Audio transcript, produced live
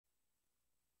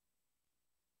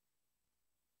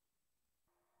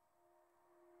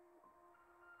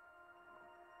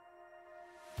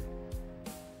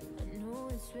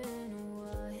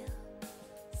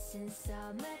since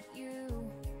I met you,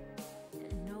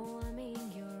 and no, I'm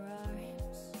in your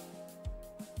arms.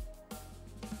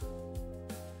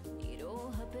 It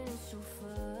all happened so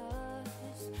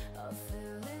fast. I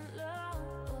fell in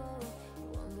love.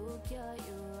 One look at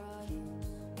your eyes.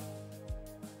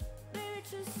 Baby,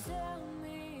 just tell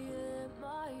me, am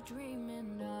I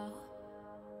dreaming now?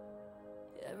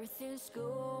 Everything's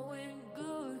going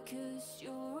good 'cause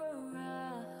you're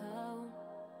around.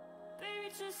 Baby,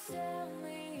 just tell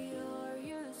me, are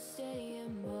you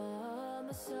staying by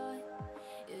my side?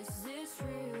 Is this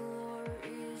real or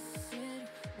is it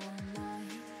all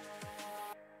mine?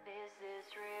 Is this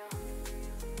real?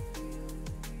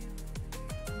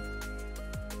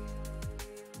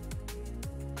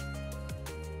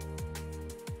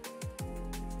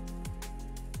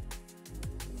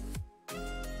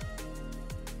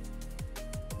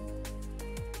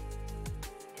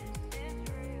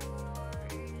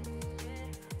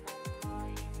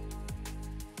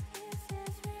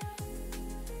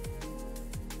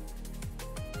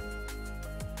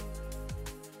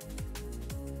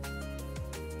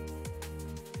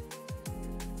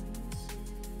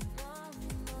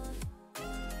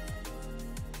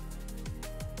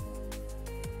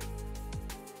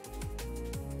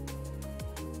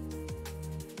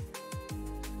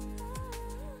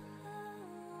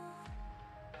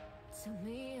 Tell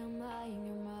me, am I in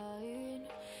your mind?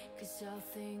 'Cause I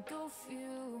think of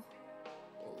you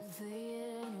all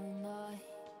day and all night.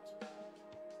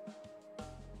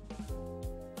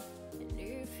 And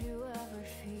if you ever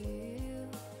feel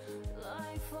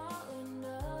like falling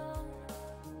down,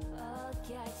 I'll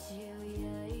catch you,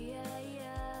 yeah, yeah,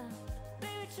 yeah.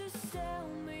 Baby, just tell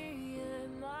me,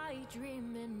 am I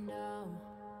dreaming now?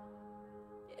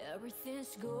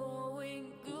 Everything's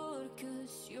going good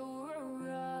 'cause you're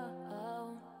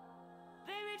around.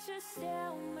 Baby, just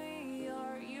tell me,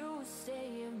 are you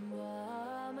staying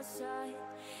by my side?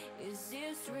 Is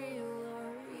this real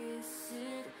or is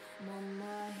it my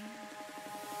mind?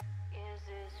 Is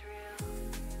this real?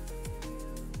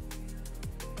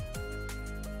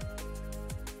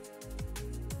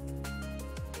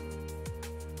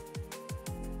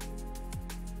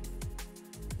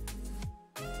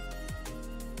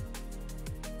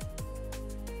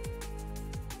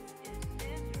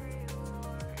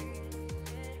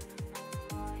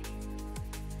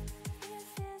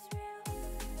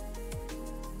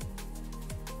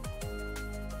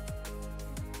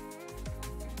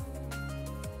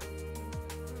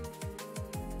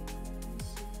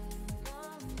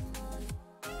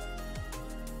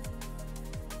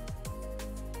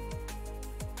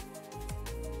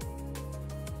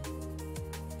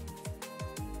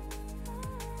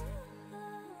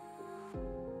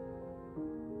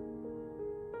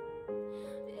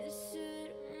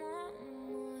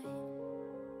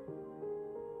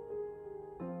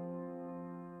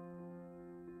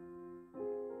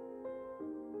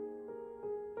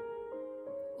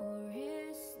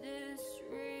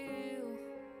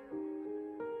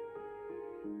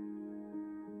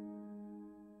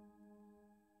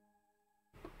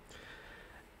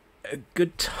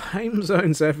 Good time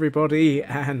zones, everybody,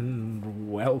 and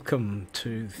welcome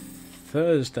to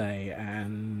Thursday.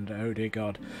 And oh dear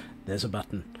God, there's a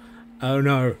button. Oh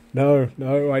no,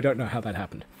 I don't know how that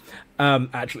happened.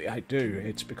 Actually, I do.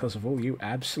 It's because of all you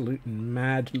absolute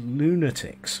mad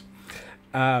lunatics.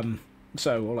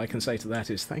 So all I can say to that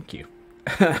is thank you.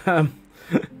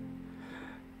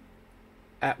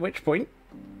 At which point,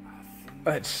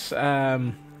 let's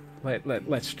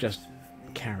just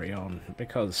carry on,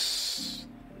 because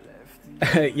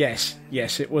yes,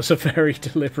 it was a very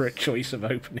deliberate choice of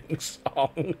opening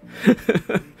song.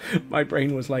 My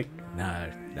brain was like, no,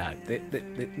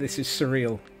 this is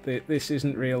surreal. This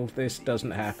isn't real. This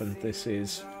doesn't happen. This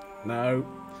is no.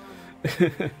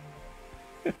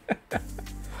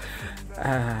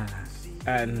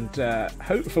 And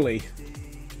hopefully,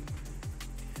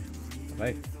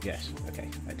 yes, okay,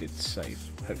 I did save.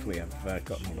 Hopefully, I've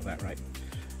gotten all of that right.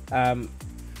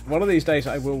 One of these days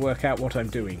I will work out what I'm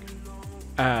doing,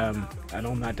 and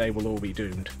on that day we'll all be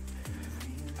doomed.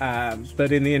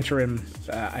 But in the interim,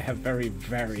 I have very,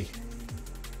 very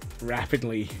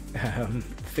rapidly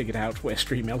figured out where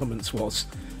Stream Elements was,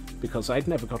 because I'd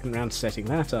never gotten around to setting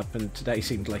that up, and today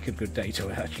seemed like a good day to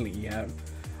actually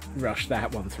rush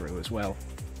that one through as well.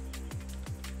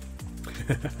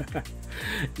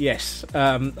 Yes,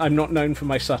 I'm not known for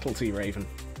my subtlety, Raven.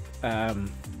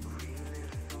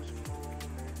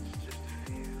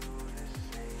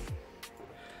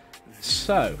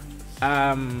 So,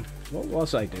 what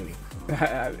was I doing?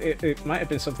 It might have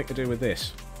been something to do with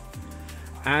this.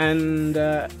 And,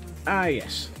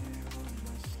 yes.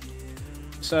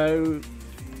 So,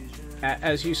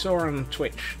 as you saw on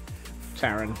Twitch,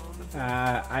 Taryn,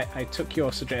 I took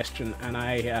your suggestion and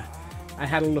I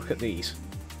had a look at these.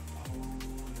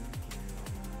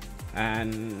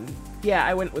 And yeah,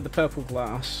 I went with the purple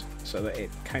glass so that it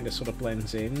kind of sort of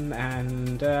blends in,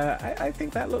 and I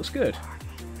think that looks good.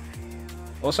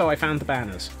 Also, I found the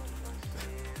banners.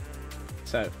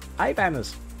 So,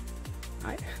 banners.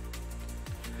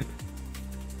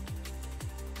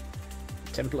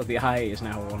 Temple of the Eye is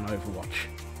now on Overwatch.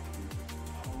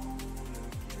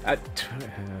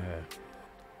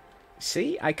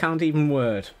 See? I can't even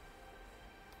word.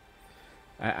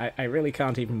 I really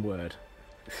can't even word.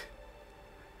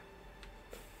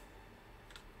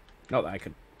 Not that I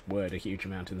could word a huge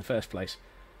amount in the first place.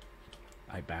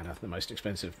 Banner, the most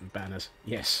expensive of banners.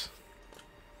 Yes.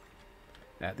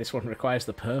 This one requires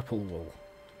the purple wool.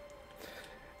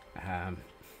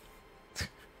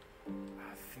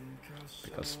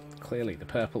 Because clearly the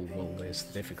purple wool is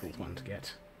the difficult one to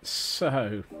get.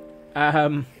 So,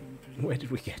 where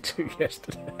did we get to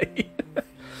yesterday?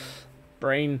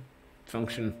 Brain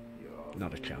function,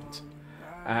 not a chance.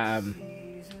 I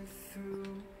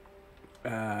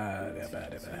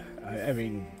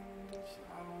mean,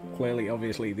 clearly,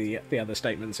 obviously, the other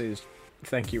statements is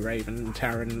thank you, Raven,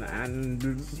 Taryn, and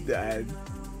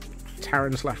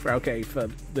Taryn/Rauke for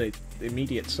the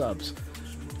immediate subs.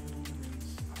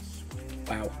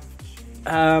 Wow.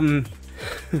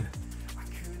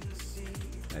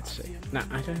 Let's see. No,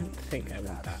 I don't think I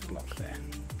want that block there.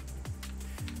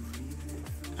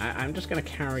 I'm just going to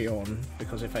carry on,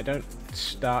 because if I don't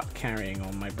start carrying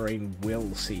on, my brain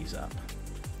will seize up.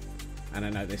 And I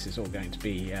know this is all going to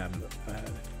be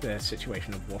the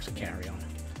situation of what to carry on.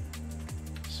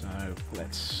 So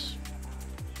let's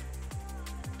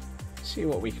see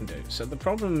what we can do. So the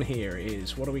problem here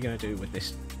is, what are we going to do with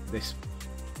this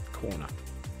corner?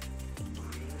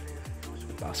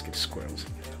 The basket of squirrels.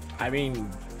 I mean,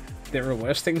 there are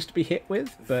worse things to be hit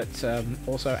with, but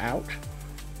also ouch.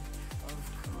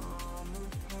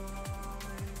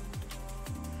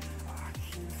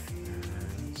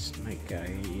 Let's make a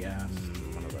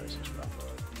one of those as well.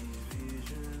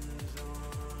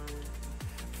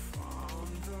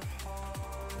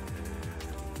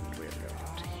 And we're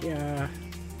going to here.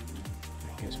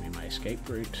 That gives me my escape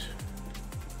route.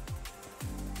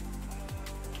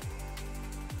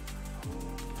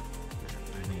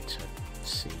 I need to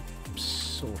see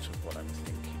sort of what I'm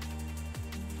thinking.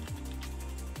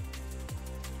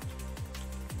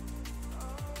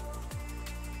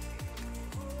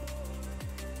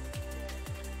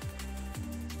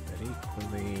 But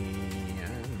equally,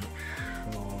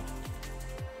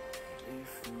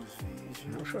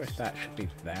 I'm not sure if that should be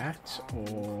that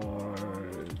or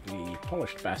the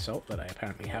polished basalt that I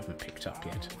apparently haven't picked up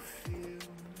yet.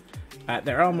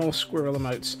 There are more squirrel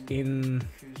emotes en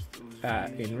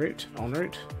route.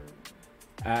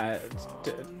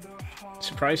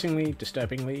 Surprisingly,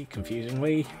 disturbingly,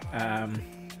 confusingly,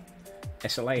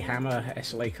 SLA Hammer,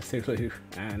 SLA Cthulhu,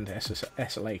 and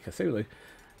SLA Cthulhu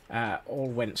all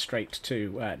went straight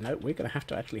to, no, we're going to have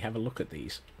to actually have a look at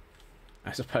these,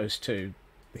 as opposed to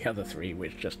the other three,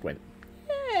 which just went,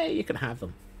 yeah, you can have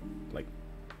them. Like,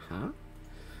 huh?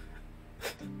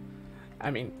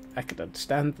 I mean, I could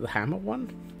understand the Hammer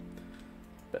one,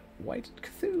 but why did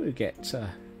Cthulhu get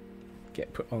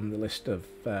put on the list of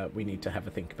we need to have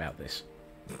a think about this?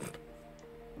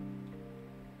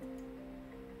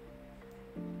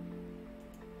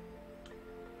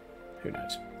 Who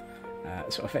knows?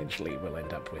 So eventually we'll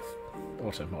end up with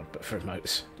auto mod, but for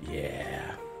emotes,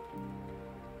 yeah.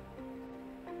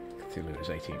 Cthulhu was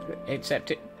 18,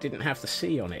 except it didn't have the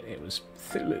C on it. It was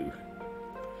Cthulhu.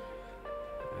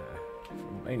 For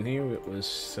all they knew, it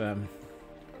was.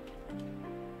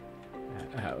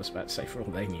 I was about to say, for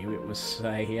all they knew, it was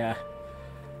a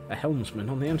helmsman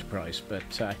on the Enterprise,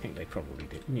 but I think they probably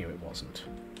knew it wasn't.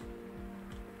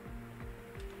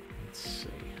 Let's see.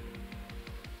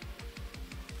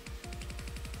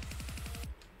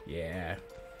 Yeah.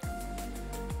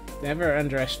 Never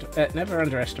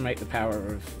underestimate the power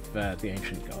of the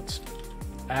ancient gods.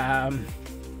 Let's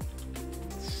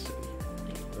see.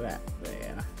 That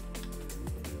there.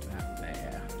 That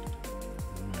there.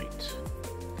 Might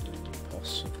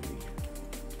possibly.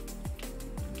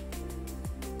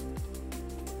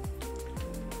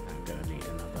 I'm gonna need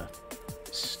another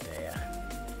stair.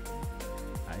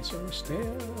 I saw a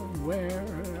stairway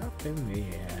up in the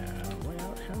air.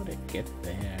 Well, how'd it get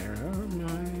there? Oh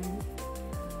my.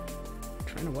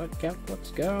 Trying to work out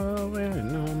what's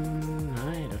going on.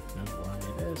 I don't know why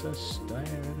there's a stair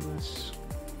in this.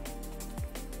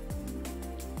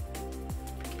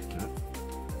 No.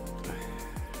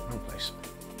 Wrong place.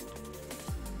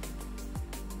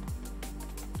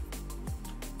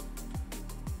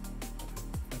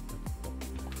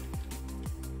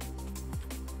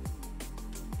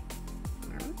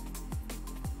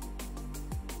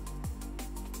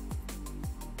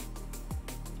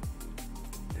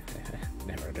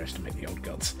 Never underestimate the old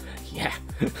gods. Yeah,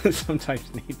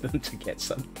 sometimes need them to get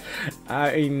some.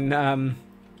 I mean,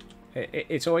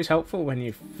 it's always helpful when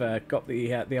you've got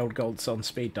the old gods on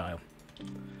speed dial.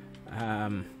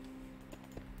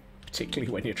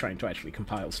 Particularly when you're trying to actually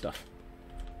compile stuff.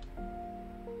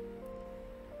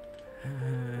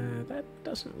 That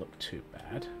doesn't look too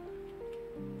bad.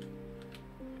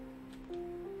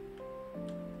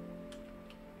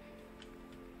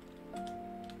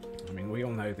 I mean, we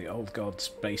all know the old gods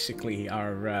basically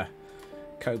are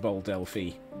Kobold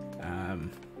Elfie.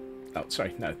 Oh,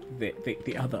 sorry, no,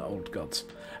 the other old gods.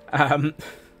 As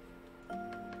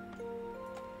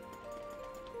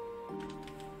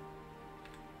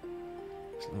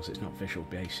long as it's not Visual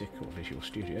Basic or Visual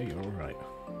Studio, you're all right.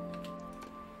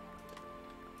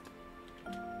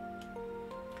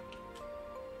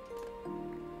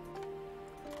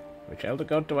 Which Elder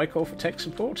God do I call for tech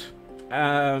support?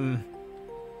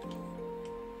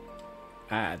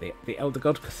 The Elder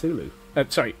God Cthulhu.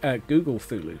 Sorry, Google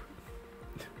Thulu.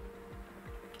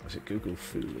 Was it Google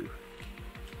Thulu?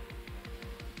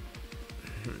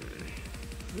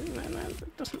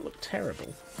 That doesn't look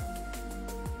terrible.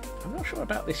 I'm not sure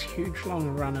about this huge long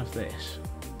run of this.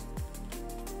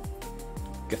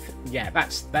 Yeah,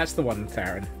 that's the one,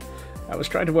 Theron. I was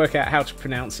trying to work out how to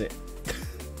pronounce it.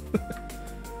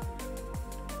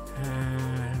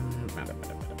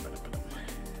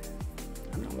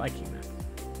 I'm not liking that.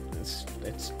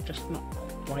 It's just not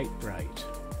quite right.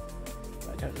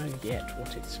 I don't know yet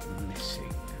what it's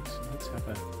missing. So let's have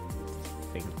a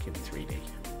think in 3D.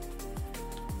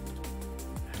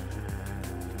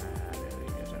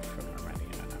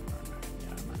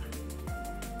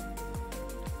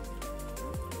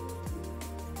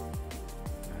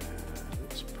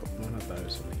 Let's put one of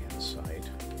those on the inside,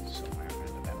 somewhere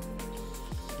around about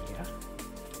here.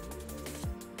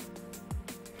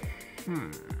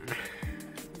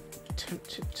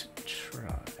 Tempted to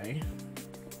try.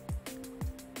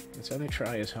 Let's only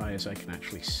try as high as I can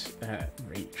actually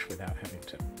reach without having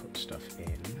to put stuff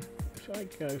in. If I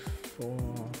go for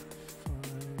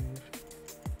 5...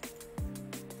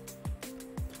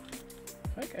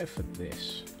 If I go for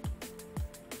this...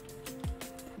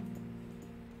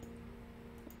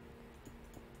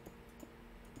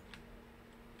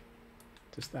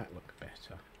 Does that look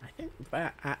better? I think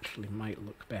that actually might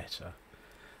look better,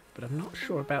 but I'm not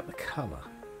sure about the colour.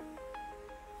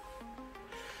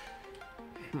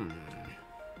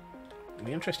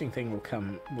 The interesting thing will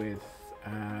come with,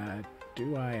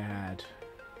 do I add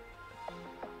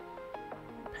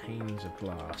panes of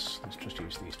glass? Let's just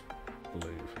use these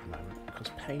blue for the moment, because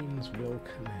panes will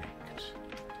connect.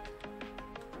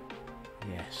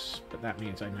 Yes, but that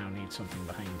means I now need something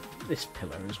behind this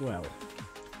pillar as well.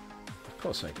 Of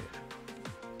course I do.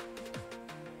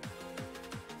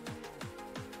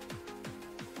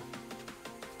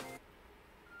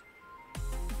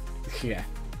 Yeah.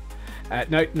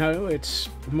 No, it's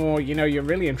more, you're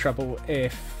really in trouble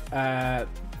if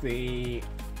the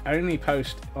only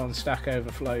post on Stack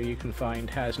Overflow you can find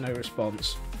has no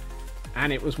response,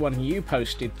 and it was one you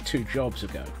posted 2 jobs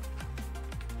ago.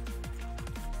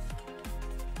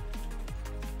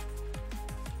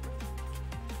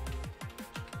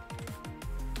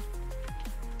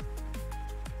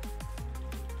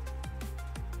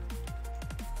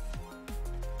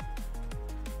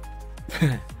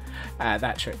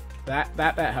 That's true.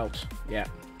 That helps. Yeah.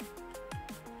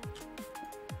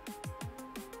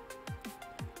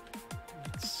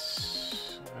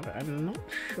 I'm not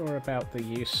sure about the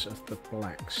use of the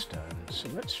black stone, so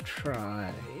let's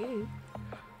try.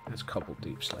 Let's cobble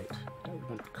deep slate. Don't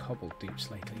want cobbled deep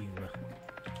slate either.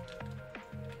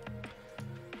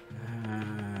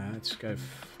 Let's go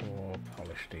for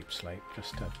polished deep slate.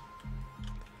 Just to.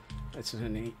 It's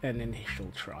an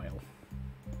initial trial.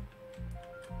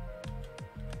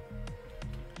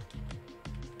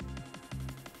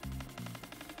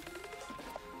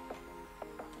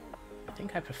 I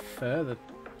think I prefer the...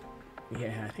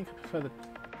 Yeah, I think I prefer the...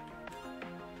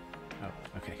 Oh,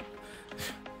 okay.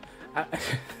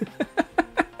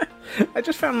 I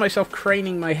just found myself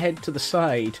craning my head to the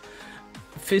side,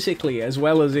 physically as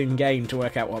well as in-game, to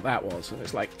work out what that was. And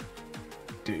it's like,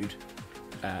 dude,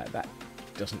 that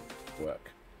doesn't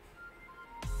work.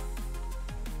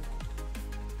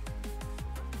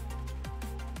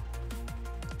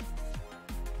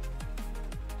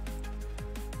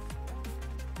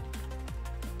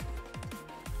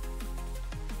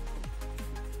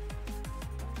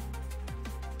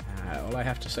 All I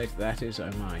have to say to that is,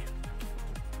 oh my.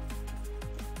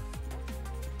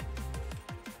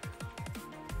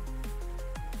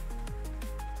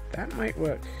 That might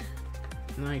work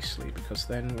nicely, because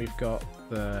then we've got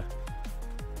the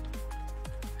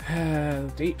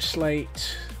Deep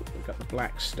slate. We've got the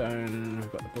black stone.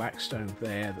 We've got the black stone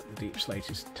there that the deep slate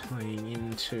is tying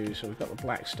into. So we've got the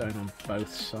black stone on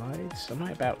both sides. Am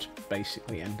I about to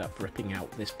basically end up ripping out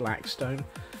this black stone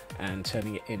and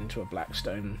turning it into a black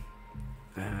stone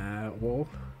wall?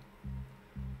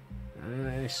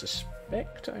 I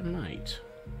suspect I might.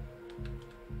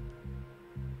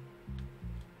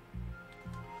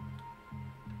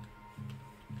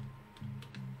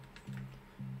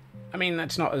 I mean,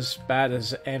 that's not as bad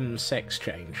as M sex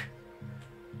change.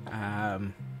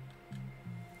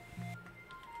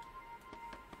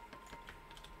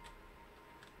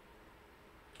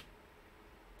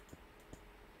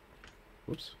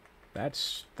 Whoops.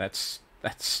 That's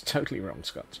totally wrong,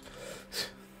 Scott.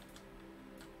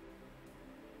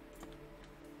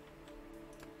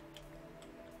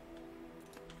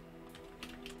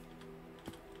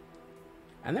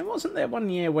 And then wasn't there one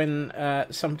year when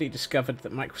somebody discovered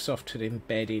that Microsoft had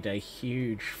embedded a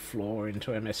huge flaw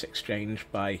into MS Exchange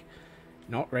by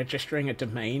not registering a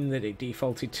domain that it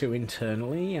defaulted to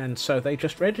internally, and so they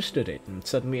just registered it, and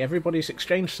suddenly everybody's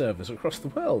Exchange servers across the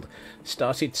world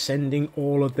started sending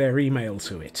all of their email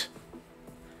to it,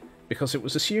 because it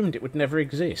was assumed it would never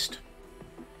exist.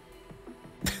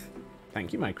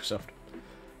 Thank you, Microsoft.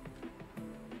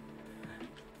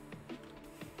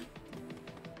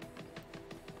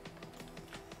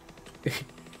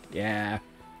 Yeah.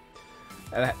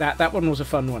 That one was a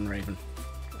fun one, Raven.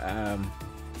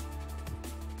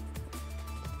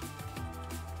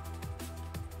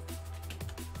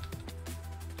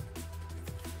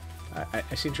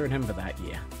 I seem to remember that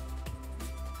year.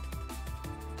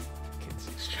 Kids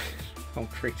Exchange. Oh,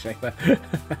 appreciate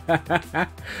that.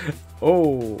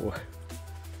 Oh.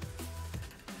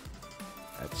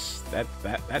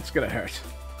 That's gonna hurt.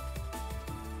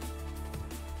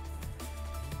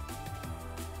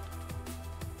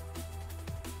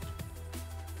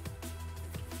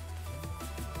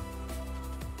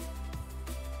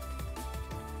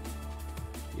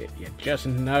 You just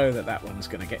know that one's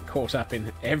going to get caught up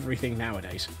in everything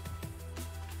nowadays.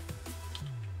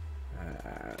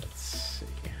 Let's see.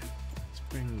 Let's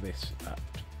bring this up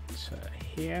to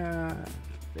here.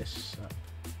 This up.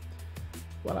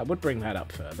 Well, I would bring that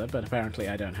up further, but apparently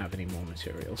I don't have any more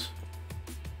materials.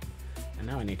 And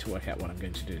now I need to work out what I'm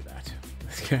going to do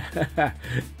that.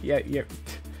 Yeah,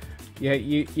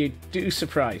 you do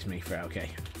surprise me, Frauke.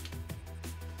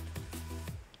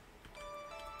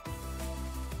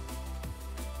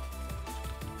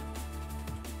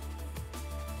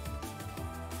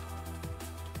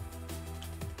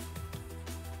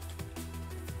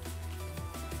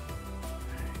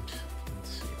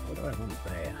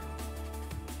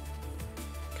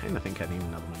 I think I need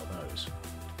another one of those.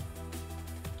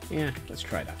 Yeah, let's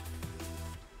try that.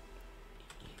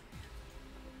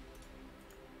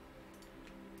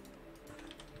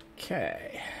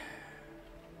 Okay.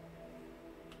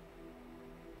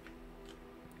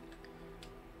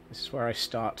 This is where I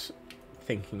start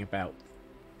thinking about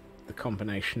the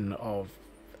combination of...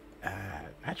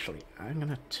 actually, I'm going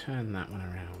to turn that one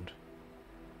around.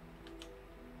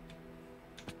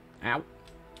 Ow.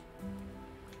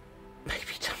 Maybe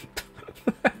don't.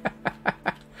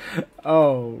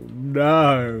 Oh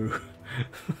no.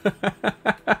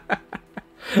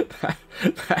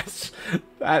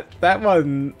 That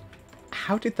one.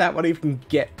 How did that one even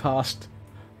get past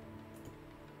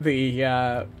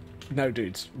the no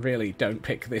dudes, really don't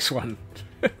pick this one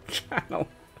channel?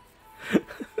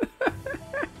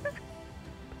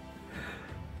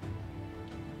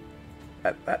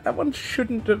 That one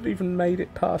shouldn't have even made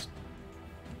it past,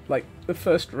 like, the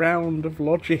first round of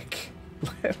logic,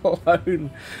 let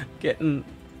alone getting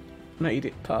made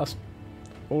it past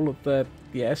all of the...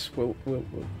 Yes, we'll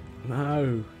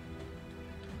no.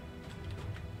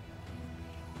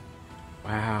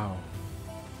 Wow.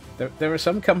 There are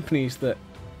some companies that...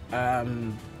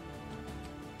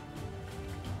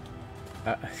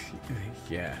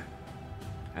 yeah.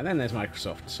 And then there's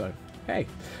Microsoft, so, hey,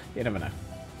 you never know.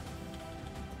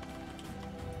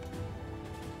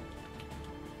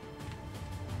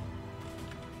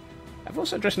 I've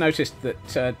also just noticed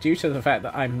that due to the fact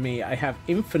that I'm me, I have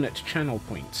infinite channel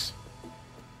points.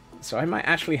 So I might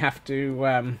actually have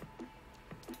to...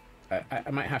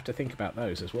 I might have to think about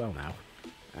those as well now.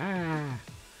 Ah.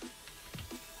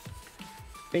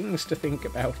 Things to think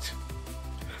about.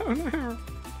 Oh no.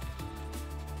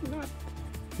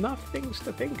 Not things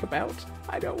to think about.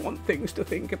 I don't want things to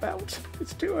think about.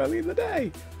 It's too early in the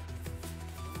day.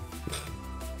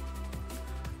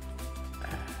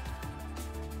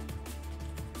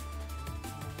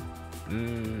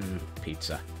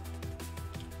 Pizza.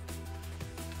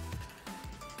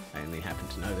 I only happen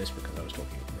to know this because I was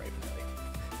talking to Raven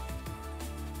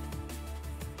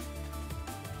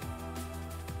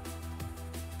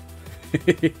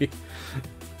earlier.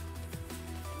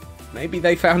 Maybe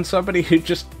they found somebody who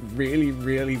just really,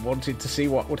 really wanted to see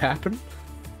what would happen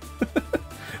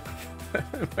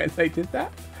when they did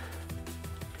that.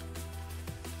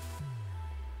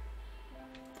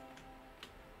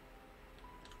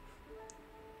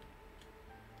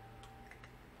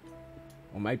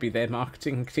 Or maybe their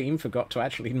marketing team forgot to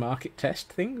actually market test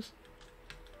things.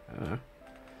 I don't know.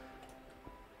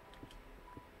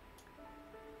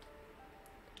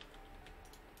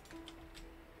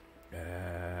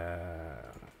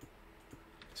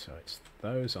 So it's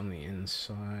those on the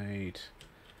inside,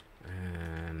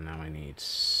 and now I need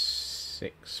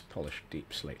 6 polished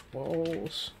deep slate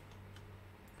walls.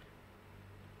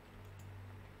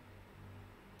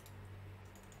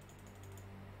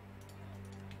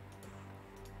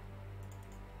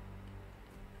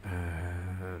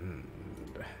 And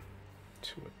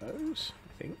 2 of those, I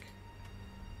think.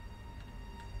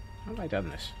 How have I done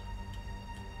this?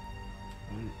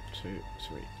 1, 2,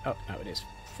 3. Oh, no, it is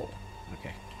 4.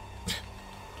 Okay.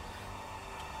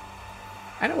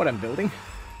 I know what I'm building.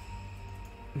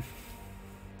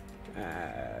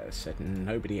 Said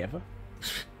nobody ever.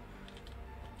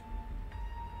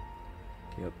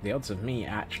 The odds of me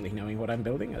actually knowing what I'm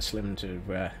building are slim to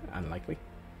unlikely.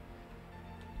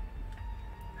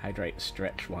 Hydrate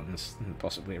stretch ones, and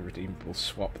possibly a redeemable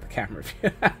swap the camera view.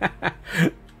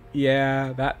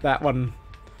 Yeah, that one.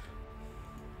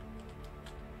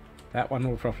 That one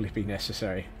will probably be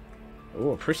necessary.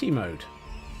 Oh, a pretty mode.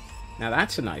 Now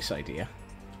that's a nice idea.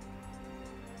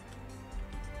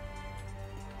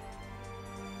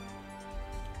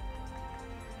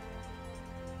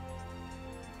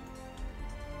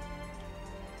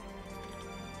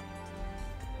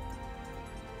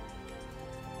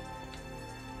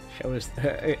 Show us.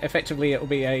 Effectively, it'll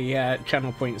be a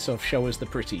channel points of show us the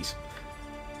pretties.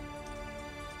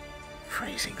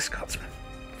 Phrasing, Scotsman.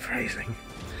 Phrasing.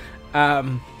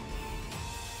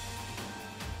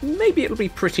 Maybe it'll be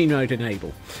pretty mode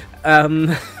enable.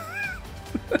 Show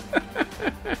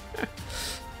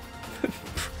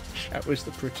us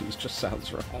the pretties just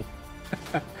sounds wrong.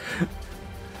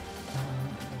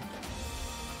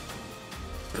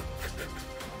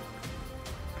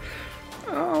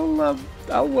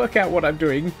 I'll work out what I'm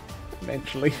doing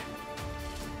eventually.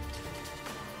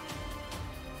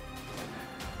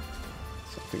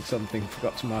 Something,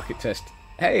 forgot to market test.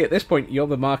 Hey, at this point, you're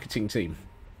the marketing team.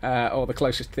 Or the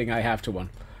closest thing I have to one.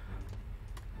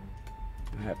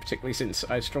 Particularly since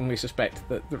I strongly suspect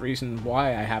that the reason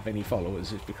why I have any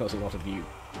followers is because a lot of you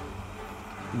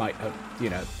might have, you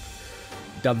know,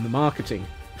 done the marketing.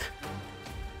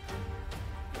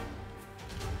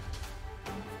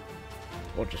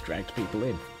 Or just dragged people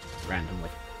in randomly.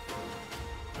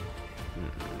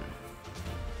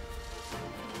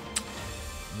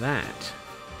 That,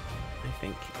 I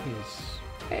think, is...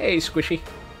 Hey, Squishy!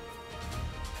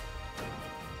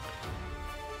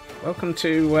 Welcome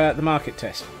to the market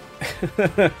test.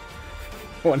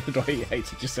 Wondered why you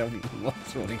hated yourself even more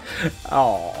this morning.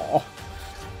 Aww.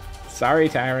 Sorry,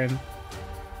 Tyron.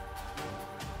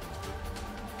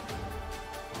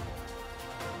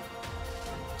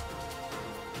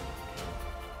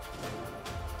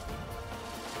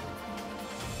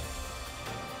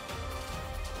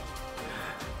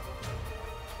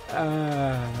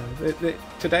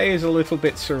 Today is a little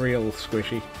bit surreal,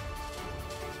 Squishy.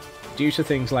 Due to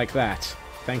things like that.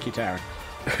 Thank you, Taryn.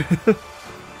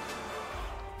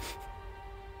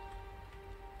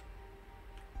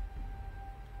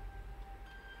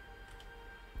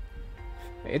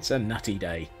 It's a nutty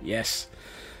day, yes.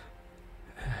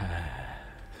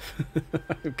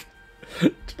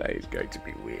 Today is going to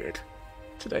be weird.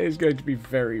 Today is going to be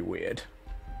very weird.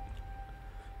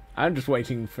 I'm just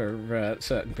waiting for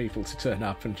certain people to turn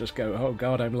up and just go, oh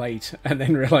god, I'm late, and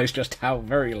then realise just how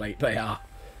very late they are.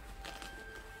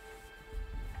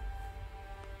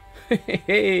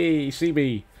 Hey,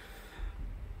 CB.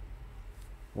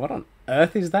 What on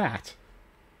earth is that?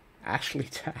 Ashley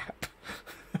Tapp.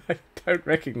 I don't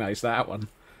recognise that one.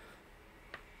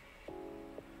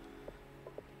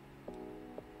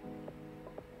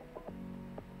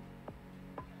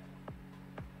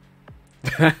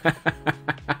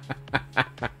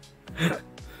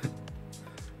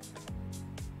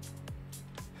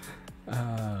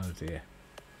 Oh dear.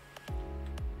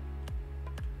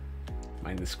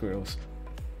 Mind the squirrels.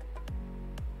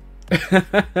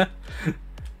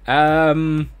 About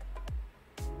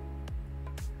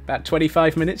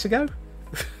 25 minutes ago?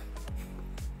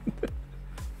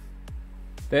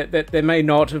 There may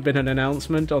not have been an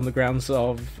announcement on the grounds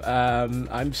of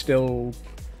I'm still...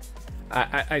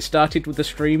 I started with the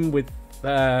stream with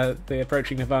the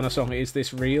Approaching Nirvana song Is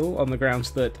This Real? On the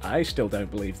grounds that I still don't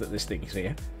believe that this thing is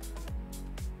here.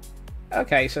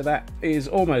 Okay, so that is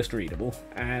almost readable,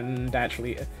 and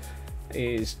actually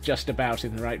is just about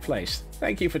in the right place.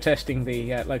 Thank you for testing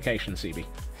the location, CB.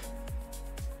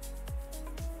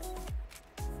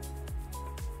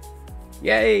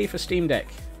 Yay for Steam Deck!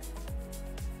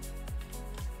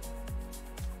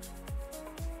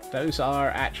 Those are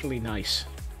actually nice.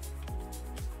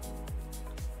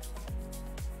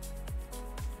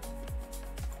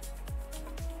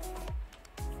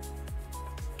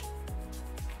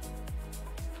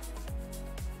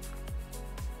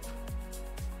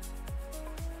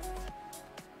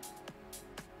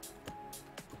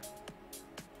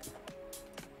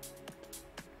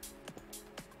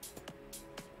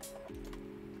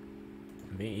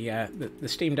 The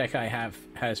Steam Deck I have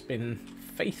has been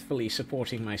faithfully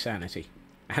supporting my sanity,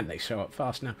 and they show up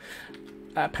fast now.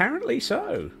 Apparently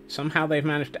so. Somehow they've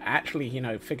managed to actually, you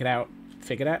know, figure out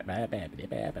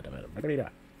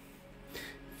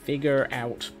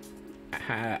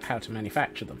how to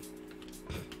manufacture them.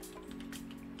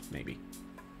 Maybe.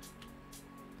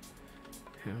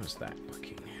 How is that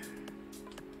looking?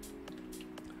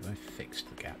 Have I fixed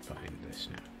the gap behind this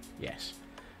now? Yes.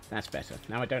 That's better.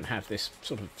 Now I don't have this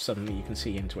sort of suddenly you can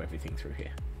see into everything through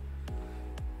here.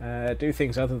 Do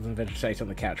things other than vegetate on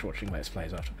the couch watching Let's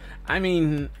Plays after. I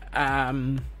mean,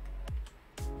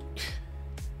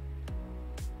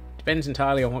 depends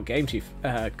entirely on what games you've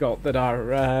got that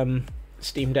are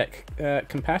Steam Deck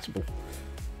compatible.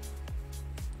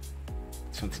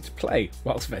 Something to play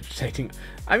whilst vegetating.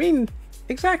 I mean,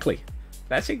 exactly.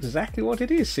 That's exactly what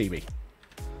it is, CB.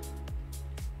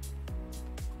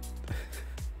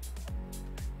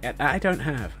 I don't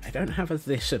have a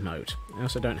this emote. I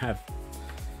also don't have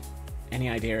any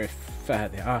idea if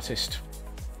the artist...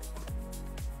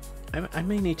 I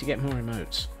may need to get more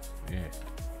emotes. Yeah.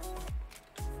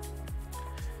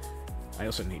 I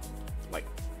also need, like,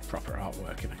 proper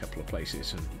artwork in a couple of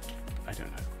places, and I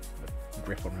don't know, a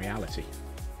grip on reality.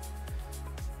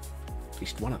 At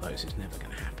least one of those is never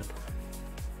going to happen.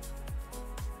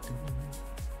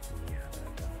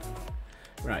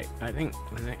 Right, I think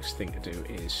the next thing to do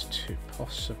is to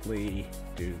possibly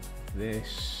do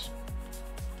this.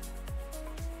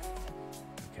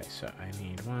 Okay, so I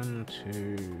need 1,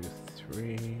 2,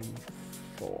 3,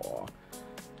 4,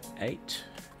 8.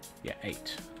 Yeah,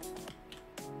 8.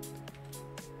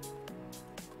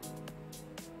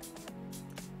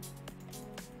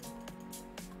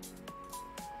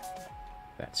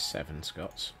 That's 7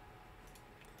 Scots.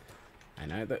 I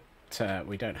know that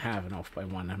we don't have an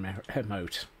off-by-one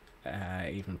emote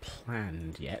even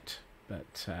planned yet,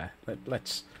 but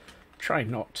let's try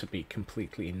not to be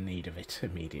completely in need of it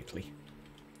immediately.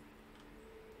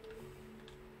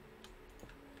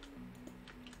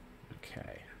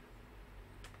 Okay.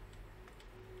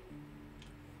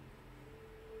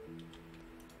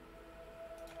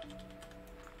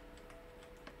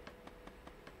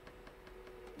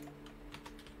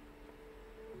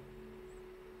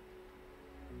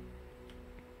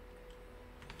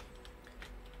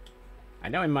 I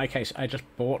know in my case I just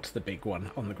bought the big one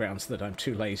on the grounds that I'm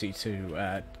too lazy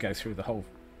to go through the whole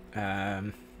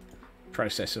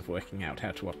process of working out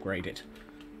how to upgrade it.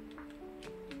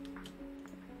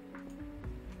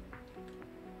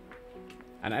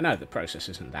 And I know the process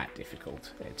isn't that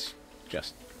difficult, it's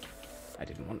just I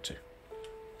didn't want to.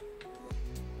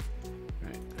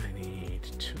 Right, I need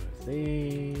 2 of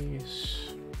these.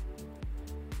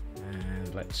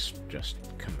 And let's just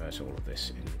convert all of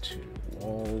this into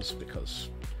walls because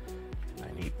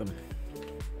I need them.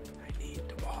 I need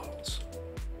the walls.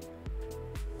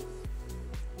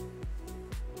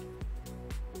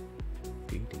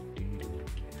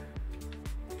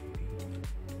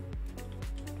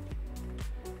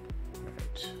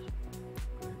 Right,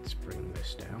 let's bring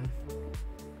this down.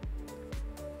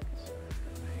 7,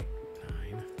 8,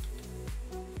 9.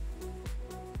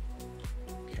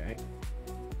 Okay.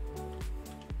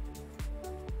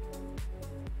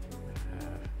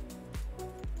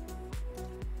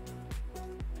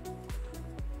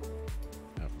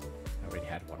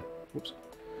 Whoops.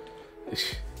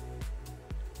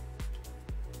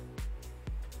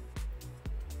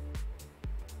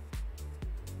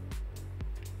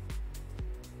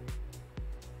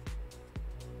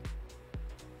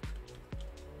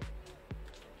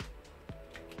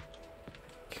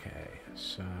 Okay,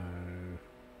 so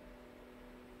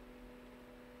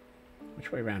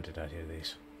which way around did I do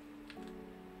these?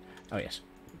 Oh yes,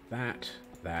 that,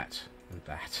 and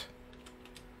that.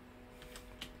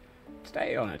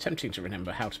 Today on attempting to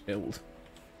remember how to build.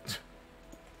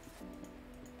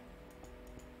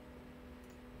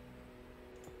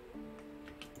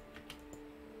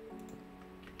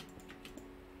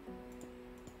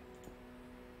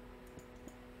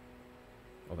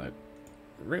 Although,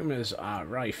 rumours are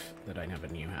rife that I never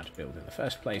knew how to build in the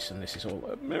first place, and this is all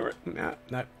a mirror. No,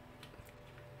 no.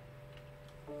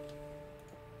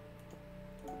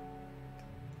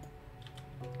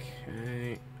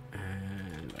 Okay,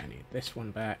 and I need this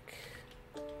one back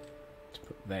to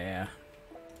put there.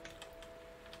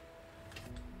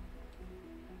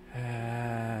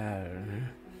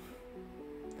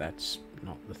 That's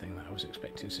not the thing that I was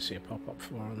expecting to see a pop-up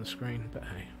for on the screen, but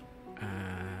hey.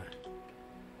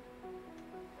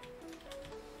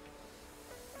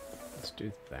 Let's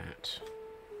do that.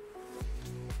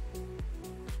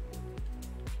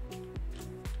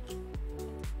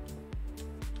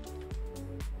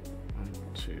 One,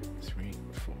 two, three,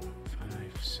 4,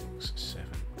 5, 6, 7,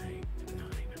 8, 9.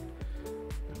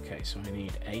 Okay, so I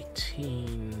need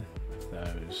 18 of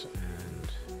those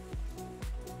and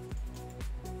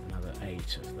another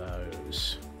 8 of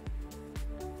those.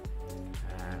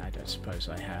 I don't suppose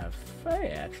I have...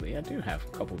 Hey, actually, I do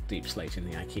have cobbled deep slate in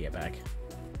the IKEA bag.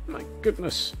 My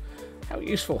goodness, how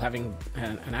useful having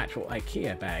an actual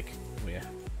IKEA bag. Where?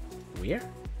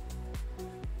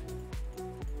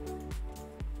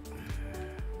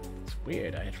 It's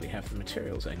weird, I actually have the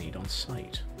materials I need on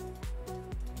site.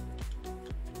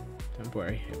 Don't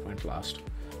worry, it won't last.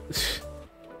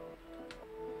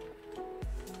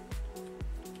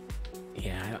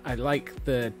 Yeah, I like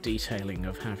the detailing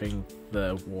of having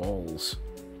the walls.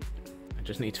 I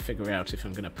just need to figure out if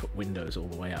I'm going to put windows all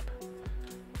the way up.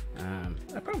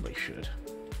 I probably should.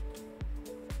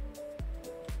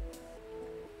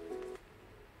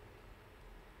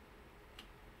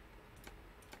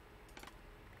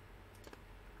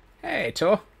 Hey,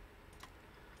 Tor.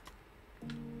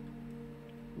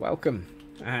 Welcome,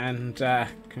 and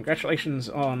congratulations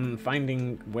on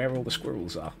finding where all the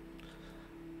squirrels are.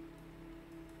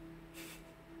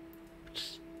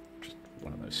 Just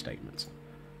one of those statements.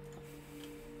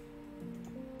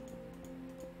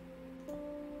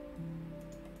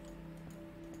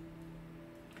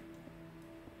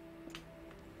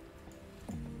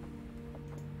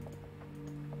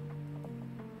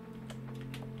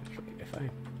 If I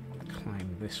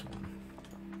climb this one,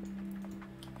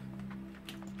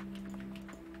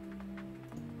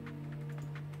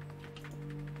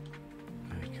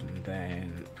 I can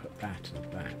then put that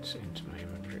and that into my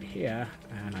inventory here,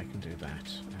 and I can do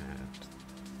that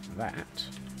and that.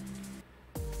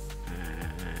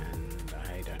 And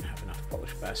I don't have enough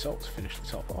polished basalt to finish the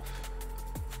top off.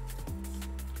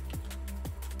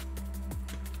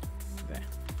 There.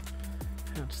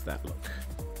 How does that look?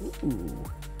 Ooh.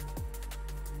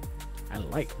 I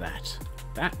like that.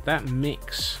 That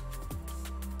mix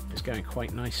is going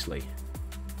quite nicely,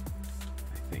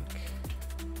 I think.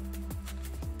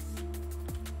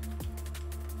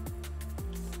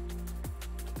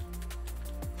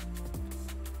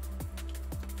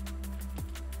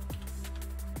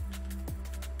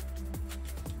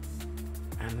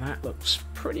 And that looks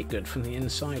pretty good from the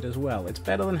inside as well. It's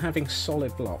better than having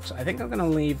solid blocks. I think I'm going to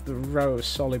leave the row of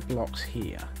solid blocks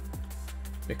here,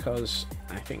 because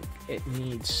I think it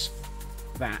needs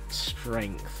that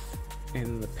strength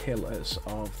in the pillars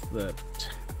of the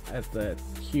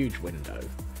huge window.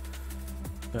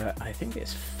 But I think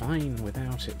it's fine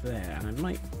without it there, and I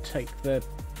might take the...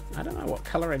 I don't know what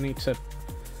colour I need to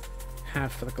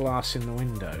have for the glass in the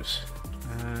windows.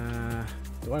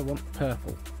 Do I want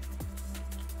purple?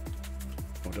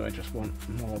 Or do I just want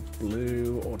more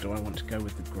blue, or do I want to go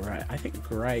with the grey? I think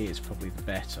grey is probably the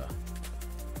better.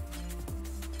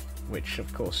 Which,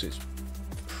 of course, is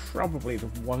probably the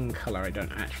one colour I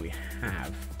don't actually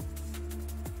have.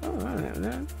 Oh,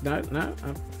 no,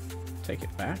 I'll take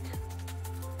it back.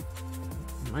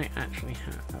 I might actually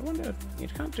have... I wonder, you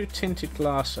can't do tinted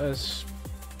glass as...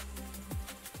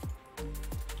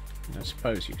 I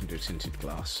suppose you can do tinted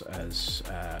glass as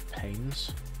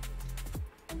panes.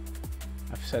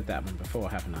 I've said that one before,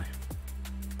 haven't I?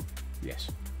 Yes.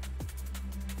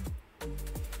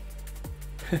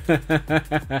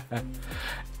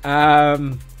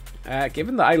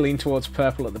 Given that I lean towards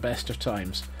purple at the best of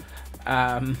times,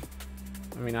 I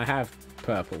mean, I have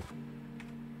purple.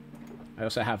 I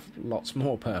also have lots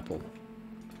more purple,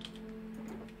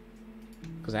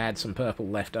 because I had some purple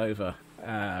left over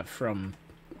from...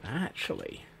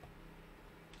 Actually,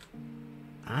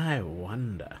 I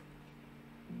wonder...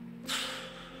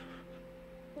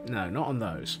 No, not on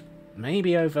those.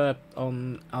 Maybe over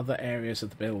on other areas of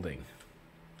the building.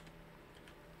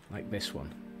 Like this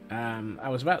one. I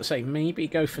was about to say maybe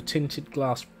go for tinted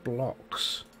glass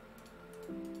blocks.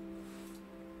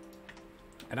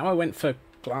 I know I went for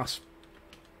glass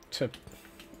to...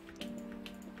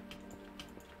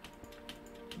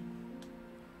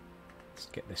 Let's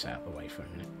get this out of the way for a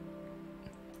minute.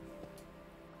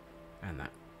 And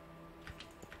that.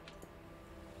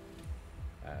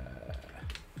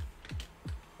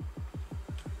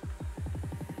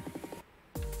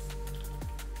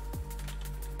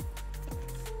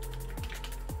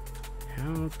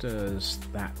 How does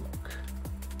that look?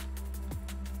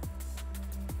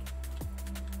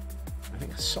 I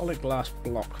think a solid glass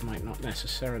block might not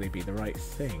necessarily be the right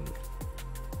thing.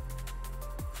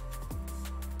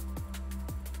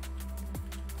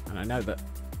 And I know that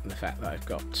the fact that I've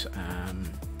got...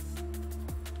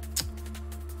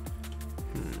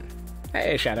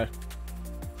 Hey, Shadow.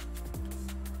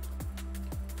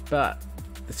 But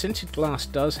the tinted glass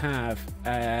does have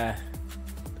a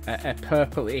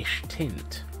purplish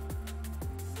tint.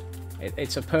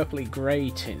 It's a purpley grey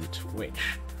tint,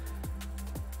 which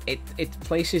it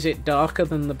places it darker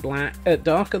than the black,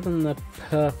 darker than the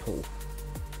purple.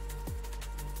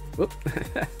 Whoop.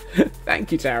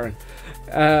 Thank you, Taryn.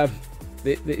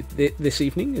 This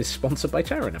evening is sponsored by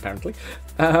Taryn, apparently.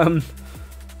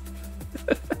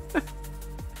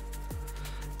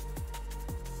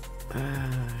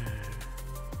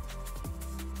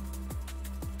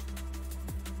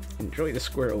 Enjoy the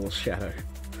squirrels, Shadow.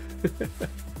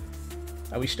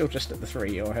 Are we still just at the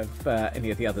 3, or have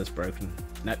any of the others broken?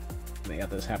 No, the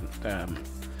others haven't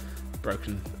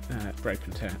broken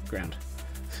ground.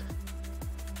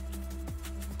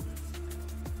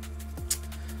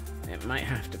 It might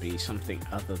have to be something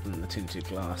other than the tinted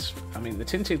glass. I mean, the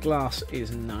tinted glass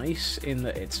is nice in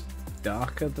that it's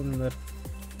darker than the...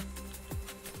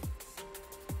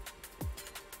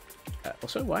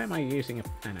 also, why am I using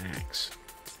an axe?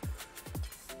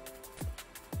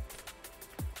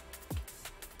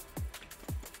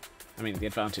 I mean, the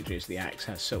advantage is the axe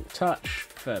has silk touch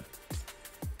for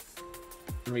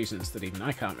reasons that even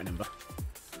I can't remember.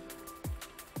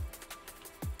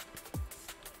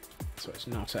 So it's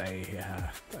not a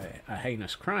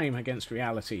heinous crime against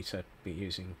reality to be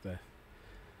using the...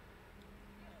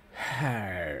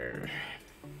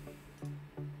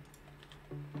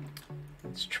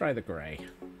 Let's try the grey.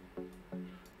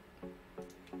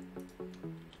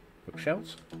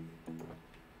 Bookshelves?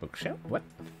 Bookshelf? What?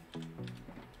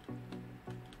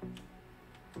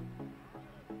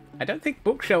 I don't think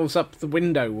bookshelves up the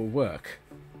window will work.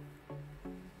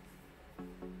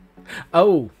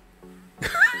 Oh!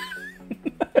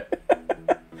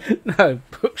 No,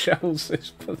 bookshelves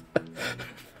is for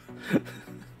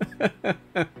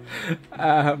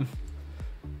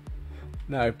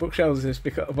no, bookshelves is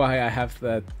because why I have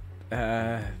the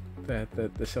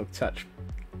silk touch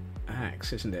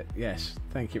axe, isn't it? Yes,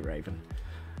 thank you, Raven.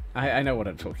 I know what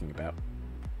I'm talking about.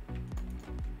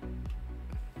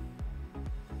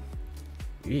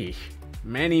 Eesh.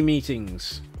 Many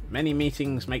meetings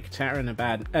make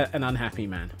Taryn an unhappy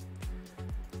man.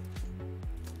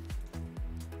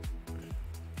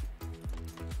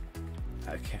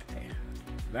 Okay,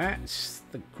 that's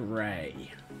the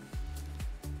grey.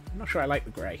 I'm not sure I like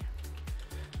the grey.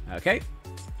 Okay,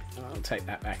 I'll take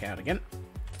that back out again.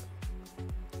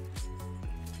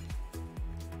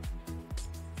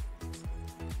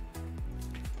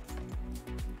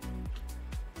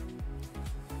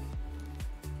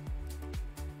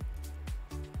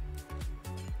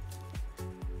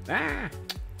 Ah!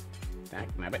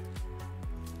 Dagnabbit.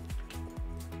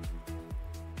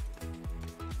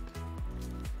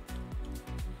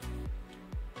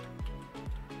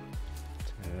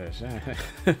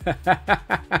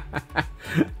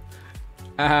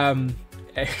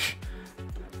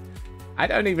 I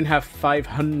don't even have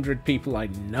 500 people I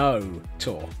know,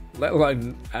 Tor, let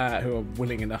alone who are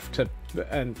willing enough to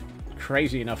and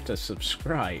crazy enough to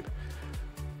subscribe.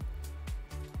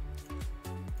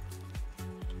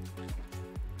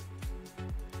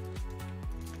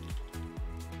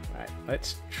 Right,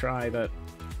 let's try the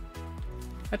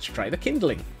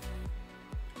kindling.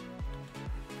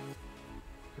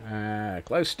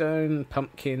 Glowstone,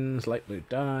 pumpkins, light blue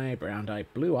dye, brown dye,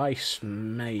 blue ice,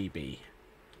 maybe.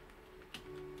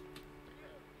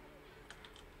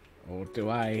 Or do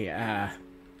I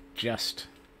just...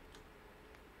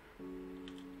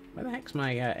 Where the heck's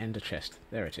my ender chest?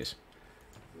 There it is.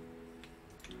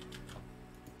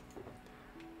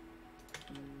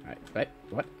 Right, wait,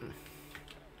 what?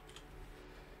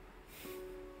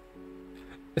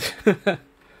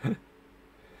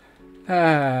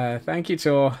 Thank you,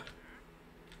 Tor.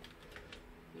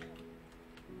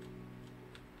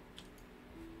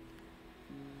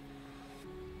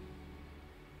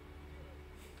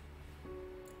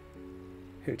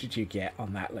 Who did you get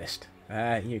on that list?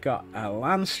 You got a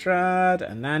Landstrad,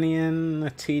 a Nanian,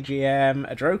 a TGM,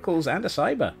 a Drokels, and a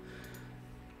Cyber.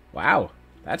 Wow,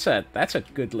 that's a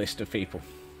good list of people.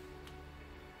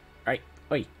 Right,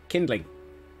 oi, kindling.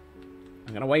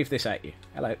 I'm gonna wave this at you.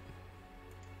 Hello.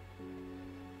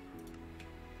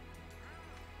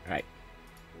 Right.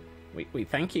 We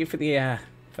thank you for the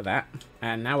for that,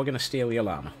 and now we're gonna steal your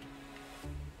llama.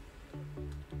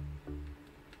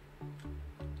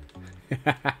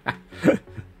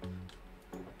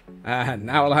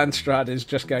 Now Landstrad is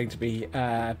just going to be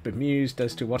bemused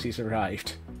as to what he's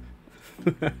arrived.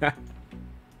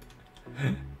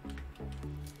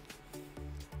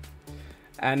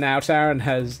 And now Taran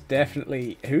has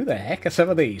definitely... Who the heck are some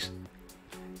of these?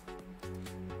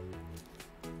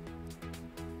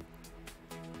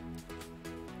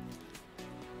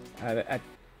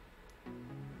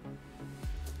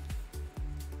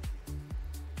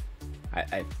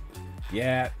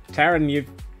 Yeah, Taran, you've...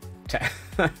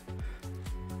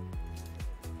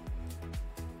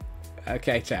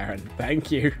 Okay, Taran,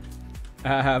 thank you.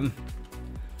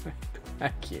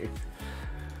 Thank you.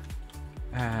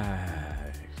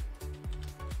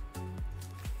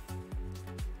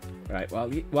 Right,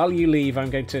 while you leave, I'm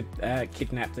going to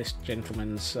kidnap this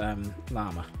gentleman's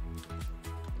llama.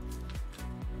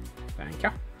 Thank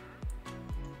you.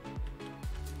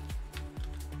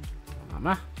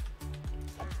 Llama.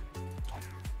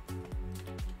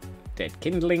 Dead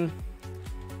kindling.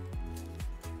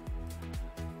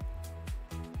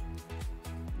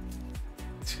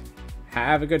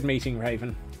 Have a good meeting,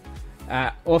 Raven.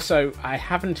 Also, I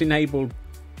haven't enabled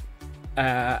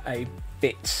a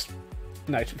bits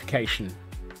notification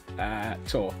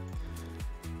tour.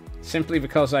 Simply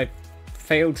because I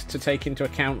failed to take into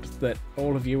account that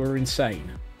all of you are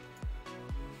insane.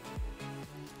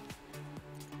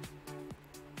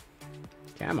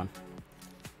 Come on.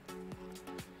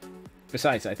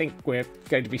 Besides, I think we're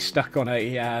going to be stuck on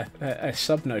a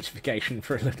sub notification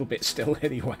for a little bit still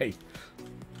anyway.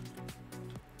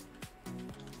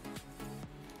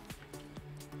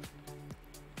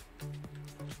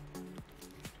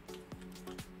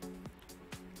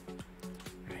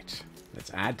 Right,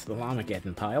 let's add to the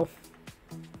Llamageddon pile.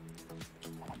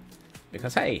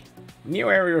 Because hey, new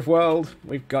area of world,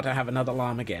 we've got to have another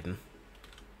Llamageddon.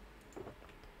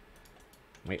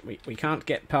 We can't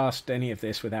get past any of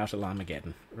this without a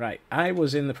Llamageddon. Right, I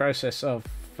was in the process of...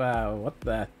 what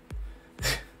the...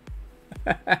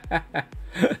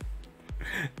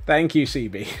 Thank you,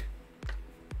 CB.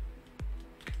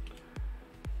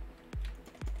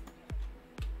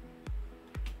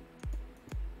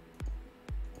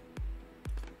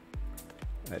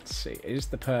 Let's see, is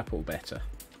the purple better?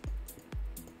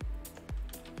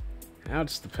 How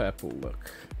does the purple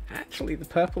look? Actually, the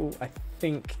purple, I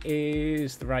think,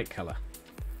 is the right colour.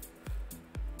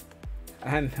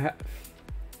 And...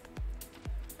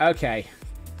 okay.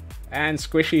 And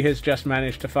Squishy has just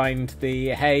managed to find the,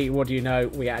 hey, what do you know,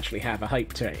 we actually have a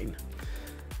hype train.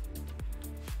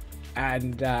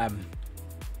 And, for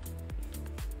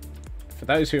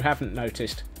those who haven't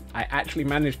noticed, I actually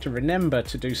managed to remember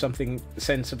to do something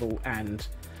sensible and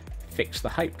fix the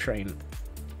hype train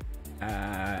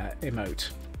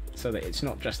emote, so that it's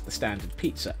not just the standard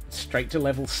pizza. Straight to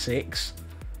level 6.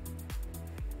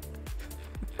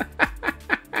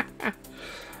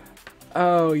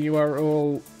 Oh, you are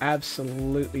all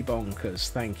absolutely bonkers.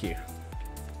 Thank you.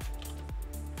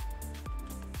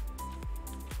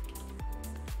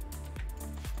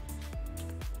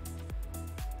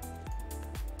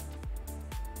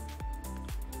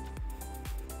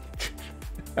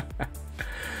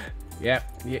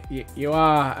 Yep, you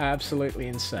are absolutely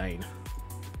insane.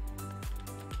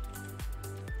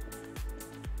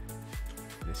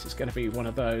 This is going to be one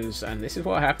of those, and this is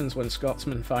what happens when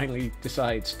Scotsman finally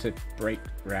decides to break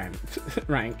rank.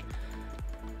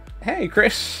 Hey,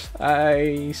 Chris,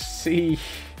 I see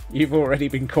you've already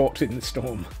been caught in the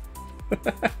storm.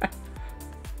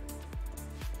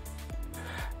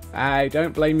 I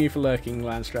don't blame you for lurking,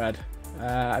 Landstrad.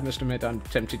 I must admit I'm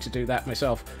tempted to do that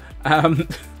myself. Help!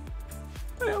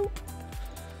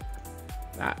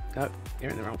 Ah, no, you're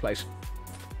in the wrong place.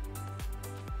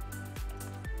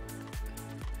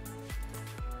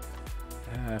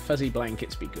 Fuzzy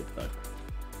blankets be good, though.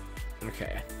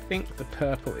 Okay, I think the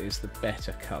purple is the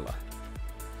better colour.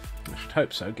 I should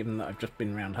hope so, given that I've just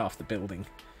been around half the building.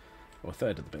 Or a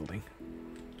third of the building.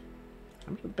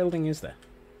 How much of the building is there?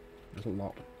 There's a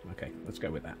lot. Okay, let's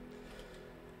go with that.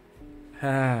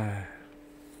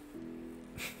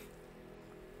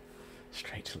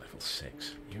 Straight to level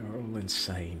 6. You're all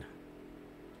insane.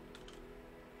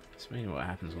 That's mainly what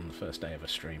happens on the first day of a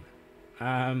stream.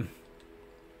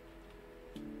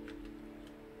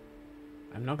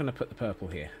 I'm not going to put the purple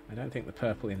here. I don't think the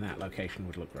purple in that location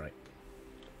would look right.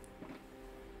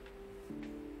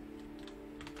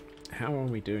 How are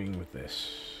we doing with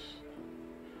this?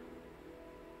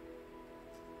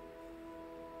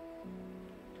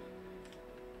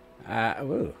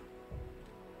 Ooh.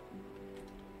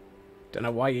 Don't know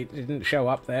why it didn't show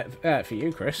up there for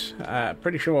you, Chris.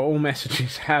 Pretty sure all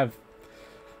messages have...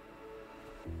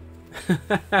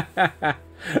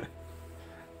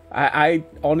 I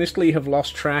honestly have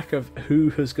lost track of who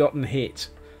has gotten hit.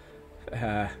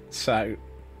 All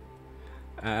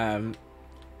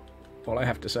I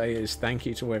have to say is thank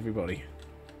you to everybody.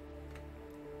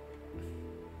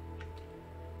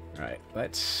 Right,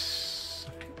 let's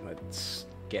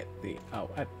get the... Oh,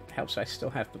 it helps I still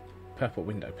have the purple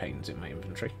window panes in my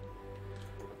inventory.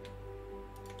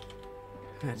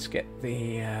 Let's get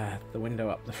the window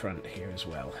up the front here as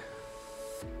well.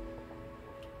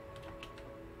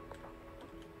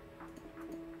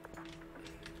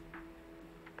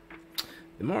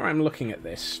 The more I'm looking at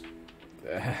this,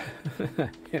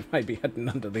 it might be hidden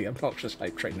under the obnoxious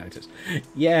hype train notice.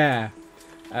 Yeah,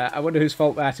 I wonder whose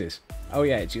fault that is. Oh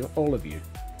yeah, it's all of you.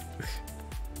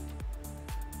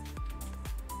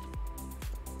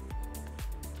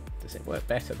 Does it work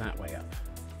better that way up?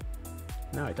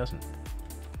 No, it doesn't.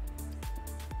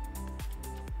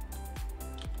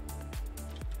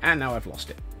 And now I've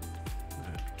lost it.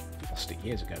 Lost it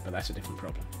years ago, but that's a different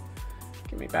problem.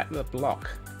 Give me back the block.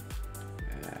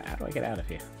 How do I get out of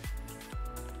here?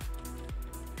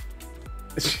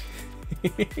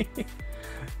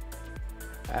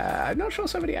 I'm not sure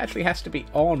somebody actually has to be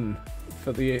on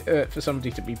for the for somebody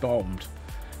to be bombed.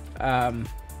 I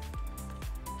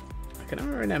can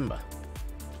never remember.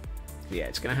 Yeah,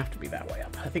 it's going to have to be that way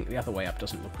up. I think the other way up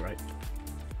doesn't look right.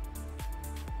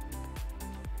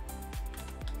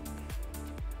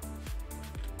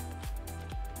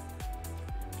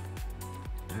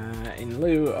 In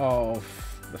lieu of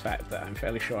the fact that I'm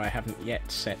fairly sure I haven't yet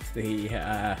set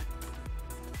the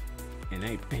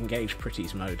engage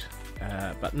pretties mode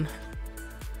button,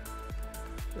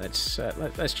 let's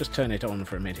just turn it on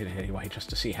for a minute anyway, just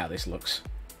to see how this looks.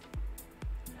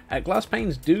 Glass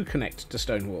panes do connect to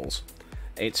stone walls.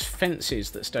 It's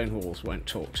fences that stone walls won't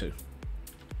talk to.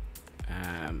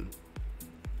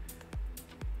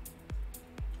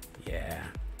 Yeah,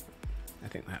 I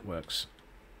think that works.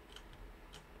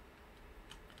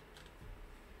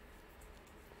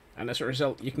 And as a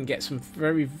result, you can get some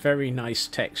very, very nice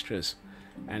textures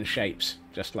and shapes,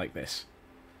 just like this.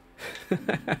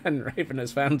 And Raven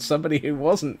has found somebody who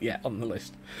wasn't yet on the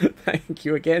list. Thank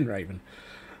you again, Raven.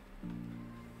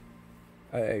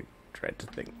 I dread to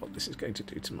think what this is going to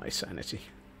do to my sanity.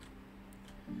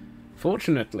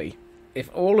 Fortunately,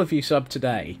 if all of you sub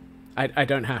today, I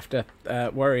don't have to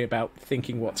worry about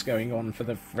thinking what's going on for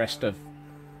the rest of...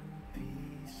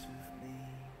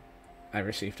 I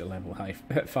received a level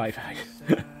 5 high.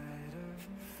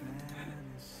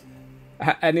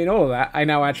 And in all of that, I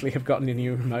now actually have gotten a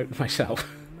new remote myself.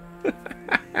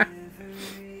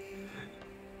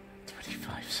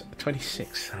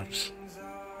 26 subs.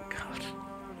 God.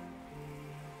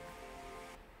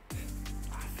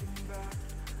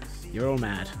 You're all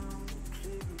mad.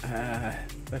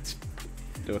 Let's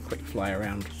do a quick fly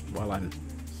around while I'm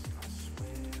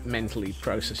mentally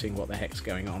processing what the heck's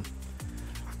going on.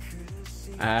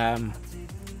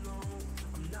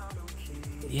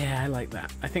 Yeah, I like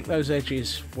that. I think those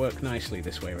edges work nicely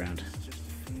this way around.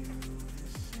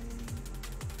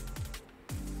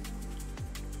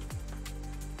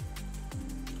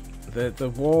 The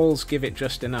walls give it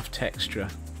just enough texture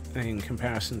in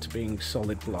comparison to being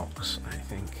solid blocks, I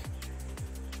think.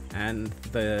 And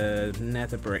the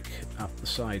nether brick up the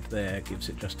side there gives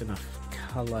it just enough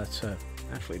colour to...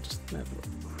 Actually, just nether brick.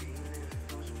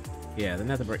 Yeah, the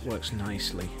nether brick works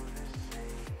nicely.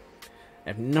 I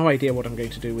have no idea what I'm going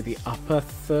to do with the upper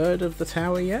third of the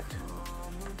tower yet.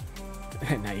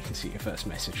 Now you can see your first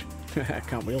message.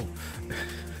 Can't we all?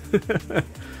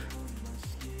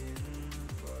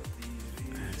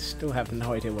 I still have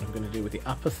no idea what I'm going to do with the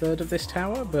upper third of this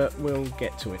tower, but we'll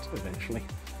get to it eventually.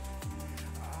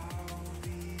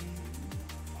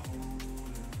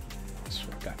 Let's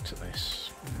swap back to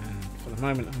this. And for the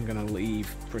moment I'm going to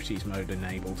leave Pretties mode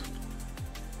enabled.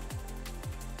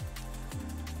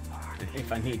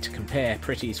 If I need to compare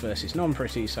pretties versus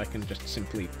non-pretties, I can just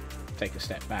simply take a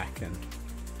step back and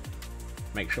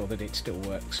make sure that it still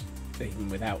works, even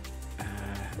without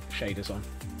shaders on.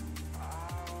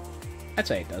 I'd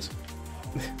say it does.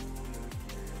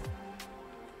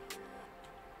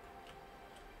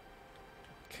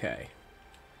 Okay.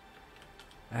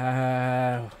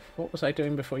 What was I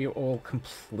doing before you all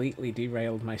completely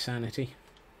derailed my sanity?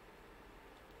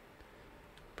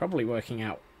 Probably working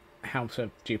out how to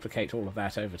duplicate all of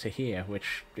that over to here,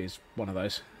 which is one of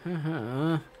those.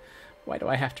 Why do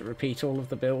I have to repeat all of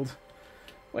the build?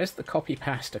 Where's the copy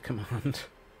pasta command?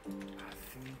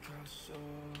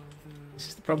 This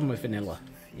is the problem with vanilla.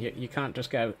 You can't just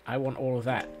go, I want all of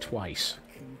that twice.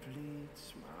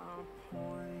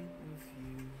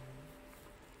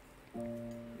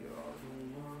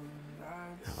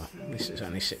 Oh, this is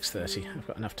only 6:30. I've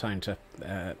got enough time to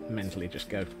mentally just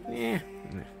go, yeah.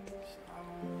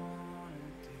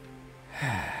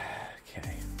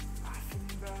 Okay.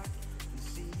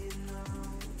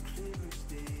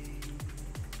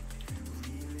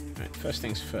 Right, first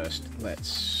things first,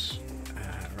 let's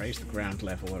raise the ground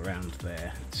level around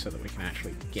there so that we can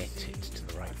actually get it to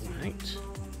the right height.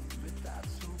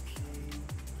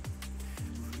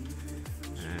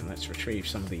 And let's retrieve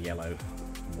some of the yellow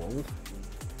wool.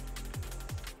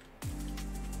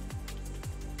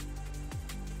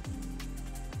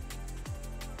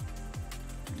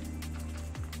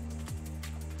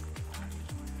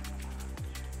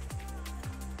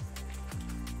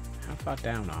 How far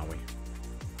down are we?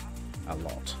 A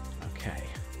lot. Okay.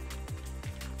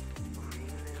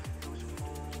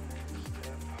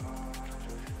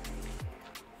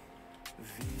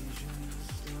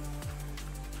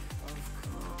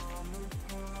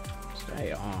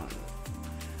 Stay on.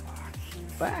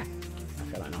 Back. I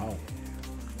fell in a hole.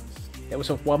 There was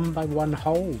a 1x1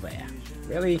 hole there.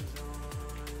 Really?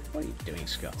 What are you doing,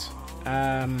 Scott?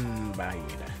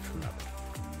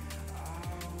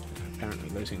 Apparently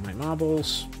losing my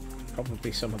marbles.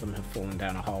 Probably some of them have fallen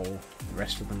down a hole. The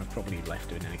rest of them are probably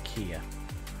left in IKEA.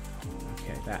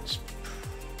 Okay, that's...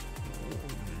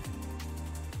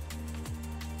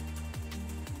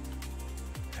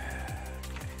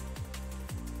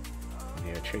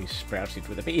 Near a tree sprouted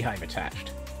with a beehive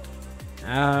attached.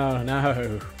 Oh,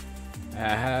 no.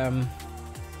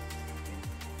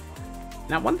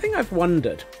 Now, one thing I've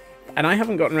wondered, and I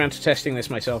haven't gotten around to testing this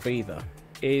myself either,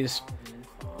 is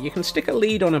you can stick a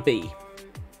lead on a bee.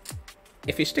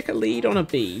 If you stick a lead on a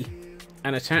bee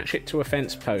and attach it to a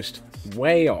fence post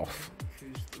way off,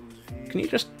 can you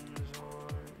just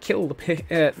kill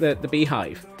the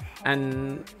beehive,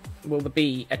 and will the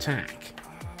bee attack?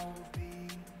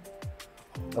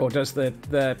 Or does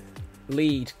the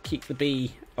lead keep the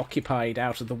bee occupied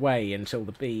out of the way until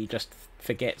the bee just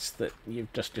forgets that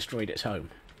you've just destroyed its home?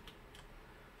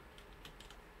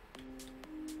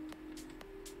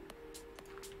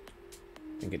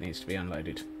 I think it needs to be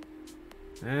unloaded.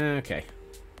 Okay.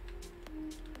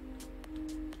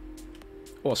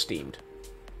 Or steamed.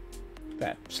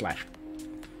 That slash...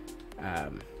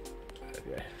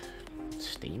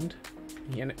 steamed?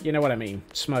 You know what I mean.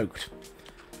 Smoked.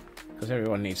 Because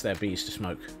everyone needs their bees to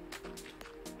smoke.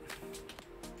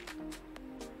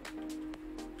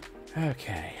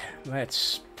 Okay,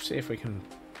 let's see if we can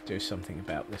do something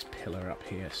about this pillar up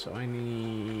here. So I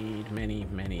need many,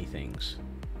 many things.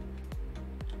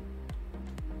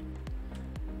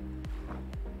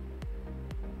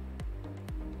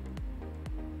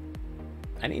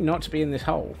 I need not to be in this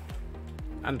hole.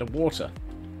 Underwater.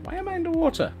 Why am I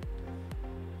underwater?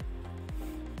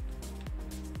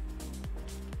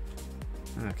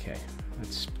 Okay,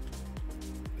 let's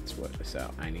work this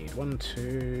out. I need 1,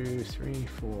 2, 3,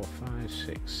 4, 5,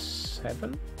 6,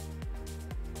 7.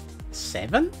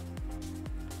 7?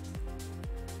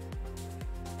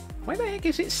 Why the heck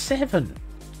is it 7?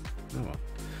 Oh well.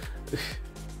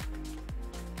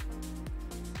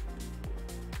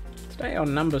 Stay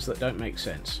on numbers that don't make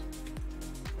sense.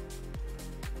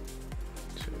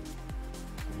 2, 3,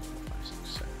 4, 5, 6,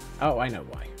 7. Oh, I know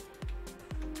why.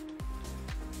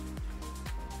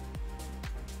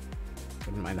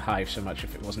 Wouldn't mind the hive so much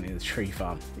if it wasn't in the tree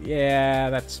farm. Yeah,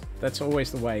 that's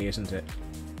always the way, isn't it?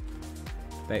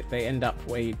 They end up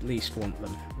where you'd least want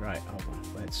them. Right, hold on.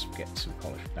 Let's get some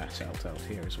polished basalt out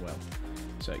here as well.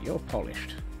 So you're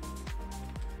polished.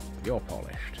 You're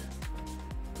polished.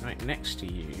 Right next to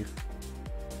you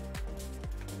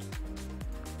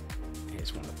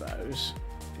is one of those.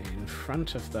 In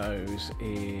front of those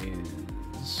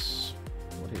is...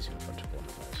 What is in front of one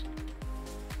of those?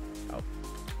 Oh.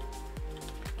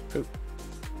 Poop.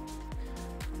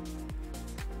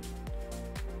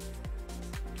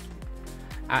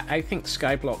 I think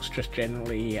skyblocks just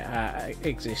generally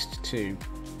exist to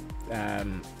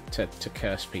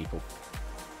curse people.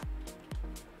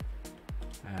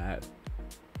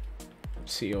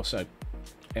 See also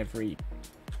every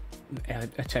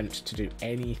attempt to do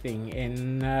anything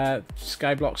in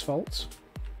Skyblock's faults.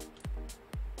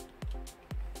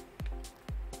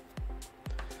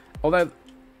 Although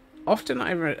Often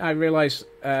I realise,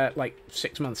 like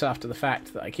 6 months after the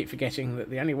fact, that I keep forgetting that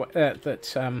the only way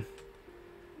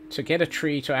to get a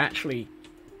tree to actually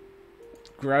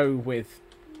grow with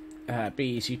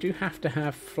bees, you do have to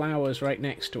have flowers right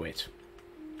next to it,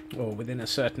 or within a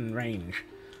certain range.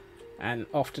 And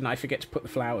often I forget to put the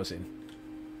flowers in.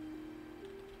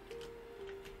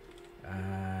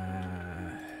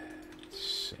 Let's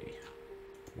see.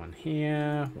 One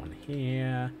here, one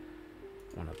here.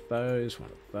 One of those, one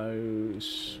of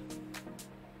those.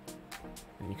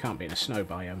 And you can't be in a snow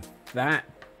biome. That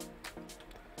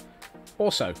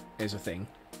also is a thing.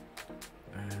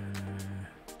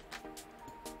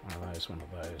 One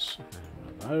of those, and one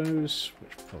of those,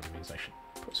 which probably means I should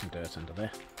put some dirt under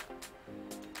there.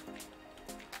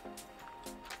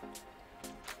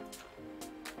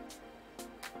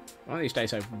 One of these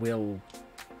days I will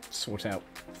sort out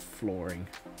flooring.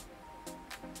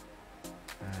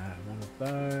 One of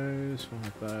those, one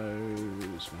of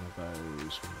those, one of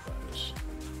those, one of those.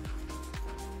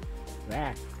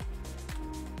 That.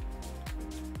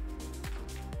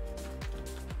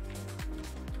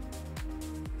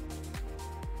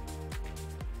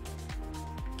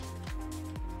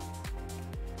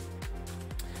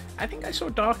 I think I saw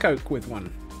dark oak with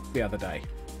one the other day,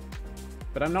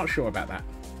 but I'm not sure about that.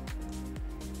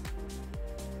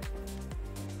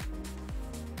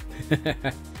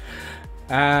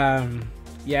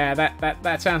 Yeah,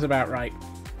 that sounds about right,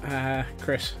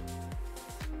 Chris.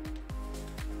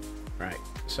 Right,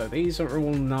 so these are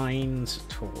all 9s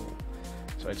tall.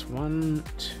 So it's 1,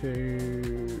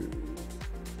 2,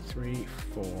 3,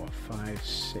 4, 5,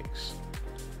 6,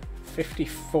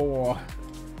 54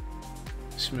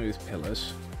 smooth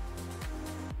pillars.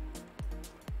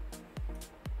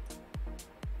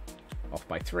 Off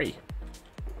by 3.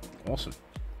 Awesome.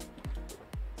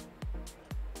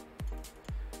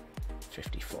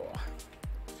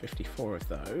 54 of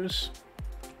those.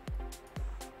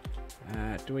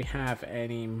 Do we have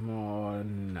any more?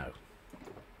 No.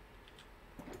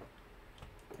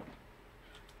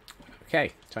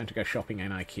 Okay, time to go shopping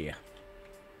in IKEA.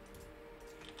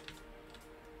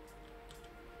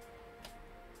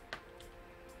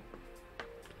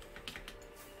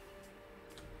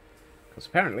 Because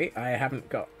apparently I haven't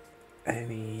got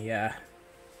any...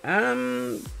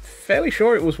 fairly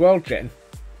sure it was World Gen.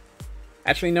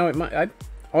 Actually, no, it might...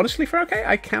 honestly, for okay,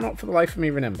 I cannot for the life of me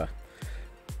remember.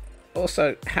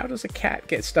 Also, how does a cat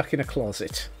get stuck in a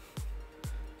closet?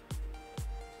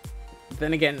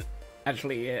 Then again,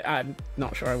 actually, I'm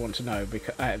not sure I want to know,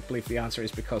 because I believe the answer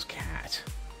is because cat.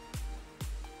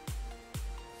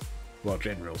 World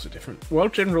Gen rules are different.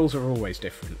 World Gen rules are always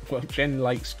different. World Gen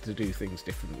likes to do things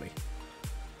differently.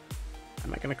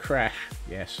 Am I going to crash?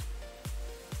 Yes.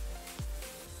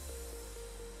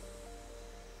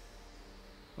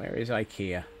 Where is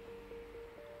IKEA?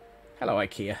 Hello,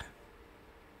 IKEA.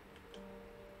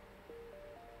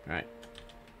 Right.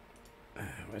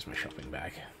 Where's my shopping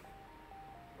bag?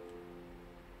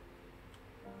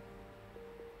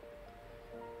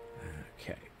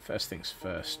 Okay, first things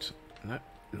first. No,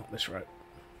 not this road.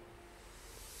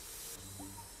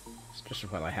 It's just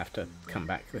as well I have to come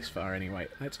back this far anyway.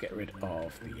 Let's get rid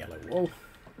of the yellow wool.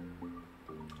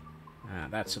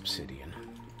 That's obsidian.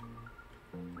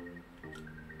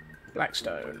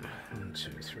 Blackstone. 1,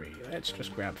 2, 3. Let's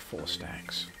just grab 4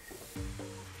 stacks.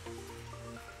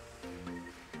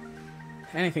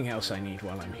 Anything else I need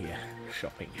while I'm here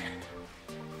shopping?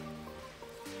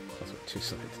 That's what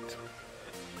 2-sided.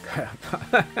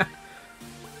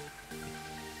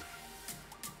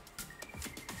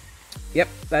 Yep,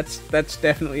 that's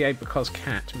definitely a because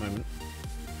cat moment.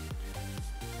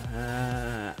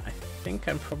 I think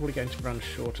I'm probably going to run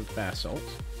short of basalt.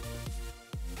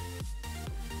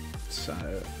 So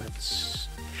let's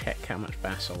check how much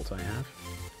basalt I have.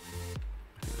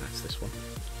 I think that's this one.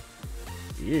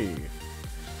 Ew.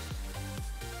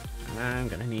 I'm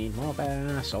gonna need more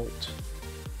basalt.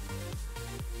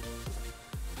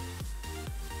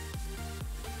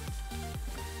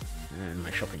 And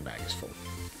my shopping bag is full.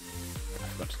 I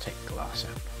forgot to take glass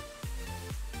out.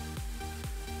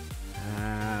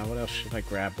 What else should I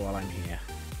grab while I'm here?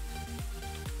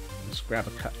 Let's grab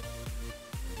a cut.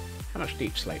 How much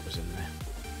deep slate was in there?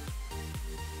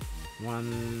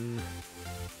 1,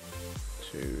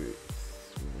 2,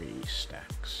 3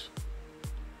 stacks.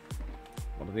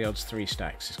 What are the odds 3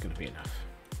 stacks is going to be enough?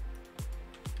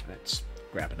 Let's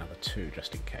grab another 2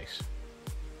 just in case.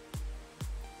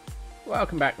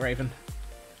 Welcome back, Raven.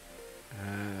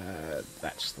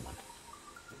 That's the one.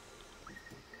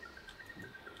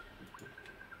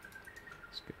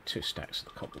 Let's get 2 stacks of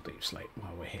the cobble deep slate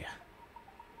while we're here.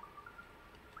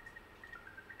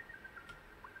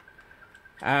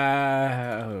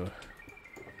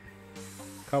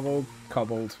 Cobbled,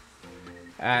 cobbled.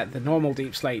 The normal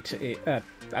deep slate,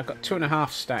 I've got 2.5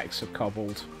 stacks of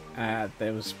cobbled.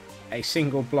 There was a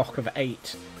single block of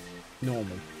 8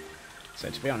 normal. So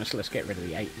to be honest, let's get rid of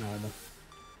the 8 normal.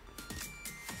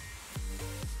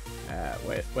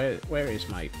 Where is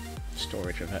my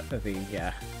storage of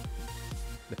the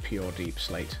pure deep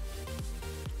slate?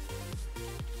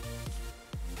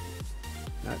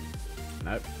 Nope.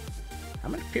 Nope. How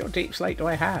much pure deep slate do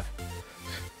I have?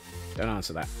 Don't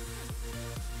answer that.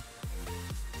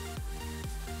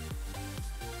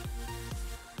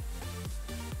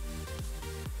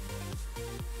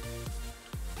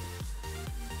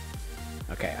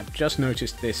 Okay, I've just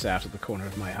noticed this out of the corner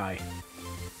of my eye.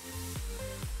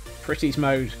 Pretty's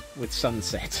mode with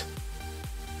sunset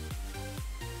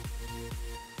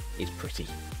is pretty.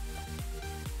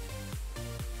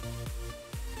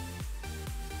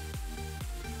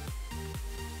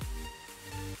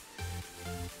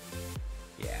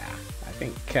 Yeah, I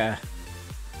think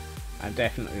I'm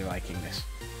definitely liking this.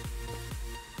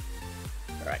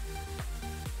 Alright.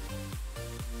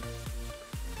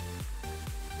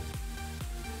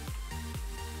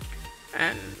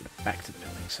 And back to the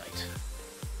building site.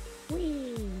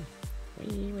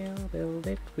 We will build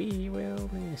it, we will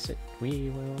miss it, we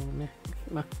will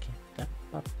muck it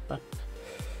up,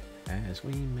 as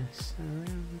we mess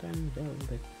around and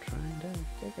build it, trying to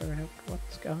figure out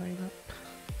what's going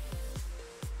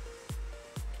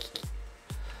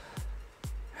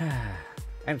up.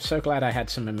 I'm so glad I had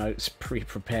some emotes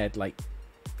pre-prepared like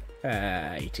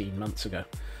 18 months ago.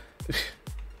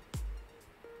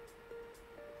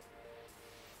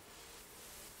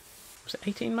 Was it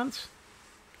 18 months?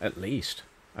 At least.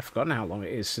 I've forgotten how long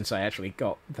it is since I actually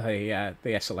got the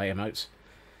SLA emotes.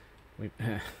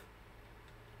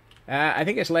 I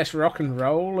think it's less rock and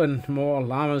roll and more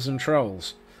llamas and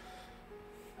trolls.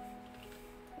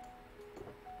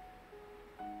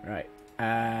 Right.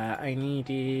 I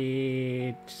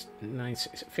needed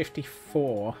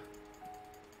 54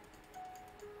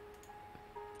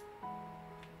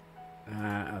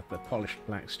 of the polished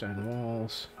blackstone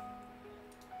walls.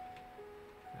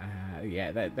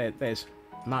 Yeah, there's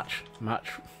much.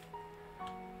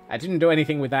 I didn't do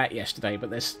anything with that yesterday, but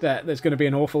there's going to be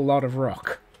an awful lot of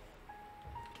rock.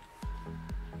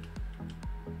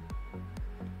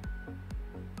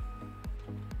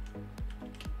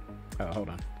 Oh, hold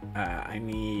on. I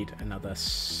need another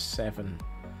 7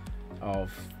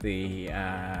 of the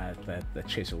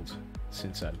chiseled,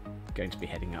 since I'm going to be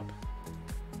heading up.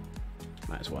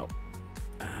 Might as well.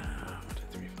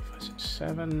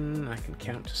 7. I can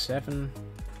count to 7.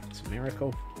 It's a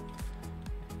miracle.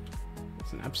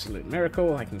 It's an absolute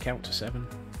miracle. I can count to 7.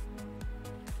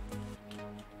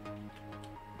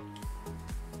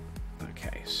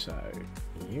 Okay, so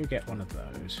you get one of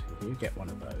those, you get one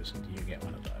of those, and you get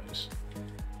one of those.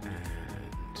 And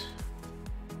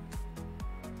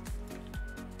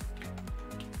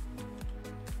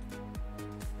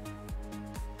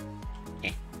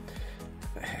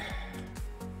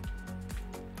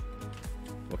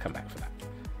we'll come back for that.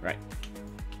 Right.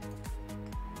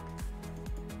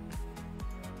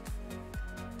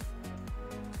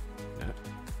 No.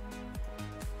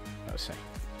 I'll say,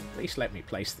 at least let me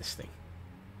place this thing.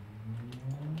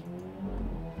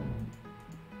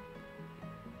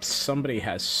 Somebody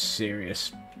has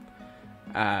serious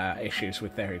issues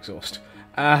with their exhaust.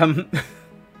 No,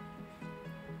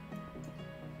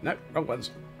 wrong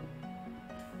ones.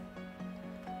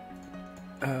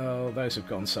 Oh, those have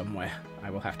gone somewhere. I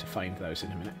will have to find those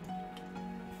in a minute.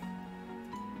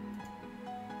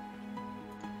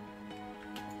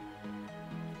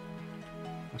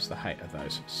 What's the height of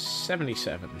those?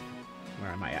 77.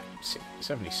 Where am I at?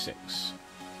 76.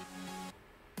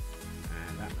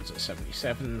 And that was at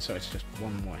 77, so it's just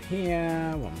one more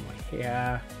here, one more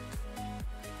here.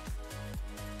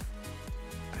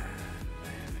 And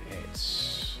then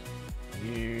it's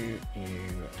you,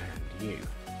 and you, if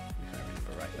I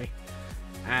remember rightly.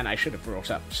 And I should have brought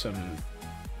up some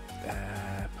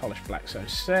polished blackstone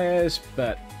stairs,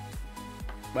 but,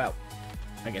 well,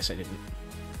 I guess I didn't.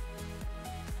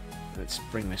 Let's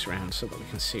bring this round so that we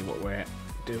can see what we're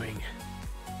doing.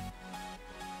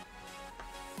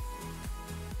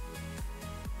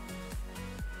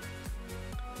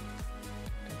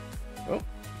 Oh.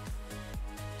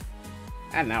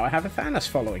 And now I have a Thanos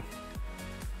following.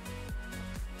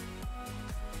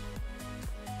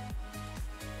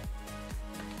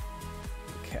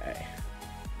 Okay.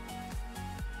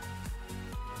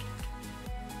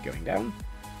 Going down.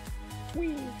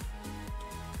 Whee!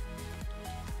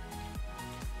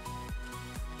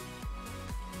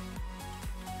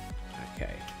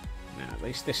 Okay, at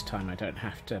least this time I don't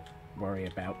have to worry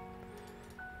about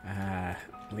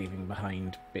leaving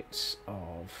behind bits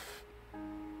of...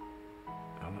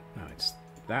 Oh, no, it's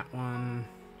that one,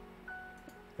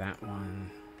 and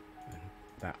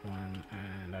that one,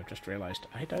 and I've just realised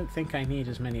I don't think I need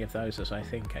as many of those as I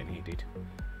think I needed.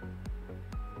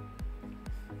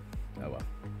 Oh well.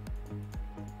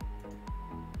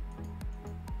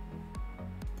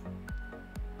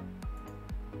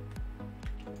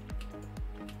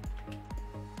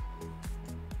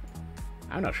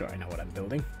 I'm not sure I know what I'm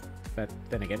building, but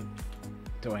then again,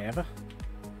 do I ever?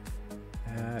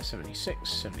 76,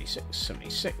 76,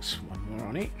 76, one more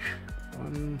on each.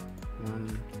 One.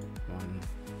 And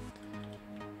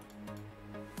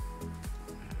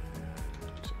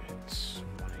it's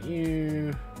one of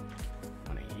you,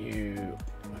 one of you,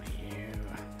 one of you.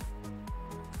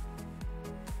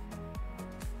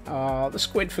 Oh, the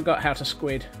squid forgot how to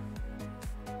squid.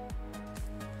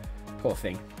 Poor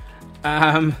thing.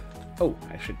 Oh,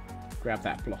 I should grab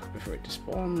that block before it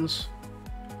despawns.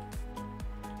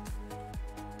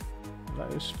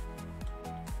 Those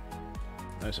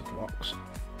are blocks.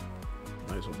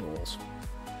 Those are walls.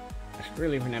 I should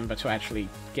really remember to actually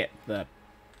get the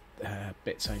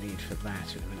bits I need for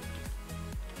that in a minute.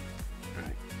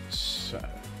 Right, so...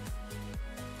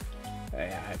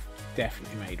 yeah, I've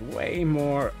definitely made way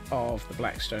more of the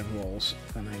blackstone walls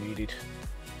than I needed.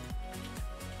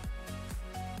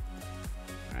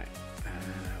 Right, 1,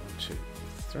 2,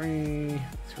 3,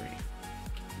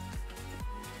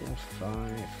 4,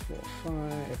 5, 4,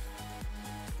 5,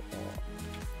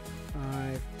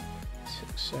 5,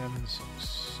 6, 7, 6,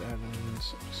 7,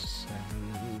 6,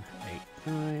 7, 8,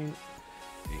 9,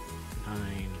 8, 9,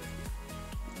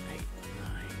 8,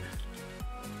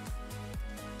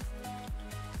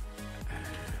 9.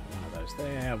 One of those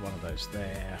there, one of those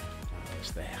there, one of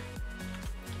those there.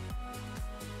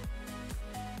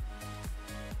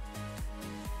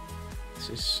 This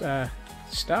is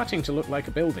starting to look like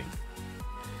a building,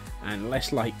 and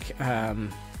less like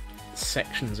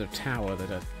sections of tower that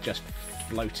are just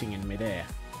floating in midair,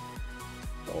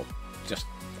 or just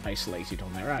isolated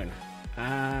on their own.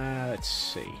 Let's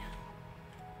see.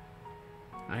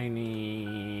 I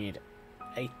need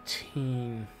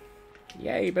 18.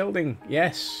 Yay, building!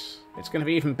 Yes! It's going to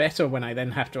be even better when I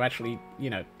then have to actually, you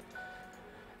know,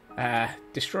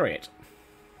 destroy it.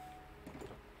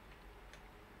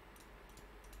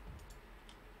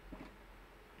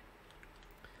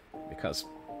 Because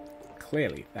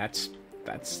clearly that's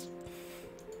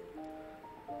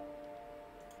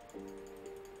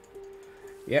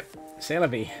yep, c'est la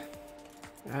vie.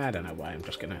 I don't know why. I'm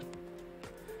just gonna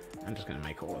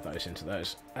make all of those into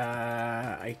those.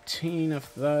 18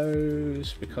 of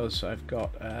those because I've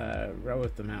got a row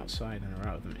of them outside and a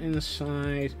row of them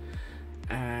inside.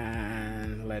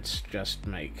 And let's just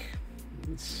make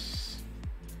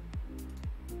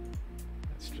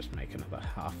another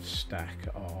half stack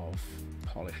of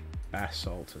polished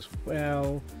basalt as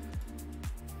well.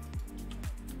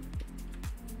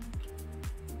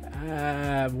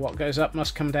 What goes up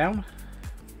must come down.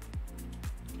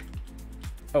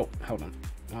 Oh, hold on.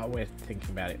 While we're thinking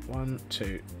about it. 1,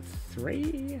 2,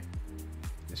 3.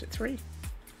 Is it 3?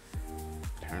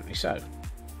 Apparently so.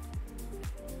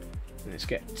 Let's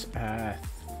get...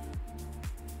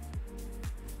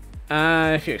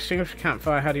 if you extinguish a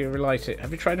campfire, how do you relight it?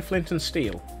 Have you tried a flint and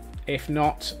steel? If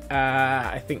not,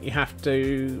 I think you have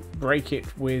to break it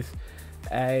with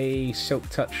a silk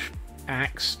touch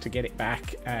axe to get it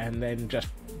back, and then just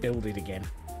build it again.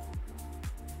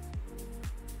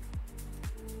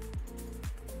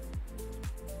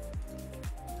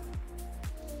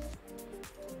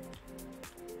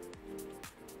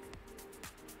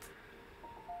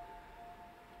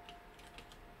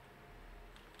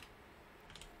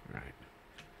 Right.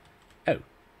 Oh.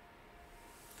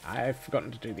 I've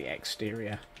forgotten to do the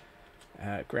exterior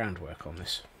groundwork on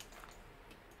this.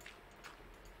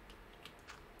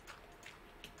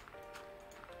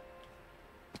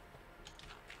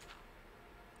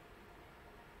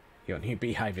 Your new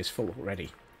beehive is full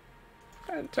already.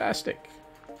 Fantastic.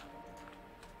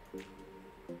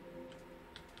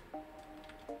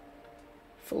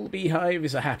 Full beehive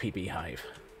is a happy beehive.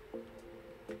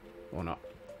 Or not.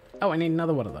 Oh, I need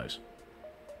another one of those.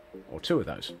 Or 2 of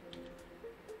those.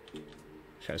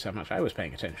 Shows how much I was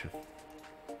paying attention.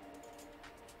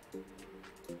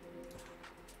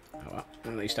 Oh well,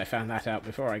 at least I found that out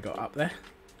before I got up there.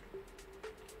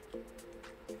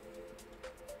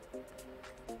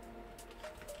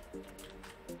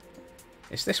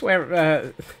 Is this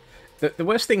where... the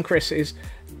worst thing, Chris, is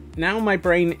now my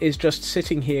brain is just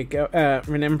sitting here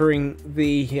remembering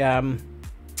the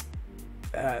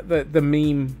the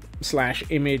meme slash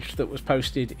image that was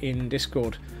posted in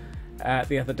Discord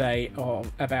the other day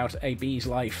about a bee's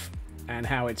life, and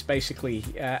how it's basically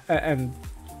and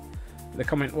the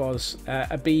comment was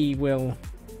a bee will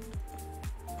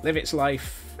live its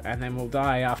life and then will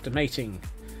die after mating,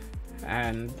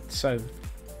 and so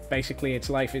basically its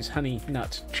life is honey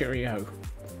nut cheerio.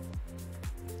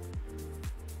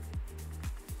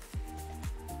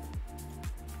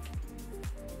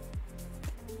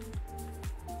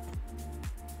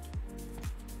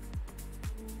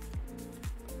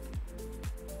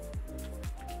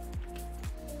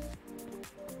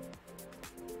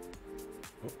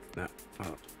 No.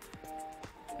 Oh.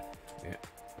 Yeah.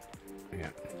 Yeah.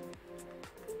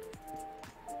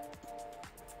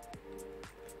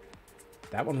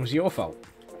 That one was your fault.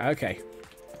 Okay.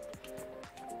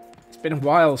 It's been a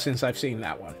while since I've seen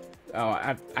that one.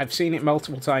 Oh, I've seen it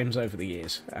multiple times over the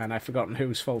years, and I've forgotten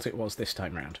whose fault it was this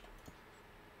time round.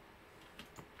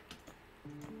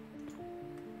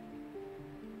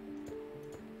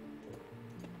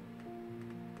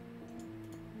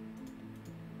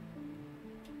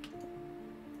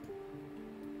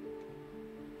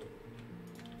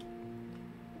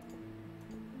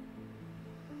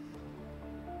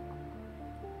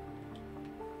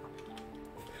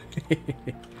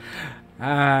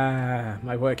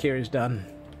 My work here is done.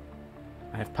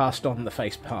 I have passed on the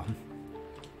face palm.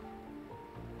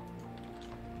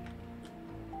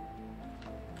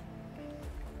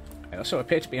 I also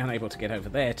appear to be unable to get over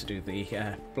there to do the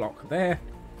block there,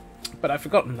 but I've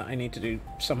forgotten that I need to do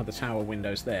some of the tower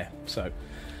windows there, so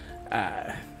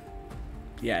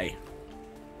yay.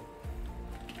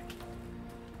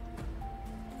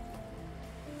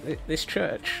 This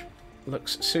church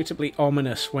looks suitably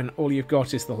ominous when all you've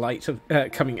got is the light of,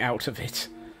 coming out of it.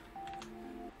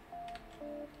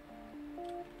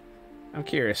 I'm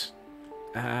curious.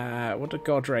 What do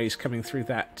god rays coming through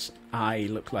that eye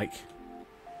look like?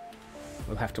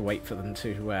 We'll have to wait for them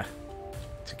to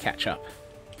catch up.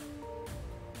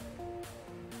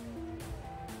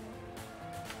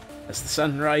 As the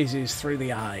sun rises through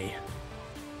the eye.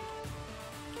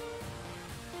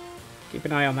 Keep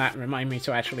an eye on that and remind me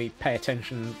to actually pay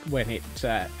attention when it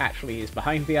actually is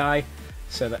behind the eye,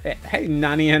 so that hey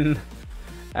Nanian,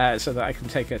 so that I can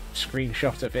take a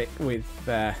screenshot of it with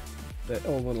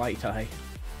all the light eye.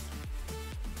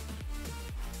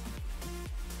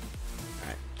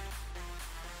 Right.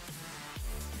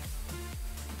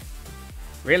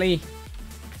 Really?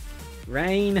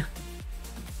 Rain?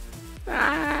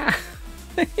 Ah!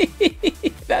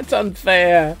 That's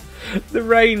unfair. The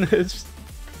rain has.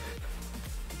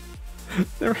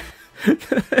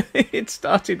 It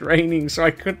started raining, so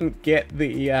I couldn't get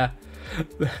the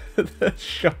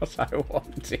shot I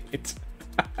wanted.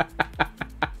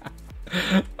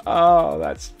 Oh,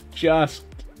 that's just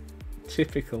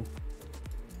typical.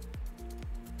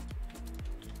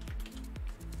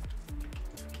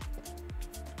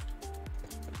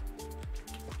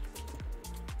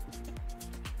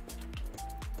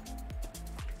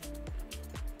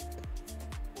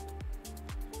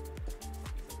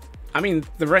 I mean,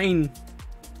 the rain,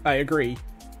 I agree,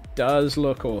 does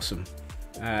look awesome.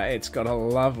 It's got a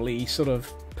lovely sort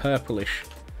of purplish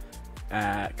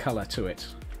colour to it.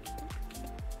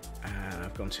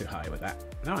 I've gone too high with that.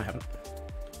 No, I haven't.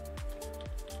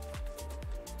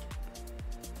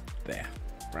 There.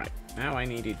 Right. Now I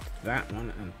needed that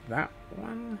one and that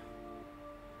one.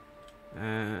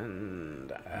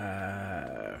 And...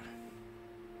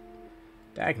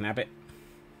 dagnabbit.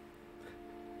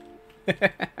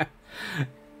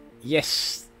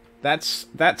 Yes, that's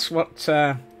what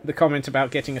the comment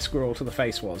about getting a squirrel to the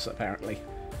face was, apparently.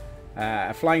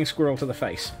 A flying squirrel to the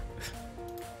face.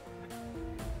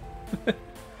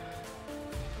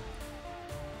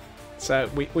 So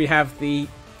we have the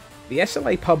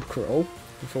SLA pub crawl,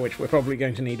 for which we're probably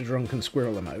going to need a drunken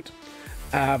squirrel emote,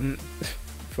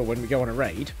 for when we go on a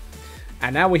raid.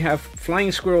 And now we have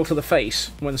flying squirrel to the face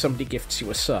when somebody gifts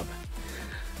you a sub.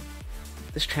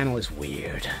 This channel is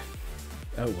weird.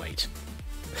 Oh wait.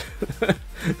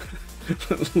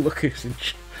 Look who's in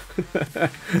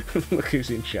look who's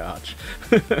in charge.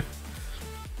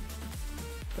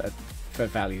 For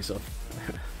values of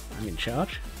I'm in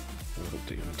charge. Little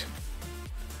doomed.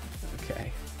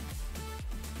 Okay.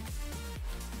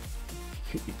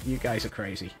 You guys are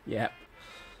crazy. Yep.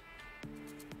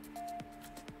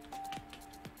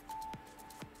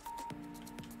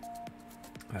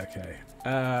 Okay.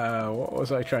 What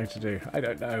was I trying to do? I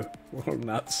don't know. We're all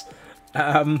nuts.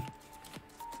 I'm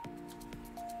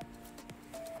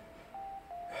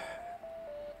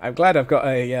glad I've got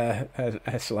a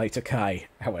Slater Kai,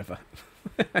 however.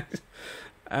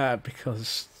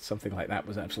 because something like that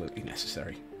was absolutely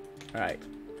necessary. Right.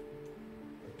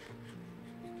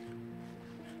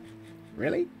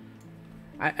 Really?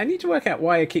 I need to work out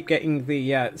why I keep getting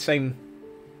the same...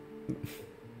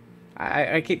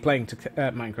 I keep playing to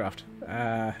Minecraft.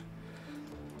 I'm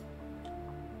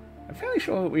fairly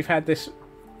sure that we've had this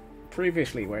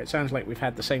previously, where it sounds like we've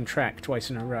had the same track twice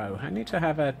in a row. I need to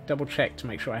have a double check to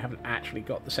make sure I haven't actually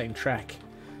got the same track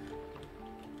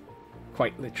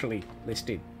quite literally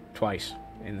listed twice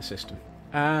in the system.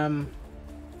 Who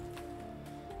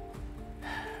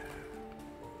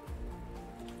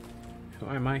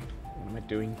am I? What am I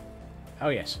doing? Oh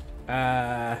yes.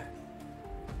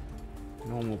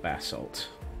 Normal basalt.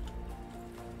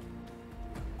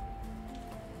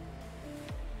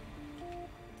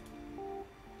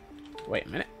 Wait a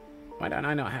minute. Why don't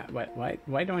I not have...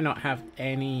 Why do I not have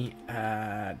any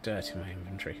dirt in my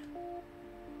inventory?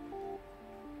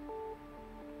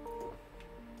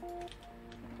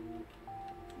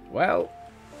 Well,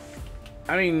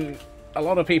 I mean, a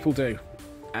lot of people do.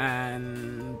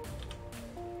 And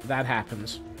that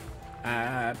happens.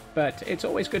 But it's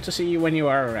always good to see you when you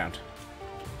are around.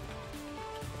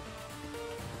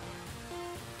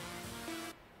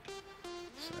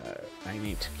 I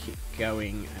need to keep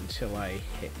going until I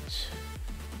hit...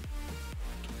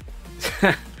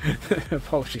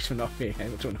 Apologies for not being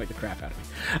able to annoy the crap out of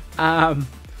me.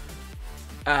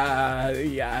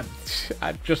 Yeah,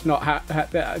 I'm just not...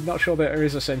 I'm not sure that there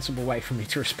is a sensible way for me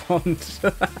to respond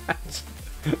to that.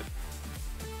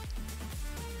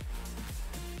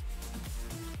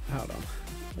 Hold on.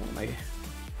 What am I...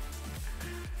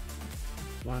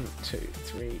 1, 2,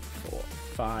 3, 4,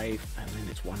 5, and then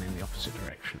it's 1 in the opposite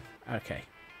direction. Okay.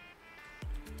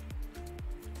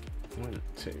 1,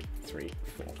 2, 3,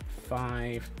 4,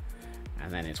 5,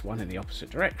 and then it's 1 in the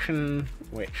opposite direction,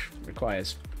 which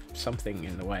requires something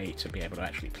in the way to be able to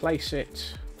actually place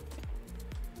it.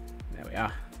 There we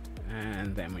are.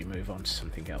 And then we move on to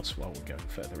something else while we're going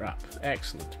further up.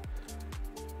 Excellent.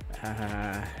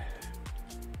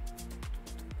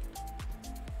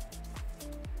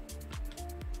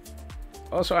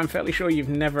 Also, I'm fairly sure you've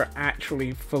never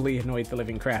actually fully annoyed the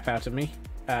living crap out of me.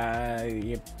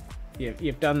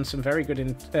 You've done some very good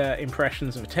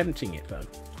impressions of attempting it, though.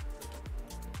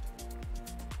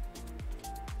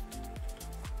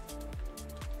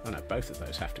 Oh no, both of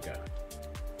those have to go.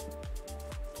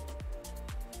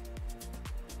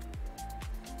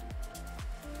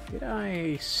 Did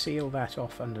I seal that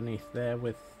off underneath there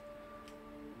with...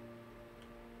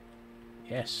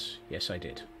 Yes, I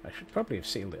did. I should probably have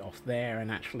sealed it off there, and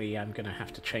actually I'm going to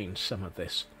have to change some of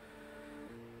this.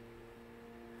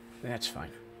 That's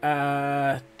fine.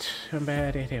 How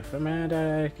many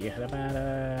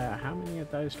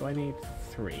of those do I need?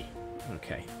 3.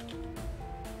 Okay.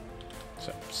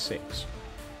 So, 6.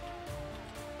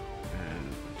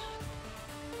 And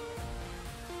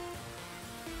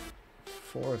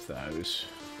 4 of those.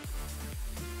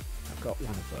 I've got 1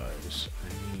 of those. I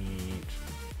need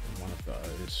 1 of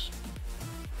those.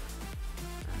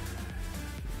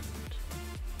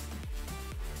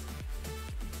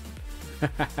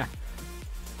 And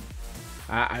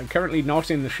I'm currently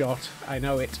not in the shot. I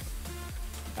know it.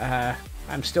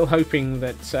 I'm still hoping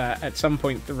that at some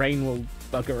point the rain will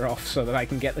bugger off so that I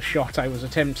can get the shot I was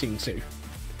attempting to.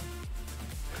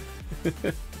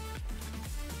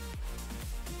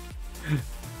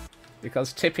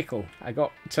 Because typical, I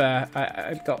got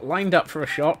lined up for a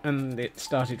shot and it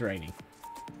started raining.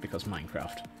 Because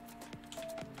Minecraft.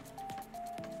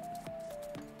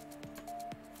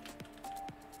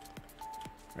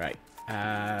 Right.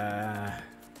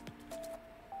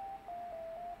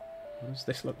 What does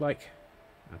this look like?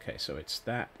 Okay, so it's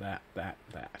that. 1,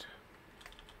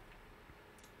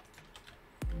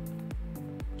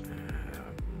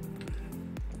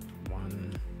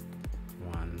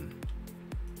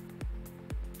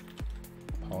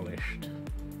 polished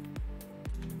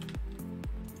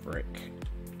brick.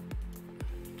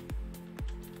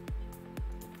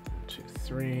 1, 2,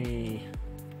 3.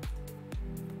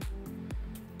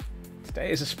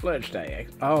 Today is a splurge day.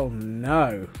 Oh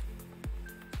no.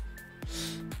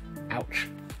 Ouch.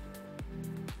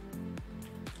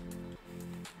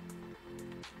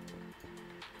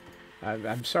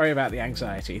 I'm sorry about the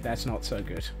anxiety. That's not so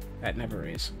good. That never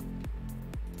is.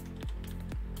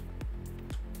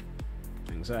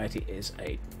 Anxiety is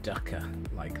a ducker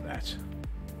like that.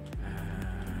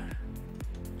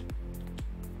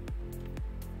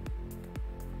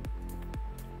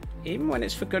 Even when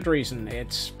it's for good reason,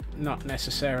 it's not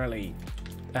necessarily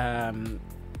the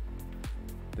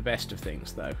best of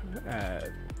things, though.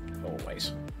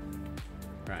 Always.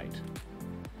 Right.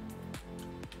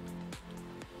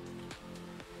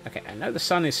 Okay, I know the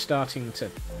sun is starting to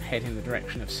head in the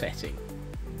direction of setting.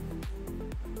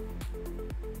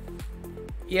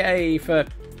 Yay for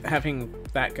having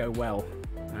that go well.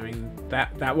 I mean,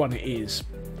 that one is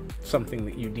something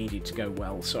that you needed to go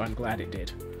well, so I'm glad it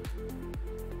did.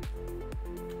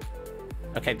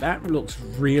 Okay, that looks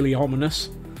really ominous.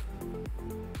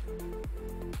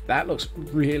 That looks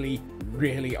really,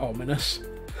 really ominous.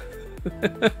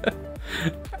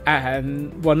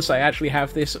 And once I actually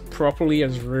have this properly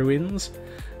as ruins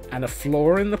and a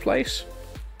floor in the place,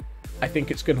 I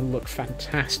think it's going to look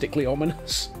fantastically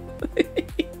ominous.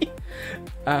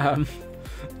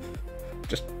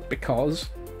 Just because.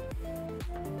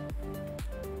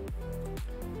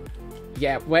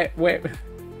 Yeah, where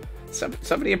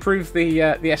somebody approve the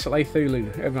SLA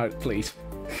Thulu emote, please.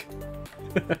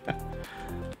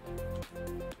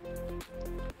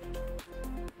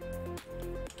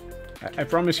 I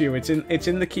promise you, it's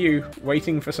in the queue,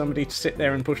 waiting for somebody to sit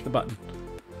there and push the button.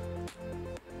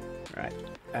 Right.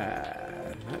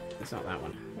 No, it's not that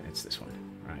one. It's this one.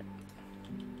 Right.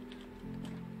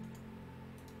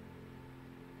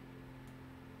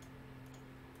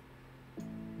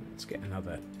 Let's get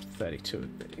another 32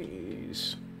 of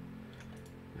these.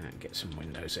 And get some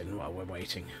windows in while we're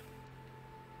waiting.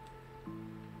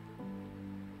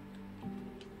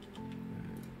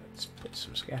 Let's put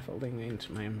some scaffolding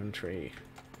into my inventory.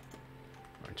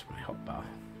 Or into my hotbar.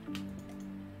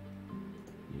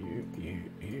 You.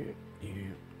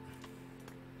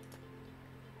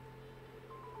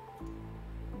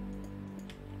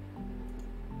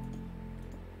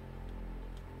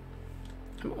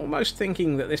 I'm almost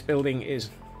thinking that this building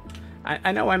is...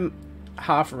 I know I'm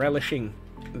half relishing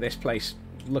this place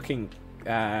looking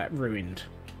ruined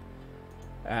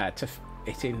to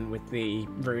fit in with the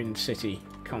ruined city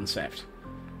concept.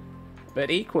 But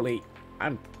equally,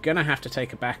 I'm gonna have to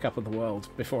take a backup of the world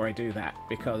before I do that,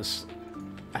 because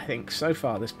I think so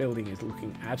far this building is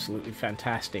looking absolutely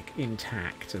fantastic,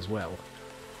 intact as well.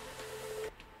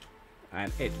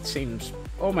 And it seems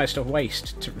almost a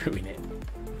waste to ruin it.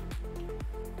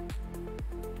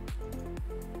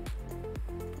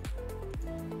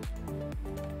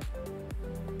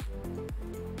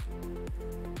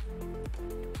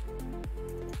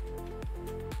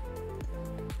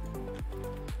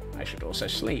 I should also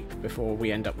sleep before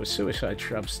we end up with suicide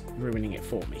shrubs ruining it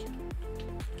for me.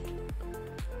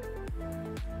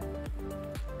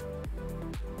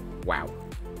 Wow.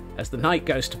 As the night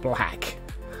goes to black.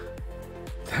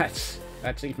 That's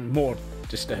even more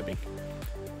disturbing.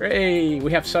 Hooray!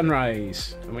 We have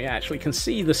sunrise! And we actually can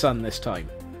see the sun this time.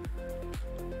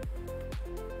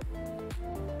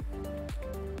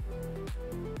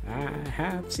 I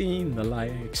have seen the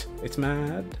light. It's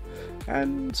mad.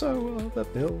 And so are the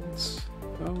bills.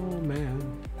 Oh man.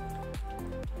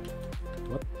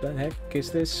 What the heck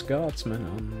is this Scotsman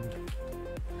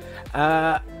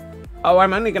on? Oh,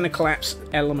 I'm only going to collapse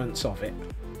elements of it.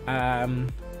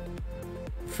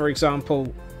 For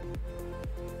example,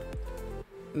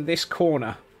 this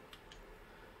corner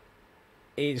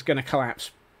is going to collapse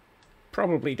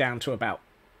probably down to about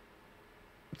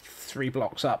 3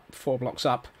 blocks up, 4 blocks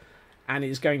up. And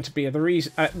is going to be the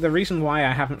reason why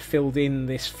I haven't filled in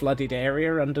this flooded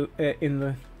area under in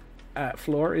the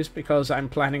floor is because I'm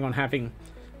planning on having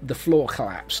the floor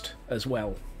collapsed as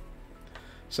well.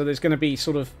 So there's going to be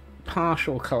sort of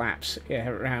partial collapse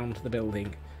around the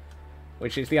building,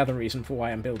 which is the other reason for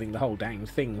why I'm building the whole dang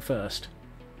thing first.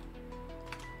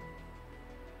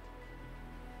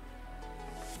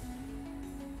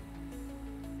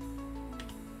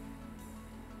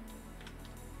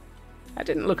 That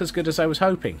didn't look as good as I was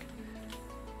hoping.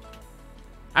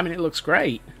 I mean, it looks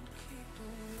great.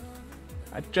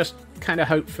 I just kind of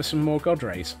hoped for some more God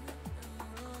rays.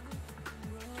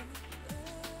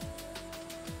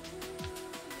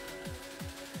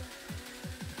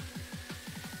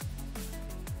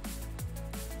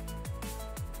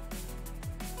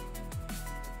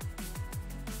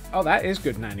 Oh, that is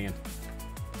good, Nanian.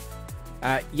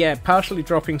 Yeah, partially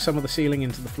dropping some of the ceiling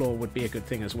into the floor would be a good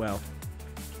thing as well.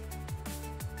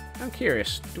 I'm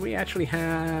curious, do we actually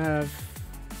have...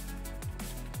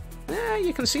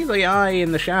 you can see the eye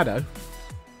in the shadow.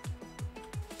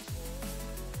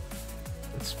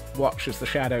 Let's watch as the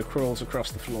shadow crawls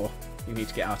across the floor. You need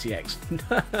to get RTX.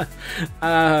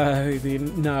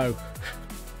 No.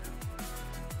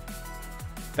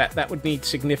 That would need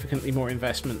significantly more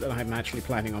investment than I'm actually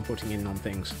planning on putting in on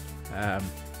things.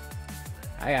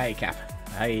 Aye, Cap.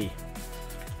 Aye.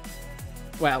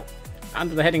 Well,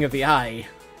 under the heading of the eye...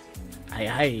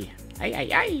 Aye.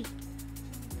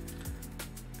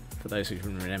 For those who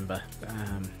can remember,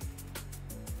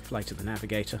 Flight of the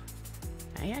Navigator.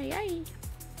 Aye.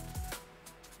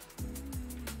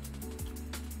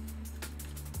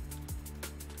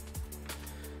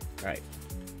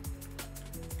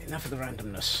 enough of the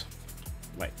randomness.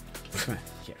 Wait.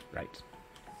 Yeah, right.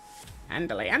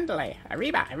 Andale,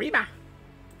 arriba.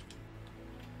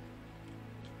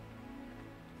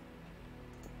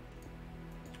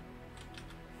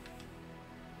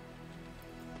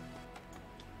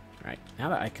 Right, now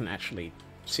that I can actually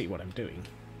see what I'm doing,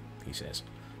 he says.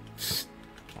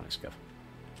 Honest go.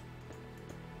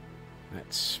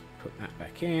 Let's put that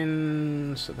back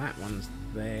in. So that one's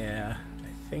there.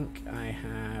 I think I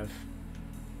have...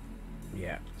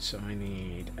 Yeah, so I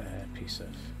need a piece of...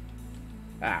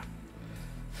 Ah.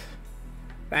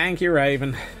 Thank you,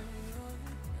 Raven.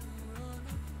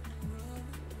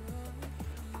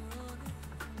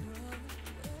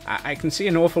 I can see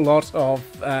an awful lot of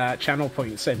channel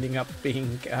points ending up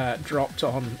being dropped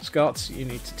on Scott's. You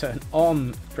need to turn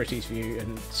on Pretty's view,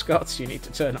 and Scott's, you need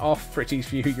to turn off Pretty's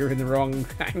view. You're in the wrong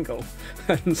angle,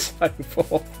 and so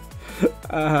forth.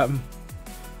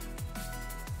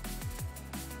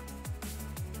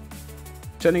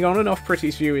 Turning on and off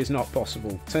Pretty's view is not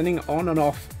possible. Turning on and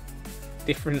off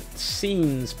different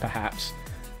scenes, perhaps,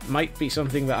 might be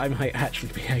something that I might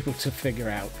actually be able to figure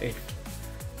out if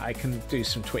I can do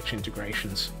some Twitch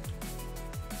integrations.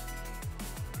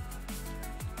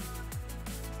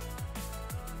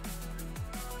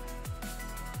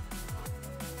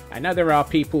 I know there are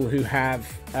people who have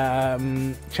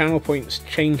channel points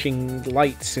changing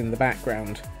lights in the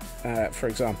background, for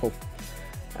example.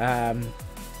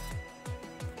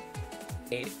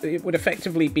 It would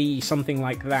effectively be something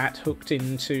like that hooked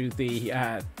into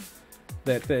the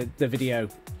video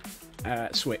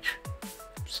switch.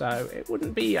 So it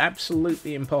wouldn't be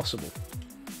absolutely impossible.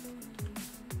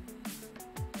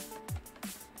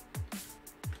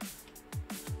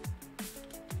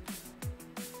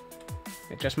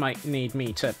 It just might need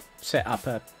me to set up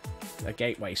a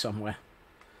gateway somewhere.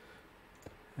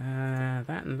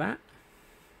 That and that.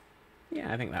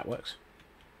 Yeah, I think that works.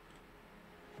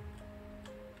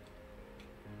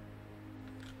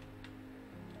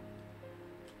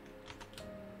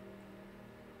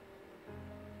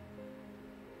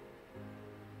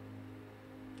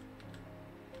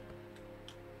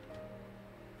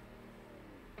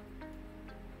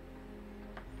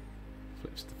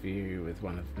 Flips the view with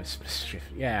one of Miss Mischief.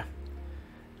 Yeah.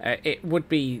 It would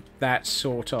be that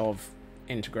sort of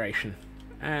integration.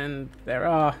 And there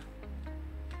are...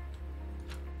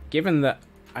 Given that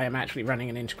I am actually running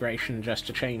an integration just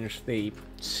to change the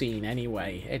scene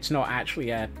anyway, it's not actually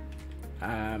a...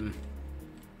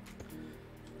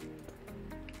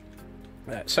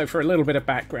 so for a little bit of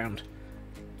background,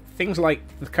 things like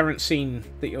the current scene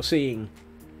that you're seeing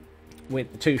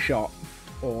with the two-shot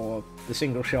or the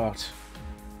single shot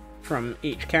from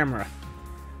each camera,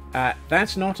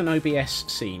 that's not an OBS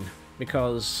scene,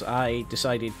 because I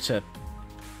decided to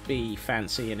be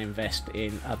fancy and invest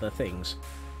in other things.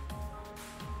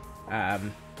 Because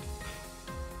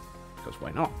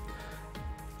why not?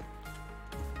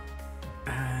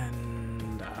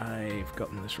 And I've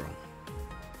gotten this wrong.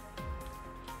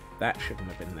 That shouldn't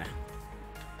have been there.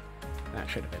 That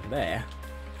should have been there.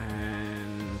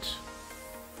 And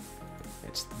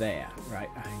it's there. Right,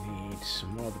 I need some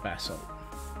more of the basalt.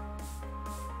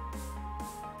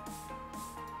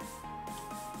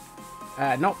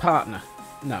 Not partner.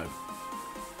 No.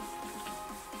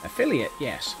 Affiliate,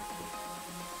 yes.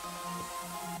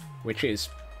 Which is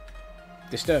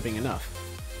disturbing enough.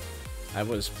 I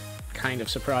was kind of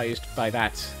surprised by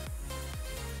that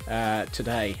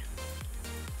today.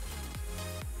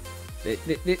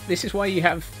 This is why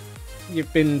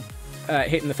you've been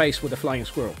hit in the face with a flying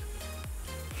squirrel.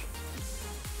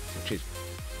 Which is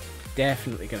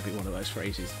definitely going to be one of those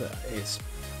phrases that is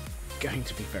going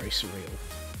to be very surreal.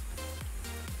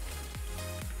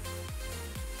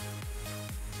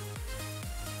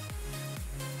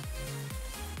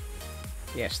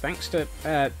 Yes, thanks to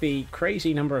the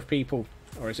crazy number of people,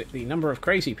 or is it the number of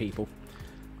crazy people,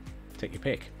 take your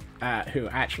pick, who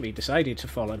actually decided to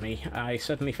follow me, I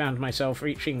suddenly found myself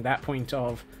reaching that point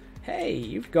of, hey,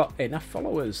 you've got enough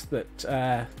followers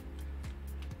that,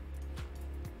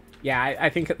 yeah, I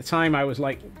think at the time I was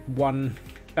like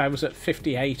I was at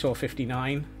 58 or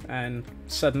 59, and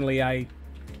suddenly I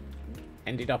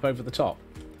ended up over the top.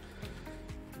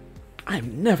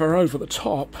 I'm never over the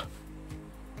top.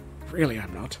 Really,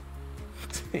 I'm not.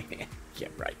 Yeah,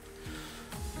 right.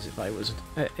 As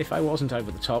if I wasn't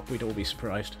over the top, we'd all be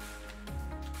surprised.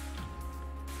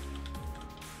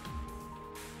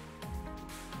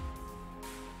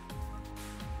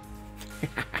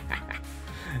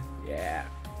 Yeah.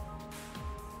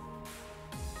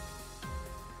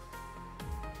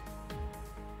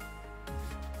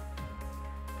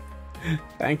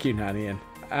 Thank you, Nanian.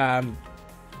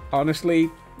 Honestly,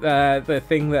 the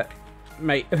thing that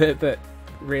that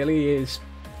really is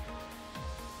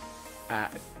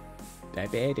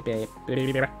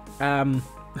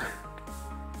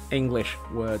English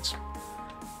words.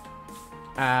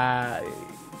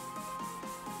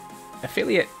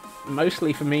 Affiliate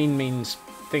mostly for me means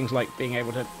things like being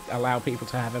able to allow people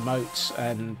to have emotes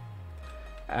and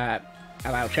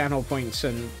allow channel points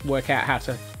and work out how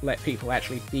to let people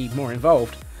actually be more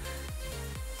involved.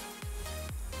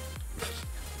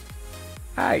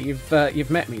 Ah, you've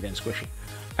met me then, Squishy.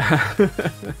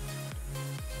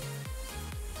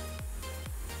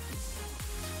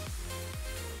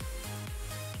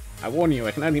 I warn you,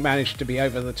 I can only manage to be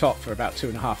over the top for about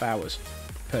 2.5 hours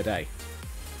per day.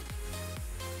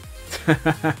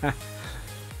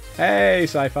 Hey,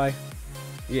 Sci-Fi.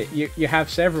 You have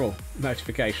several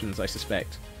notifications, I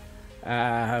suspect.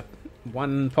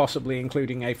 One possibly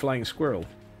including a flying squirrel.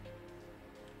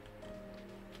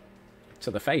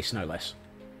 To the face, no less.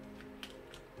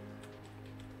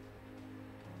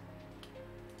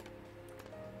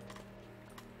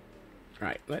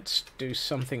 Right, let's do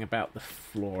something about the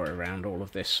floor around all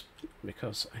of this,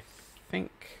 because I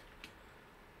think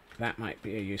that might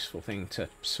be a useful thing to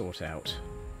sort out.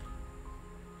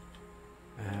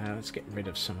 Let's get rid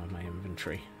of some of my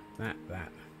inventory. That.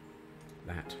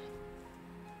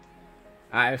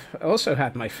 I've also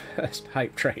had my first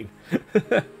hype train.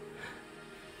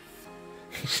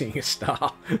 Seeing a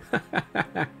star.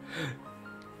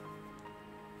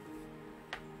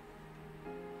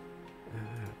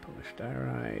 Polished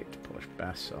diorite, polished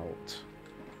basalt.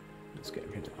 Let's get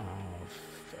rid of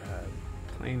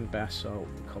plain basalt,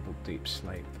 cobbled deep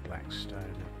slate, the black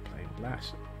stone,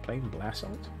 plain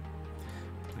basalt.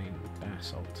 Plain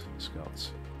basalt,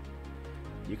 Scots.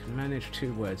 You can manage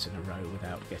 2 words in a row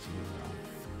without getting them wrong.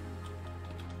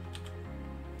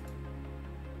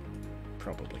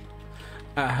 Probably.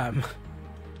 I'm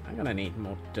gonna need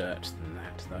more dirt than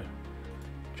that, though,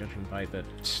 judging by the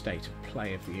state of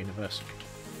play of the universe.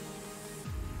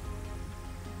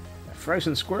 A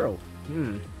frozen squirrel.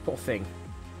 Poor thing.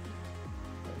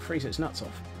 It'll freeze its nuts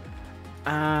off.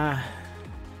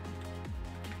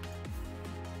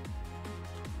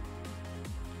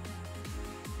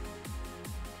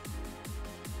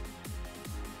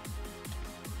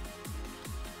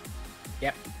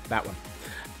 Yep, that one.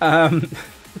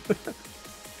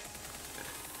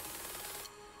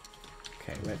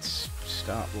 Okay, let's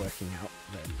start working out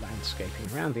the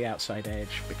landscaping around the outside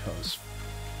edge, because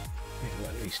it will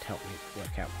at least help me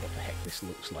work out what the heck this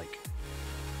looks like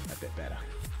a bit better.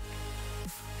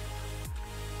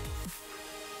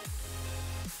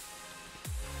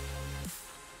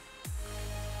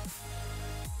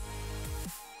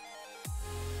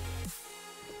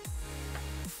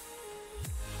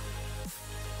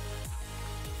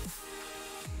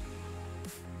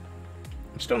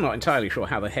 Still not entirely sure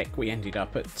how the heck we ended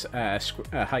up at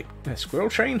squirrel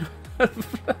train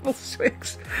of level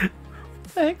 6. What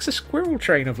the heck's a squirrel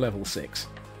train of level 6?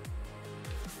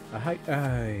 A height.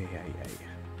 Yeah.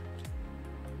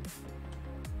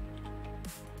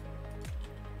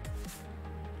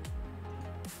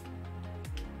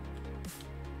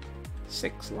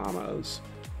 6 llamas.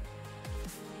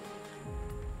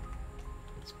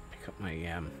 Let's pick up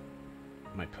my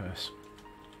my purse.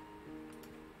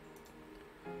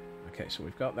 Okay, so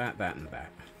we've got that, and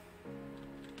that.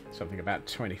 Something about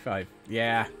 25.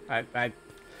 Yeah, I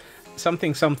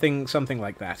something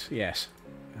like that. Yes.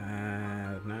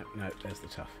 No, there's the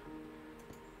tough.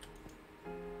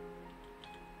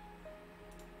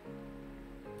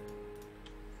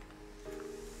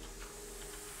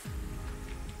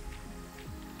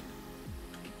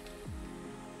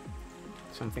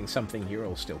 Something. You're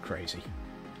all still crazy.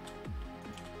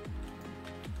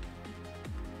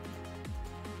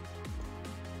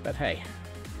 But hey,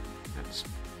 that's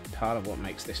part of what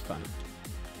makes this fun.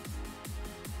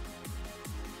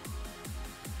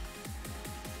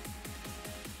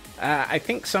 I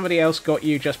think somebody else got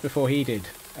you just before he did,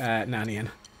 Nanian.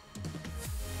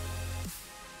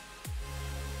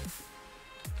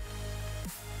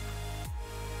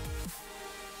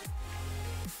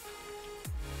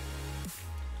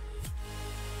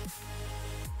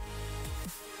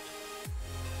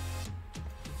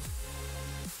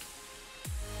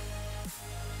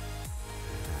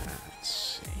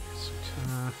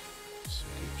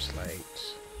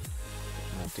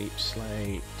 Deep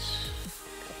slate.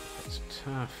 That's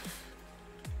tough.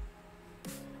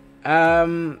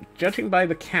 Judging by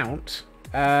the count,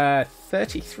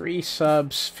 33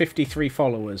 subs, 53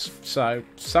 followers. So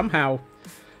somehow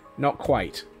not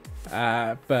quite.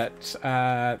 But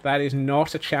that is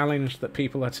not a challenge that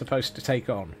people are supposed to take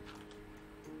on.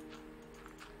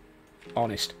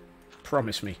 Honest.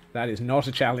 Promise me. That is not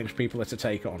a challenge people are to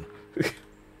take on.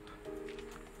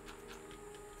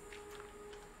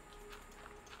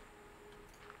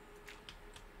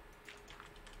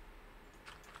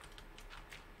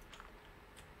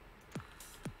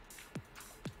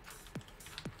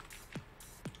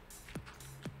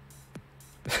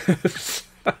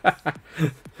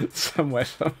 somewhere.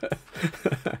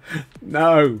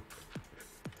 No.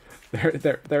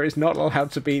 There is not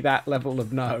allowed to be that level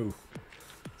of no.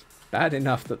 It's bad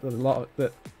enough that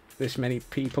that this many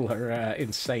people are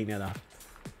insane enough.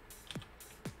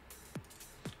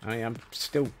 I mean, I'm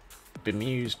still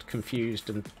bemused, confused,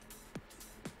 and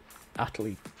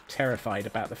utterly terrified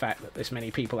about the fact that this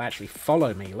many people actually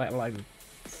follow me, let alone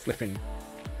flipping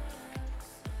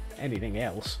anything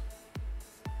else.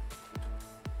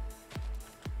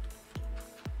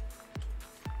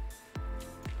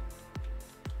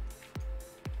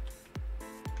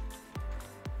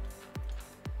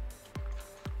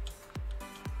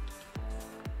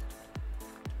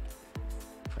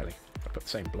 Really, I put the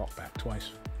same block back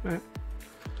twice. Right.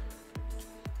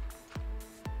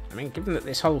 I mean, given that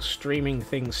this whole streaming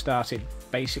thing started,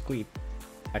 basically,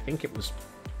 I think it was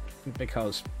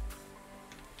because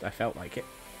I felt like it.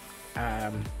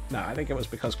 No, I think it was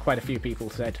because quite a few people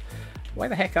said, why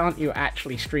the heck aren't you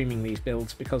actually streaming these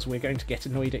builds, because we're going to get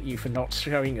annoyed at you for not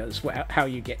showing us how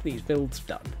you get these builds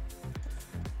done.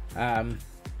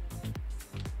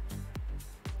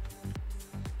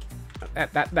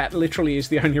 That literally is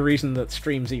the only reason that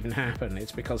streams even happen.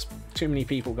 It's because too many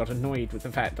people got annoyed with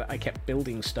the fact that I kept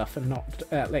building stuff and not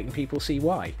letting people see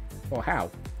why or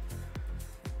how.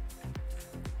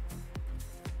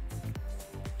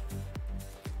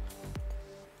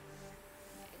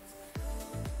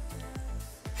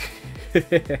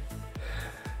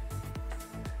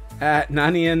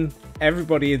 Nanian,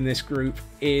 everybody in this group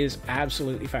is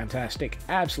absolutely fantastic,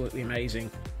 absolutely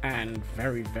amazing, and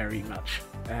very, very much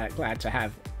glad to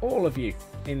have all of you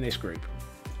in this group.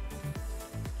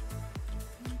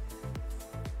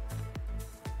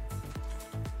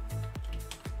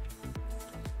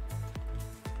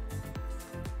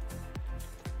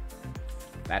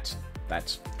 That's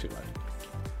too low.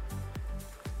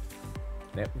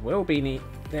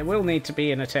 There will need to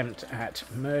be an attempt at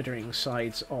murdering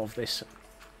sides of this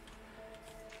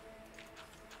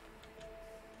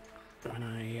when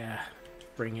I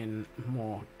bring in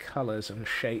more colours and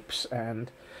shapes, and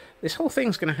this whole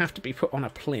thing's going to have to be put on a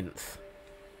plinth,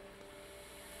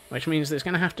 which means there's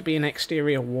going to have to be an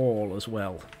exterior wall as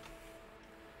well.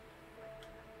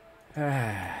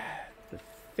 The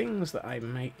things that I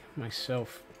make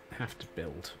myself have to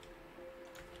build.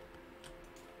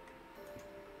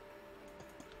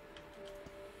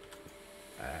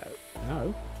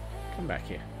 No, come back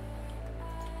here.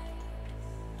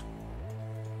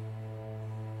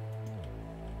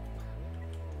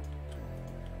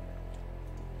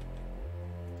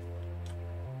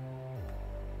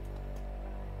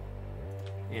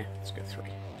 Yeah, let's go 3.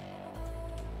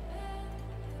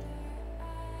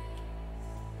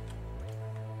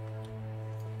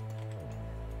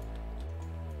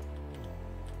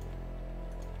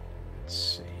 Let's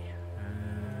see.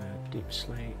 Deep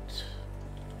slate.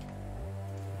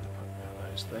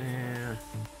 There.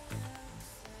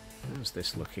 How's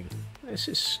this looking? This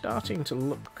is starting to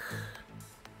look...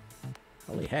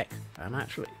 Holy heck, I'm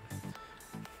actually...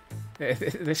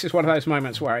 This is one of those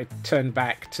moments where I turn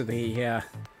back to the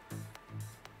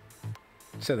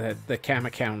cam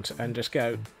account and just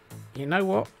go, you know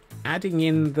what? Adding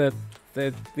in the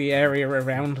area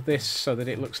around this so that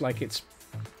it looks like it's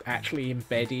actually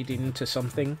embedded into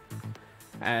something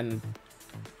and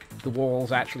the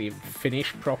walls actually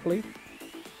finish properly,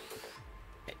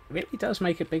 really does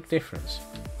make a big difference.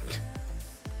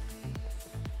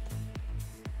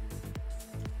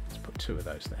 Let's put 2 of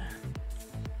those there.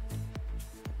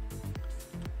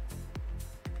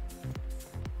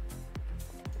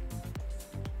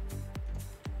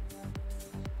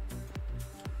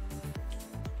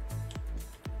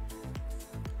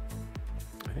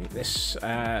 I think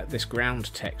this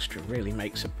ground texture really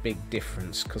makes a big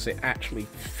difference because it actually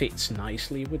fits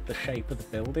nicely with the shape of the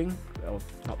building, or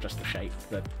not just the shape,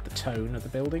 the tone of the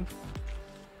building.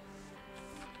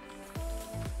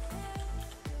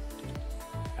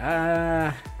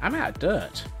 I'm out of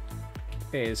dirt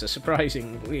is a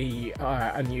surprisingly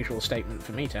unusual statement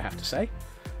for me to have to say.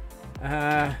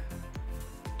 To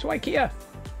IKEA.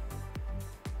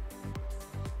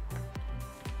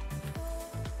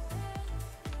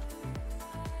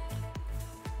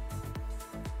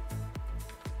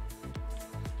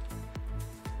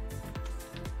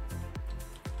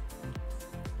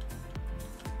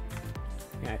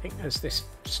 Yeah, I think as this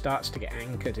starts to get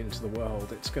anchored into the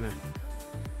world, it's going to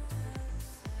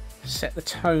set the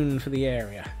tone for the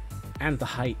area and the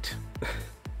height.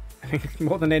 I think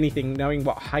more than anything, knowing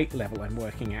what height level I'm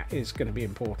working at is going to be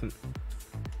important.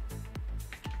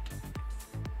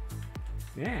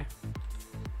 Yeah.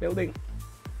 Building.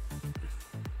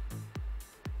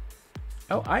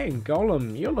 Oh, Iron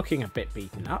Golem, you're looking a bit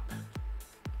beaten up.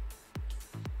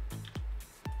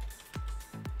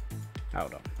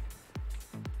 Hold on.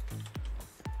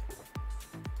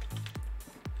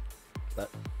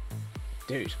 Look.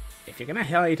 Dude, if you're going to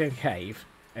hide in a cave,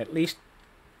 at least...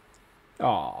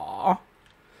 Aww.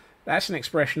 That's an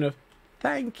expression of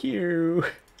thank you.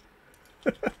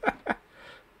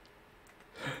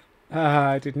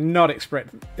 I did not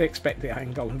expect the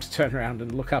Iron Golem to turn around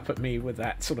and look up at me with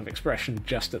that sort of expression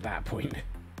just at that point.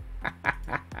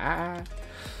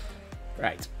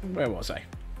 Right, where was I?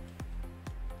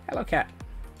 Hello, cat.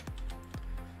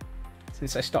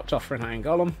 Since I stopped off for an Iron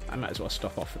Golem, I might as well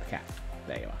stop off for the cat.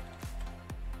 There you are.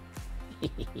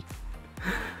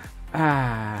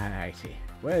 Alrighty.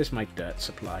 Where's my dirt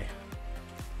supply?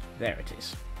 There it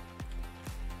is.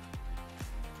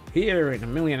 Here in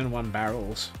 1,000,001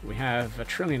 barrels, we have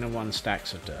 1,000,001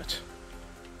 stacks of dirt.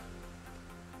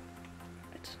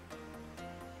 Right.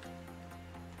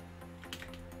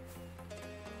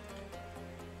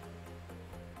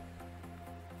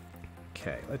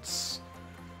 Okay, let's...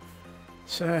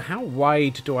 So, how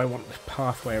wide do I want the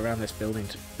pathway around this building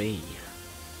to be?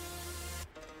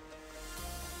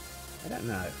 I don't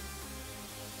know.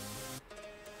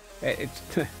 It's...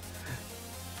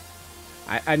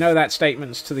 I know that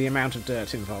statement's to the amount of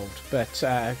dirt involved, but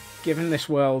given this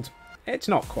world, it's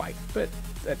not quite, but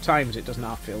at times it does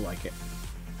not feel like it.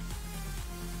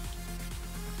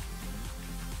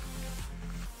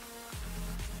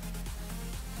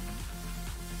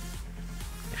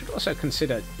 I should also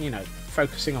consider, you know,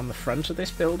 focusing on the front of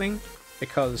this building,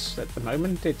 because at the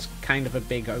moment it's kind of a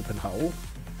big open hole.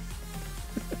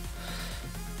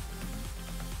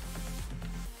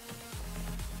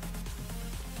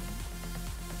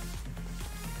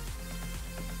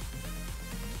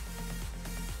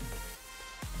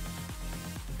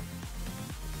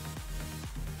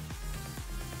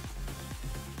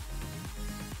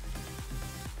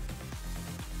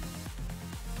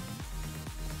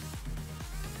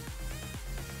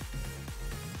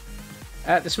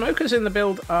 The smokers in the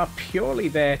build are purely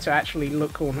there to actually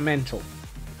look ornamental.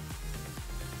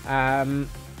 Over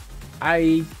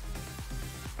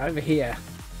here,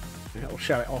 I'll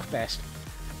show it off best.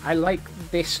 I like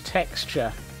this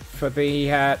texture for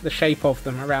the shape of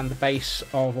them around the base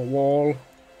of a wall,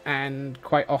 and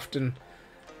quite often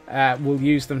we'll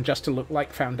use them just to look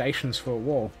like foundations for a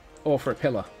wall or for a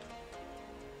pillar.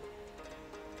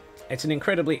 It's an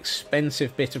incredibly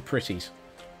expensive bit of pretties.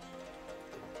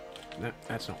 No,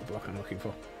 that's not the block I'm looking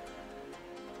for.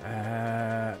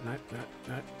 No.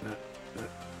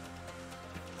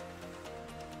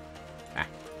 Ah,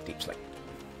 deep slate.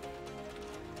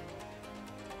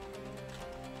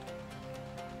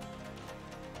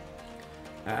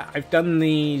 I've done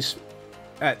these,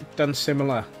 done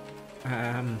similar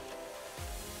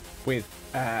with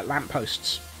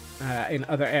lampposts in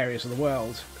other areas of the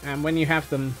world, and when you have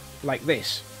them like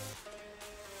this,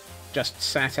 just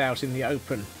sat out in the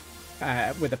open,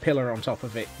 with a pillar on top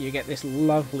of it, you get this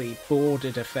lovely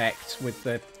bordered effect with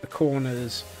the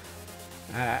corners,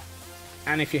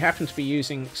 and if you happen to be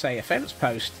using, say, a fence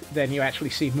post, then you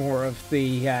actually see more of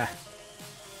the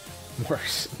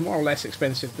more or less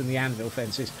expensive than the anvil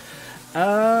fences.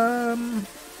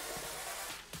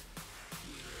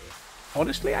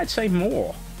 Honestly, I'd say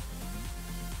more.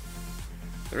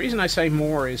 The reason I say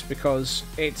more is because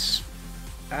it's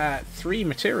 3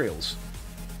 materials.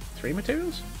 3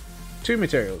 materials? 2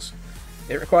 materials.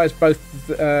 It requires both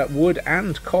wood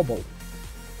and cobble.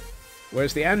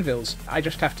 Whereas the anvils, I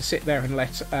just have to sit there and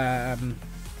let an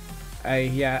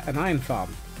iron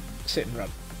farm sit and run.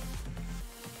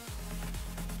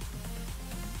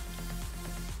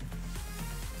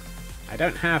 I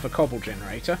don't have a cobble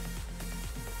generator,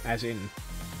 as in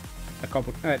a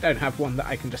cobble. I don't have one that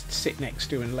I can just sit next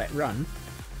to and let run,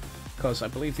 because I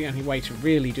believe the only way to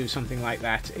really do something like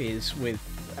that is with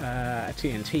a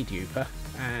TNT duper,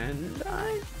 and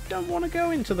I don't want to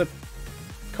go into the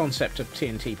concept of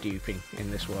TNT duping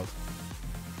in this world.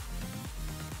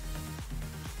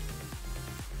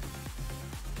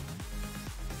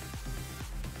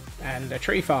 And a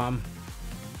tree farm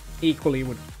equally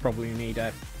would probably need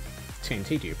a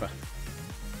TNT duper.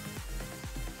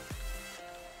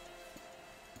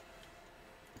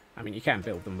 I mean, you can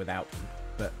build them without them,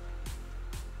 but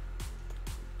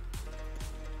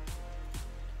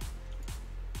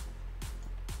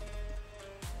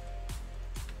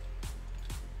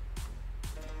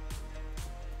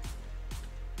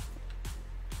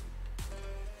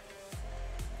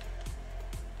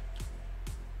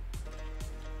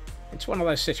It's one of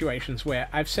those situations where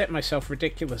I've set myself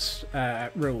ridiculous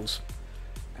rules,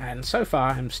 and so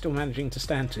far I'm still managing to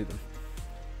stand to them.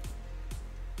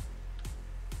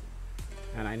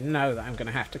 And I know that I'm going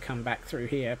to have to come back through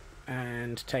here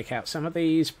and take out some of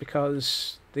these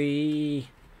because the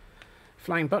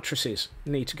flying buttresses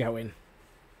need to go in,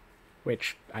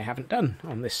 which I haven't done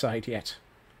on this side yet.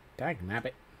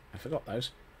 Dagnabbit, I forgot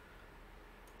those.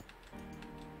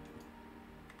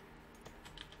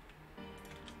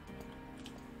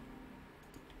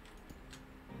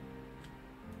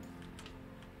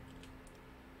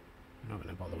 I'm not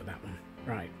going to bother with that one.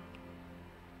 Right.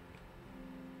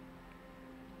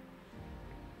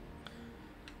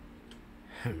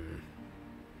 I mean,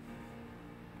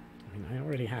 I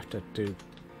already have to do...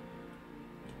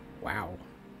 Wow.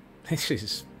 This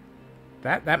is...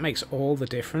 That makes all the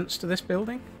difference to this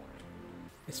building.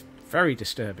 It's very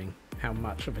disturbing how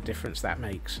much of a difference that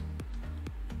makes.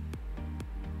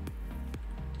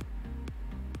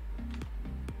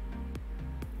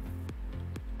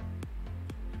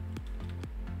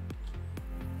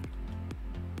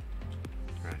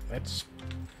 Right,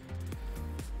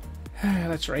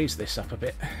 let's raise this up a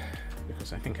bit,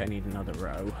 because I think I need another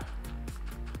row.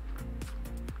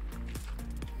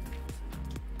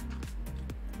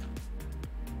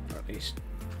 Or at least,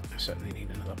 I certainly need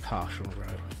another partial row.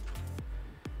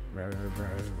 Row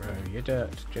your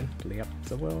dirt gently up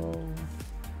the wall.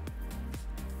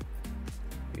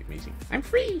 Amazing. I'm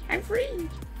free! I'm free!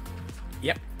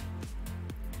 Yep.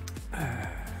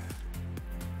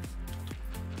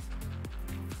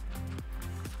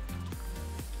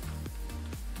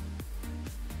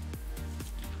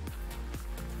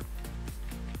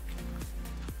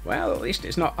 Well, at least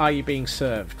it's not "Are you being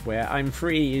served?" where "I'm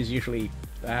free" is usually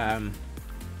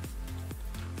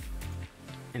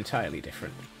entirely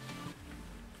different.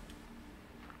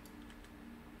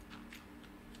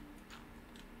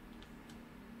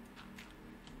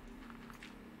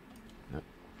 Nope.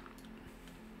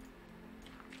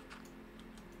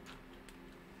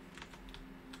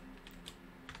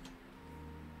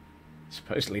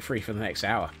 Supposedly free for the next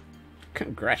hour.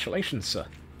 Congratulations, sir.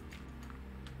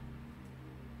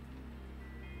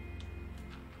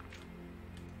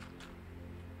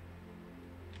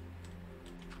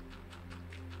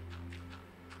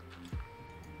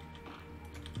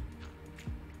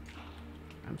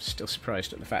 Still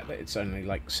surprised at the fact that it's only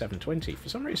like 7:20. For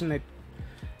some reason,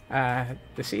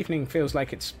 this evening feels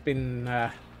like it's been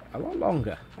a lot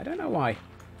longer. I don't know why.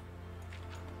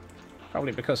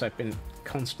 Probably because I've been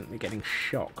constantly getting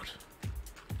shocked.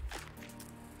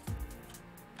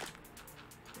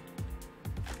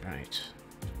 Right.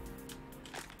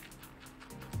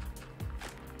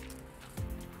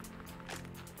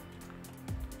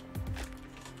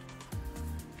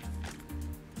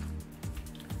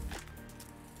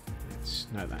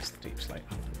 No, that's the deep slate.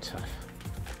 I want tough.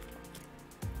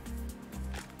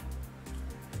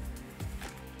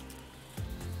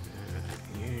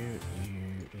 You.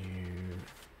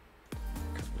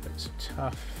 A couple of bits of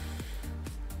tough.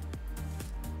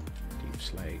 Deep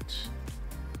slate.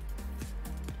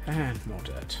 And more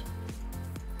dirt.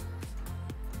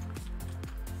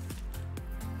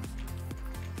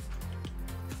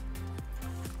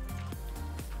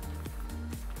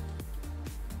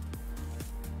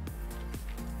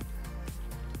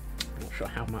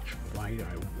 How much wider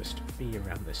I want this to be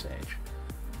around this edge,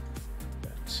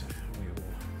 but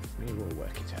we will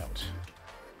work it out.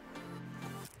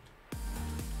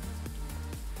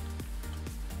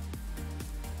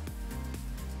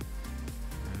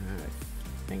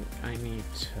 I think I need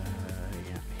to,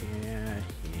 yeah,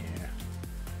 here.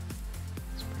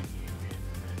 Let's bring you in,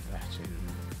 that in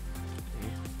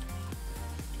here.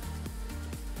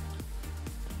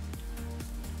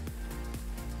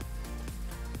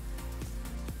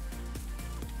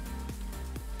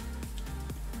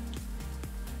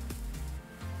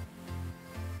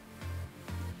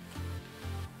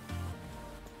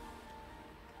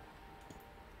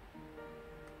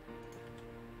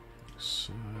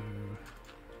 So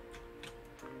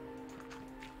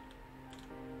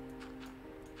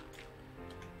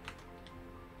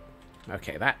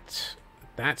okay,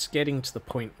 that's getting to the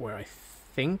point where I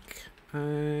think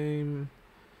I'm...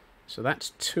 So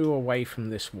that's 2 away from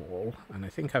this wall, and I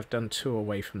think I've done 2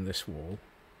 away from this wall.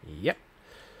 Yep.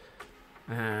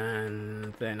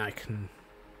 And then I can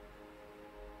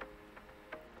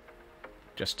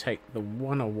just take the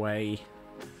 1 away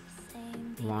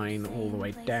line all the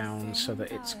way down so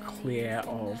that it's clear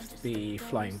of the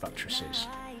flying buttresses.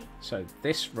 So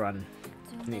this run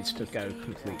needs to go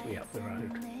completely up the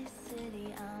road.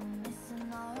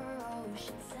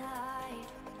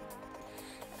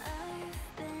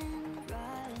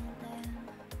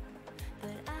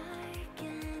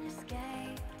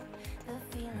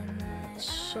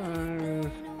 so.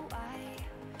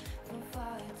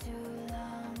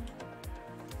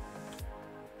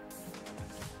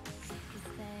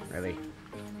 Really?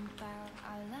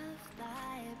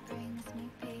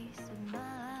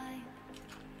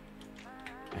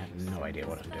 I have no idea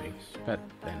what I'm doing, but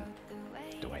then,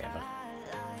 do I ever?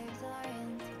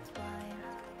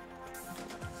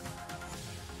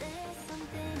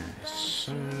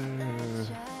 So,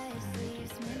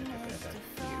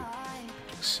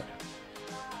 so.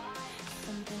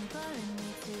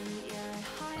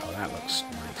 Oh, that looks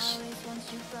nice.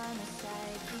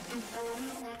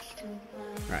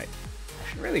 Right, I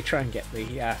should really try and get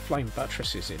the flying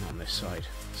buttresses in on this side,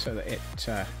 so that it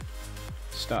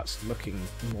starts looking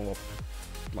more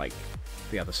like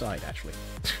the other side, actually.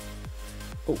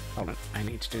 Oh, hold on, I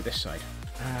need to do this side.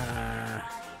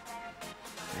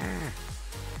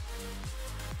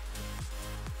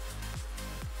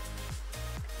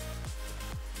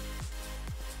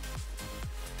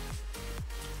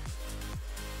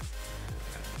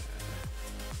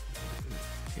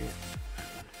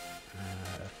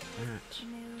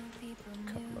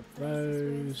 Couple of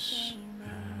those,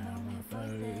 one of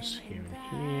those here and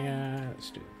here. Let's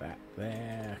do that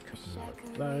there. A couple more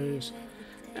of those,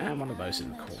 and one of those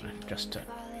in the corner, just to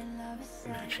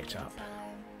match it up.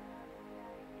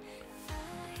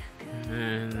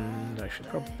 And I should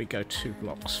probably go 2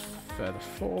 blocks further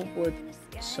forward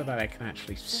so that I can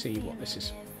actually see what this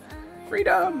is.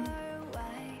 Freedom!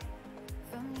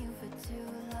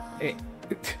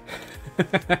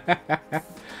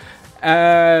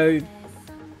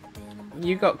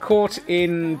 You got caught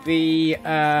in the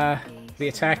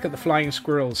attack of the flying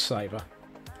squirrels, Cyber.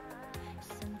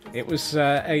 It was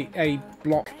a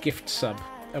block gift sub,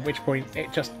 at which point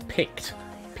it just picked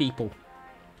people.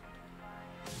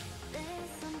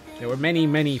 There were many,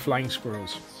 many flying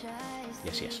squirrels.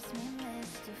 Yes, yes.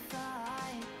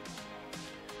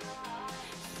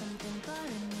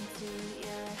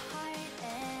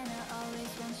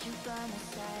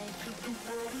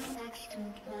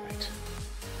 Right.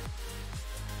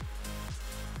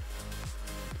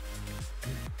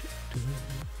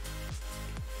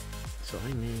 So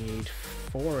I need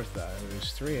 4 of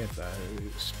those, 3 of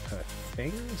those per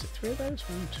thing. Is it 3 of those?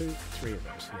 1, 2, 3 of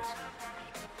those, yes.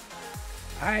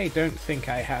 I don't think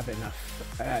I have enough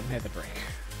nether brick,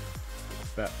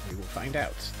 but we will find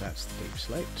out. That's the deep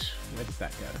slate. Where did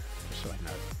that go? Just so I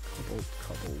know. Cobbled,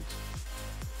 cobbled.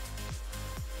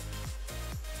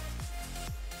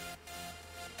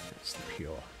 That's the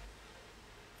pure.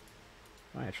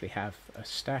 I actually have a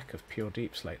stack of pure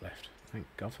deep slate left. Thank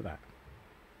God for that.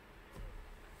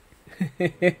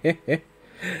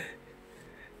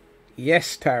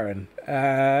 Yes, Taran.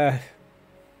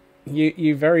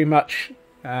 You very much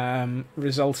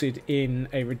resulted in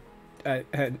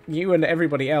you and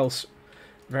everybody else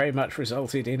very much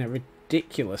resulted in a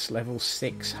ridiculous level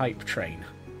 6 hype train,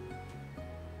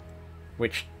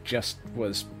 which just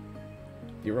was,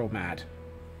 you're all mad.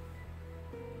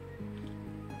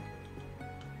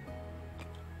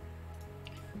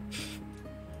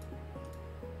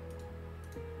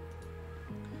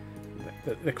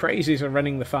 The crazies are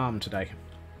running the farm today.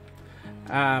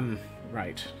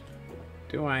 Right.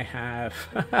 Do I have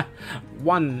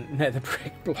 1 nether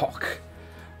brick block?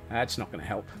 That's not going to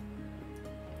help.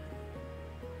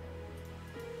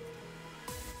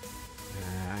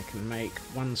 I can make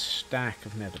 1 stack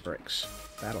of nether bricks.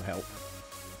 That'll help.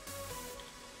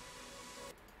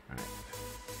 Right.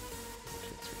 1,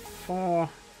 2, 3, 4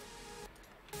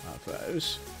 of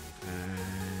those.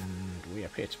 And we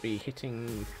appear to be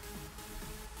hitting...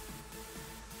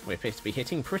 We appear to be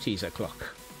hitting pretties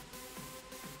o'clock.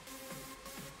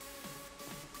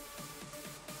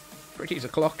 Pretties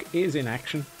o'clock is in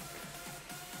action.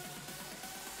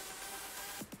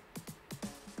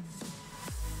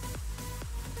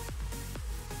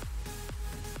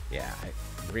 Yeah, I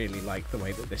really like the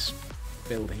way that this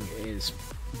building is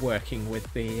working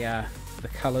with the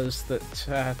colours that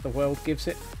the world gives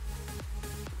it.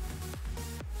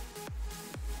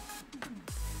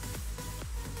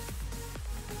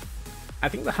 I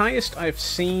think the highest I've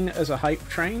seen as a hype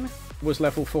train was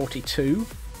level 42.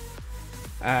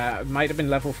 It might have been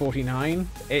level 49.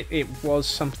 It was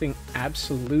something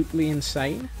absolutely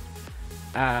insane.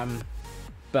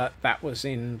 But that was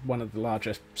in one of the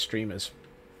larger streamers.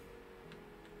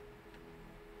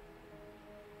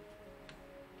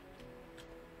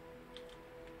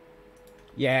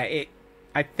 Yeah,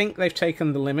 I think they've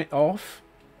taken the limit off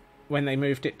when they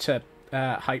moved it to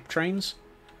hype trains.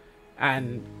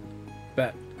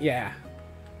 But yeah.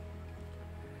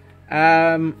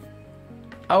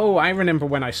 Oh, I remember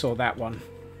when I saw that one.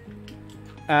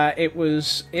 It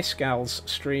was Iskal's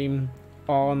stream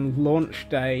on launch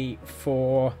day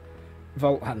for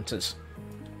Vault Hunters.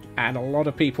 And a lot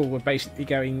of people were basically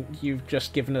going, you've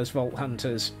just given us Vault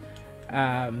Hunters.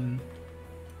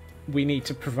 We need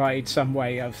to provide some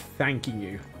way of thanking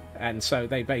you. And so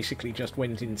they basically just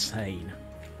went insane.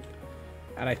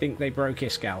 And I think they broke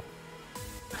Iskal.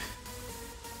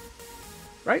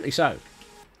 Rightly so.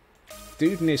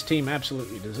 Dude and his team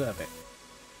absolutely deserve it.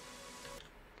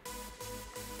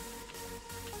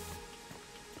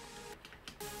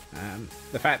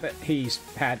 The fact that he's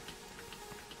had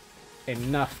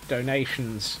enough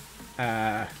donations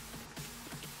to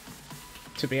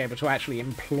be able to actually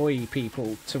employ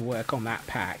people to work on that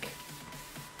pack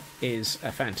is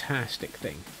a fantastic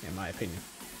thing, in my opinion.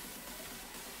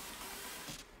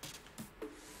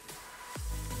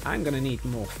 I'm going to need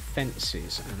more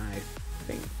fences, and I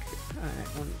think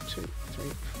 1, 2, 3,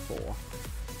 4.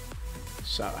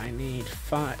 So I need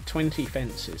 20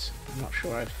 fences. I'm not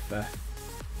sure if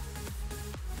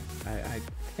I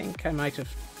think I might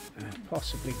have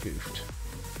possibly goofed.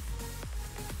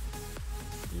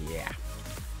 Yeah.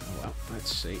 Oh well,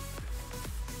 let's see.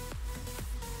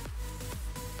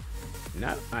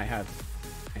 No, I have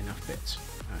enough bits.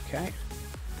 Okay.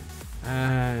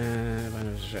 I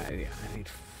need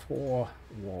 4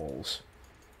 walls.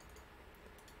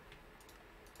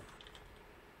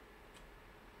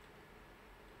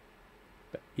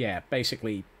 But yeah,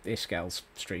 basically Iskal's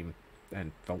stream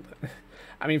and Vault.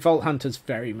 I mean, Vault Hunters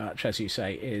very much, as you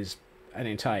say, is an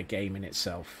entire game in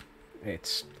itself.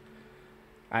 It's.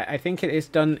 I think it has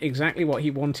done exactly what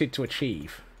he wanted to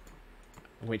achieve,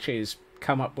 which is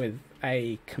come up with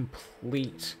a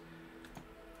complete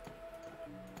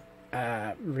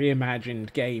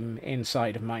reimagined game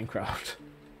inside of Minecraft.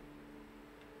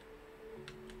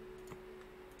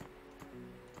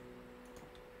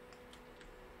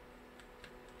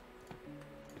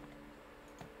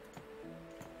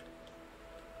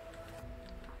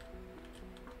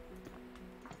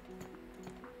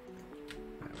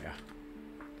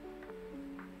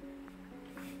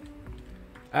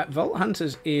 Vault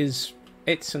Hunters it's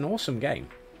an awesome game.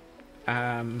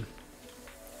 I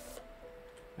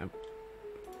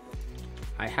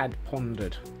had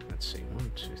pondered, let's see,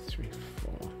 1, 2, 3,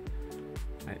 4.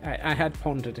 I had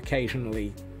pondered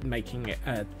occasionally making it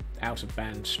an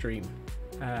out-of-band stream,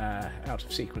 out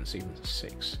of sequence even.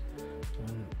 6.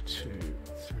 1, 2,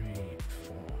 3,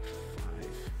 4, 5.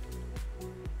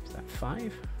 Is that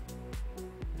 5?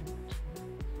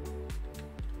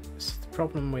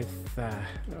 Problem with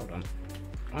hold on,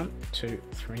 1, 2,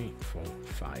 3, 4,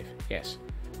 5. Yes.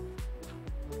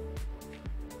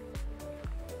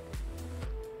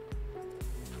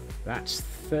 That's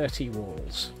 30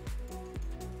 walls.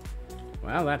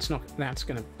 Well, that's going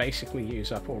to basically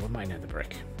use up all of my nether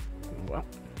brick. Well,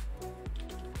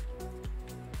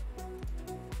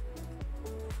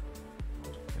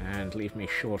 and leave me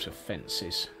short of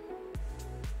fences.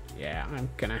 Yeah, I'm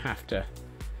gonna have to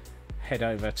head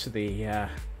over to the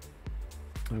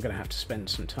I'm gonna have to spend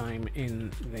some time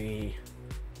in the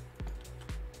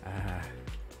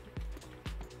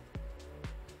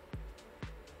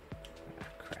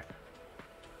crap.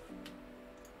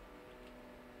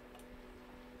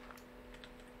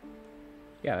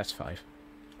 Yeah, that's 5.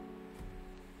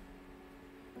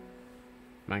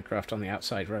 Minecraft on the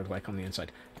outside, roguelike on the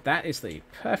inside. That is the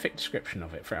perfect description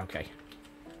of it for okay.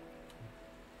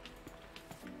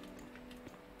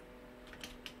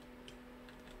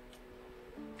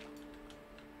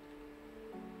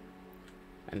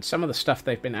 And some of the stuff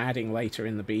they've been adding later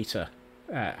in the beta,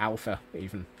 alpha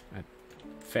even, I'm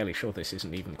fairly sure this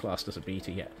isn't even classed as a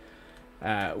beta yet,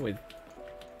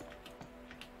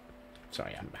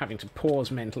 sorry, I'm having to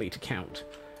pause mentally to count,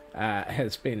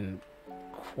 has been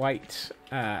quite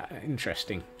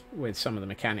interesting with some of the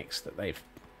mechanics that they've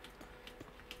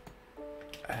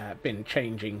been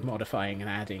changing, modifying and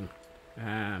adding,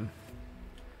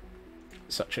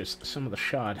 such as some of the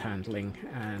shard handling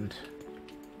and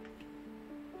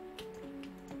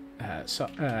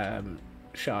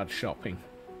shard shopping.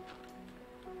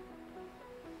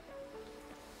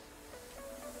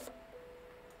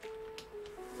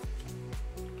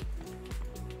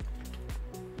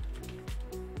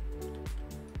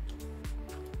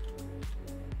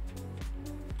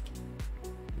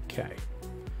 Okay,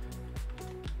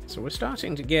 so we're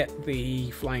starting to get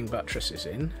the flying buttresses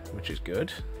in, which is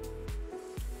good.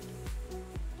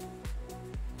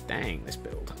 Dang, this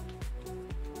build.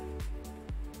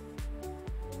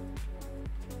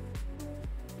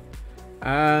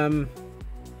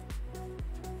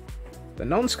 The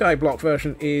non-skyblock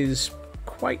version is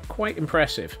quite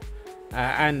impressive,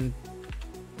 and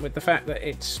with the fact that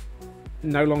it's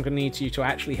no longer needs you to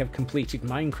actually have completed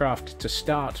Minecraft to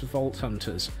start Vault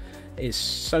Hunters, is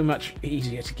so much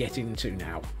easier to get into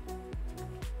now.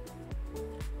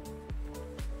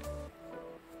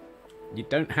 You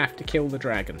don't have to kill the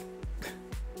dragon.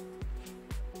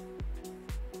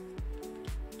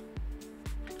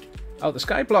 Oh, the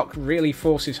Skyblock really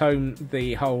forces home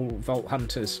the whole Vault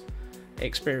Hunters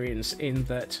experience in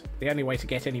that the only way to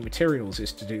get any materials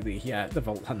is to do the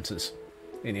Vault Hunters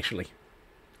initially.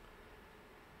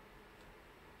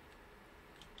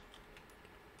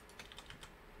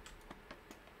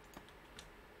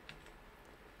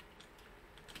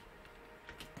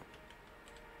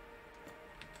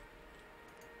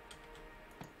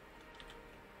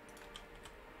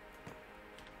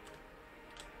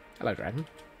 Hello, dragon.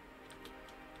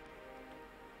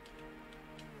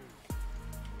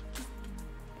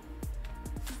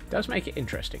 Does make it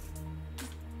interesting.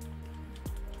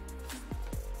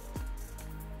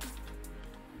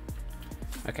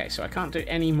 Okay, so I can't do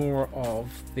any more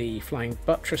of the flying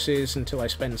buttresses until I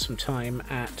spend some time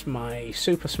at my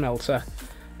super smelter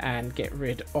and get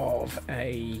rid of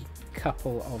a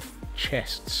couple of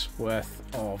chests worth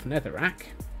of netherrack.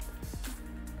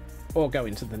 Or go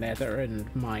into the nether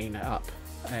and mine up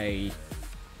a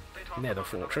nether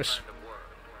fortress.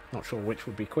 Not sure which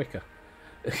would be quicker.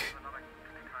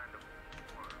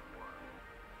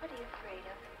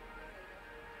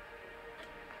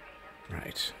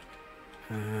 Right.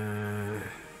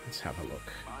 Let's have a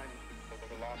look.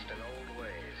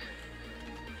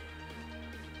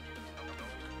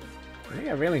 I think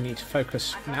I really need to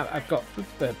focus now that I've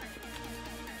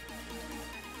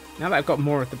got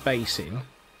more of the base in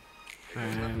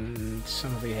and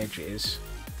some of the edges.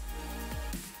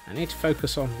 I need to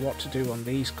focus on what to do on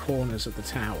these corners of the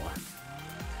tower.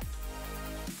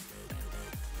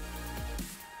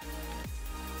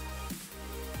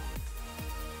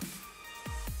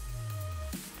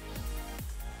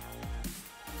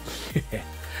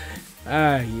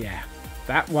 Yeah,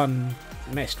 that one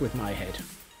messed with my head.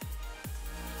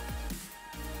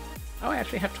 Oh, I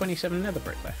actually have 27 nether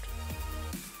brick left,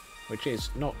 which is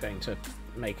not going to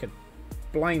make a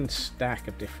blind stack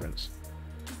of difference.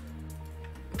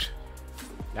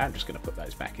 I'm just going to put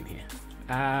those back in here.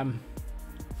 Tough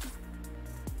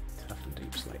and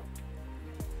deep slate.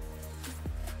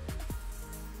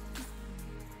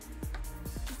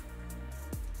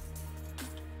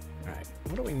 Right,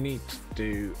 what do we need to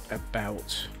do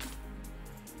about...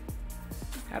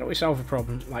 How do we solve a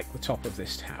problem like the top of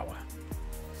this tower?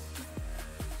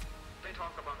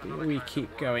 Do we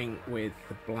keep going with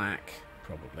the black?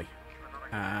 Probably.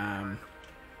 Yeah.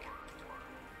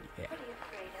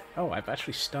 Oh, I've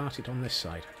actually started on this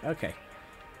side. Okay.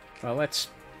 Well, let's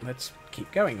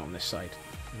keep going on this side.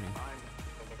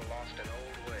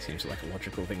 Seems like a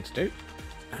logical thing to do.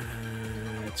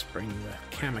 Let's bring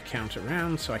the camera count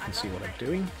around so I can see what I'm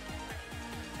doing.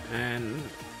 And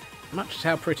much as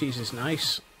how pretties is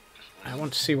nice, I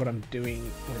want to see what I'm doing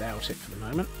without it for the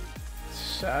moment.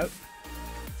 So,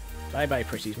 bye-bye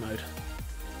pretties mode.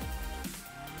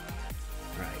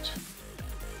 Right.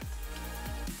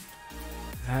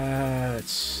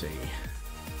 Let's see.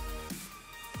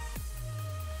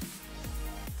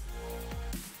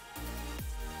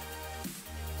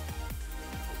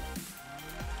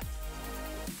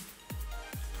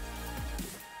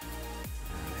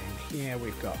 And here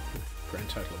we've got a grand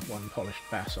total of 1 polished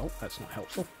basalt. That's not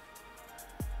helpful.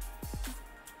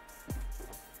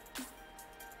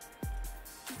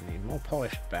 I need more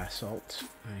polished basalt.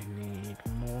 I need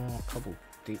more cobbled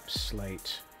deep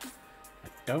slate. I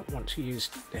don't want to use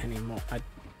any more. I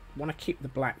want to keep the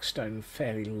blackstone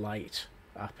fairly light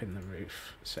up in the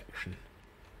roof section.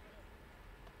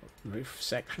 Roof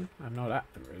section? I'm not at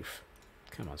the roof.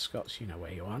 Come on, Scots, you know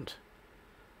where you aren't.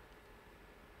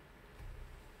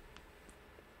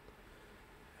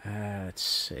 Let's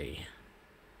see.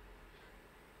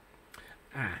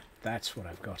 Ah, that's what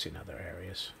I've got in other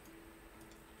areas.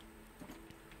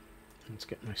 Let's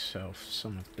get myself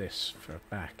some of this for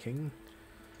backing.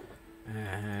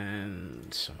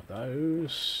 And some of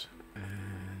those.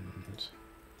 And...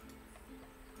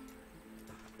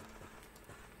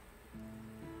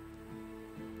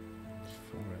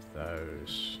 four of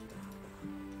those.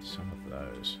 Some of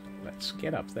those. Let's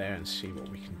get up there and see what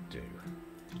we can do.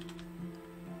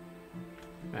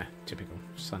 Ah, typical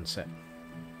sunset.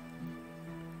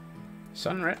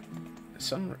 Sunret?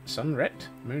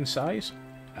 Moon size?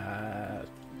 I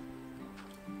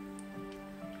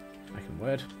can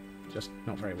word, just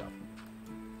not very well.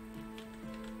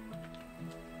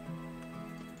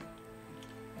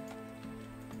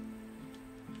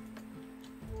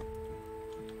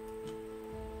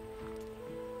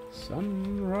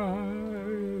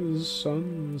 Sunrise,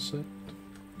 sunset,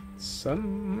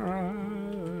 sunrise,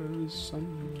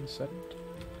 sunset.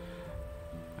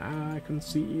 I can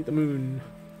see the moon,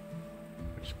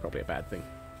 which is probably a bad thing.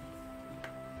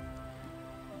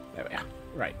 There we are.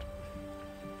 Right.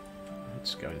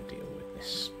 Let's go and deal with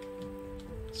this.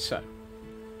 So.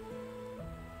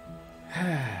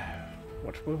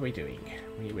 What were we doing?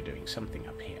 We were doing something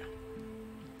up here.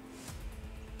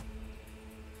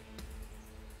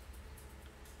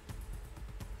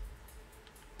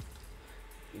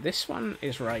 This one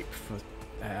is ripe for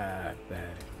the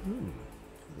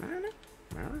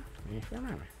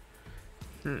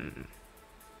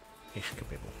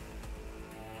Ishkabibble.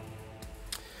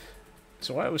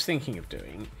 So what I was thinking of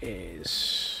doing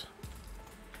is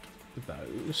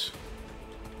those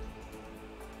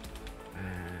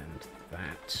and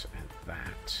that and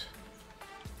that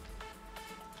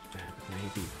and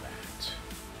maybe that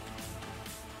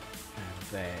and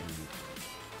then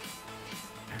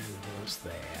animals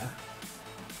there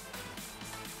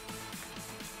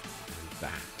and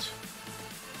that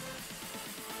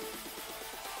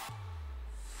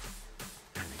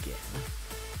and again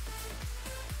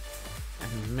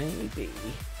and maybe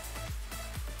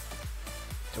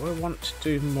do I want to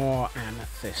do more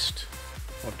amethyst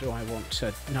or do I want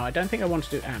to... No, I don't think I want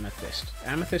to do amethyst.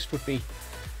 Amethyst would be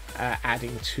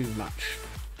adding too much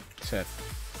to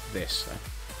this. I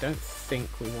don't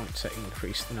think we want to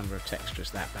increase the number of textures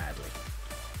that badly.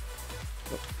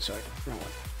 Oh, sorry, wrong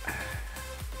one.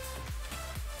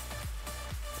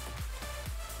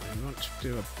 I want to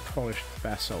do a polished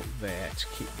basalt there to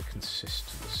keep the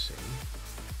consistency.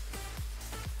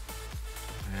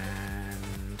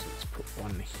 And let's put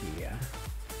one here.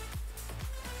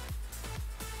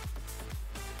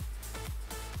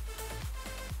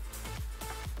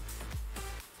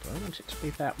 Do I want it to be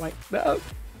that way? No!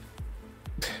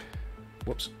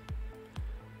 Whoops.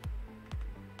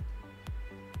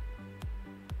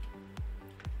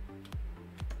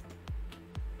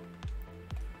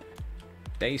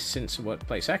 Days since a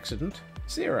workplace accident,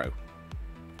 0.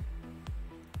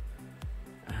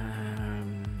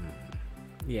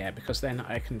 Yeah, because then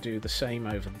I can do the same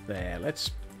over there.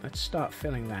 Let's start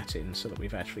filling that in so that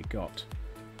we've actually got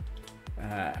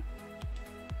the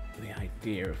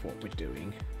idea of what we're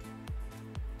doing.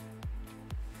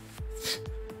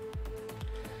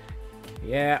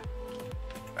 Yeah.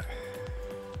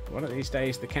 One of these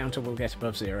days the counter will get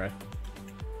above 0.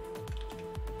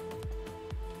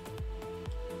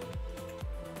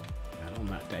 And on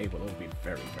that day we'll all be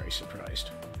very, very surprised.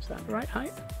 Is that the right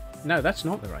height? No, that's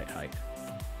not the right height.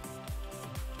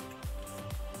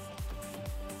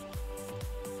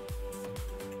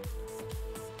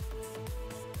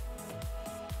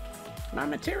 My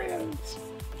materials!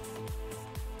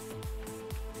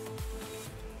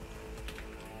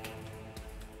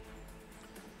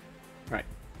 Right,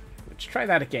 let's try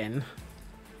that again,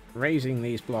 raising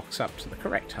these blocks up to the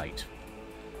correct height.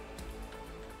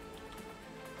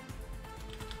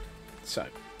 So,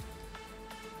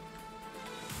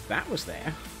 that was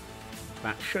there,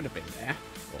 that should have been there,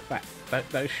 or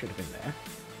those should have been there.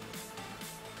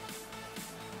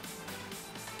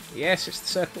 Yes, it's the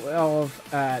circle of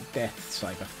death,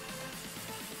 Cyber.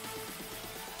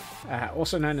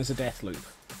 Also known as a death loop.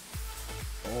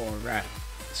 Or the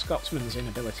Scotsman's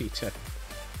inability to...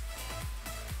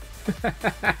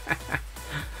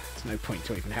 There's no point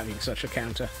to even having such a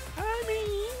counter. I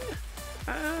mean...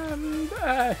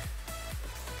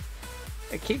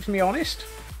 it keeps me honest.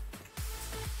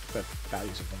 The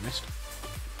values of honest.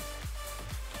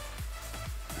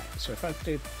 Right, so if I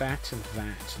do that and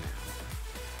that now...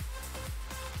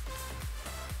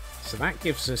 So that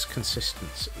gives us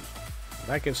consistency.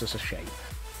 That gives us a shape.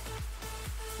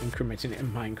 Incrementing it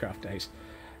in Minecraft days.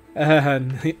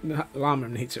 Llama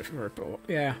needs a report.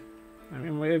 Yeah. I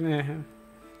mean, we're there.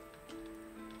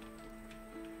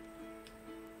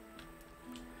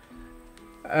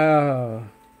 Oh.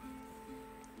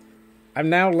 I'm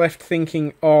now left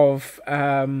thinking of...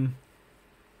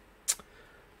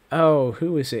 oh,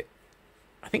 who is it?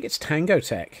 I think it's Tango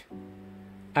Tech.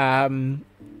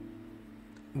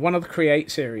 One of the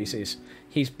Create series is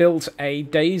he's built a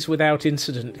days without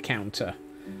incident counter,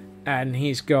 and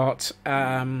he's got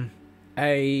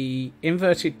a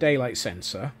inverted daylight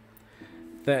sensor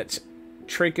that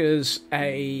triggers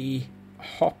a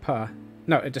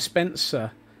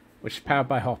dispenser which is powered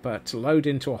by hopper to load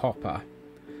into a hopper,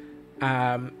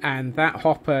 and that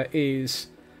hopper is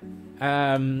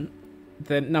the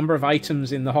number of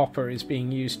items in the hopper is being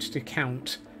used to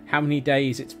count how many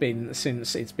days it's been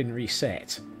since it's been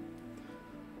reset.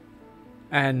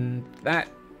 And that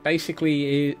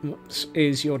basically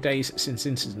is your days since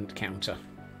incident counter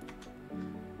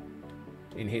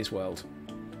in his world.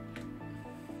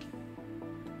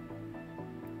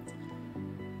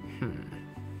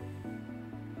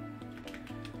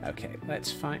 Okay,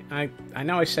 let's find... I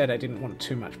know I said I didn't want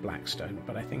too much blackstone,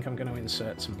 but I think I'm going to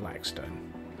insert some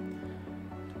blackstone.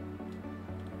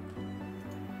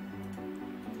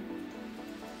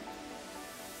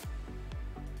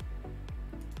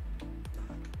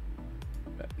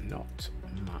 But not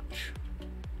much.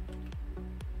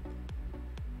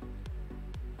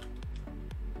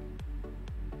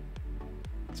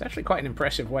 It's actually quite an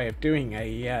impressive way of doing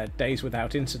a days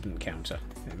without incident counter,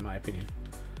 in my opinion.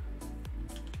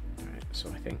 So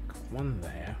I think one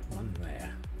there, and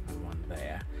one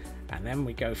there. And then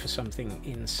we go for something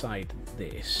inside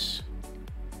this.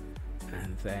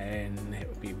 And then it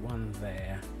would be one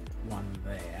there, one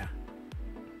there.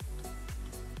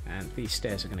 And these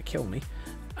stairs are going to kill me.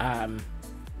 And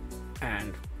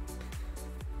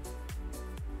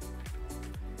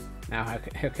now I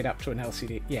can hook it up to an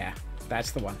LCD. Yeah,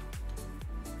 that's the one.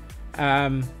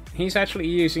 He's actually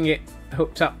using it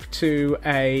hooked up to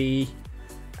a...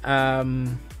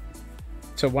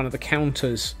 to one of the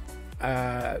counters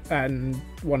and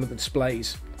one of the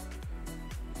displays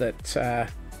that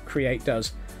Create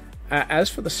does. As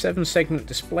for the 7-segment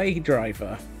display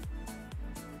driver,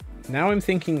 now I'm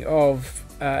thinking of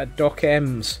Doc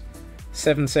M's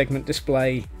 7-segment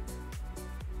display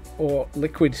or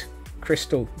liquid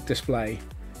crystal display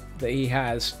that he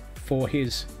has for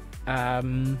his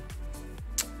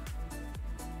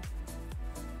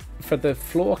for the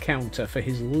floor counter for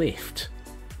his lift,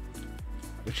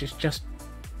 which is just...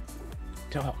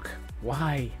 Doc,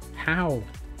 why? How?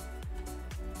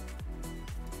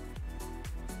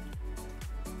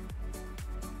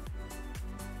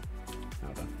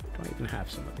 Hold on, do I even have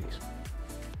some of these?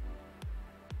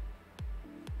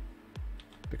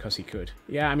 Because he could.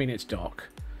 Yeah, I mean, it's Doc.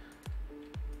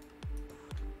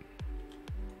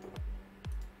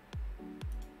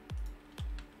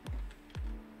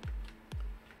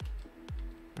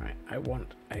 I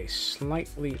want a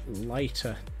slightly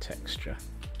lighter texture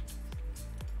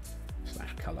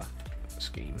 / color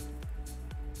scheme,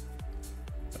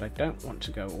 but I don't want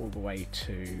to go all the way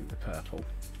to the purple.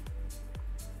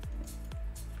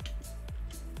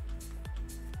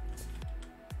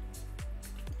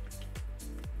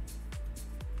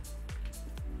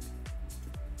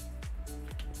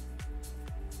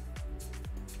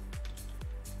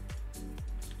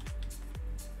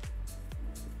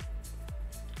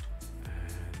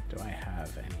 Do I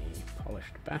have any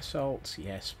polished basalts?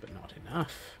 Yes, but not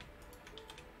enough.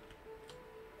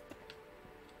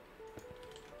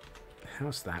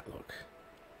 How's that look?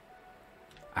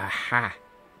 Aha!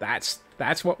 That's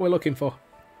what we're looking for.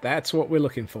 That's what we're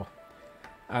looking for.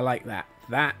 I like that.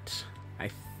 That, I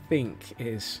think,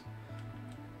 is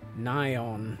nigh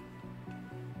on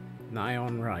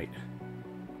right.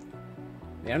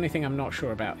 The only thing I'm not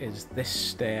sure about is this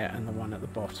stair and the one at the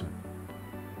bottom.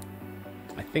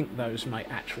 I think those might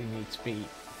actually need to be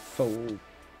full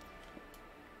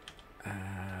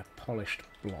polished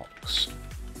blocks.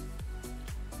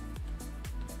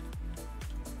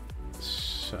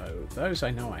 So those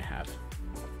I know I have.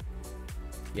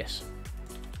 Yes.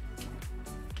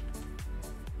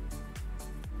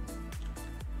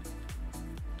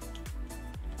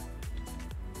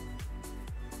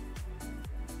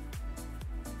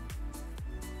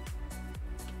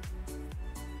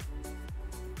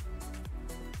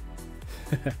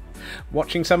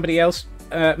 Watching somebody else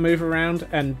move around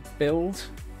and build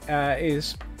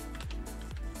is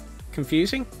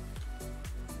confusing,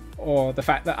 or the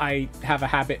fact that I have a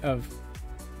habit of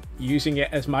using it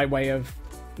as my way of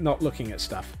not looking at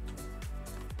stuff.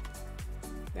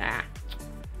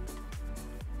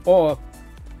 Or,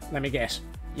 let me guess,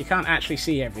 you can't actually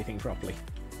see everything properly.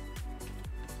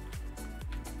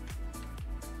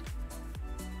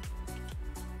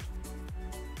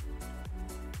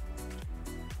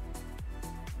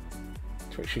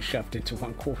 Which is shoved into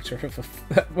 1/4 of a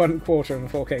 1/4 of a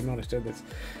 4K monitor. That's...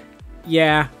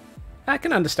 Yeah, I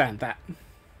can understand that.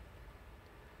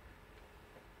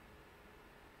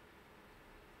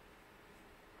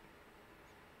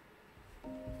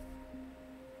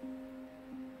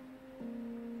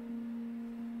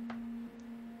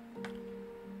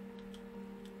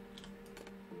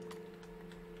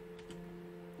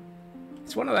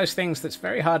 It's one of those things that's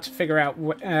very hard to figure out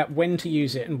when to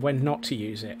use it and when not to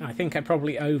use it. I think I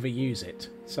probably overuse it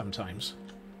sometimes.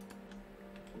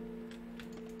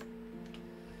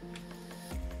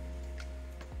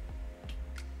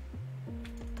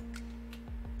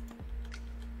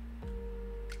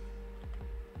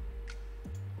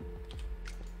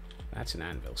 That's an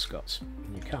anvil, Scots.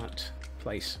 You can't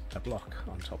place a block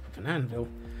on top of an anvil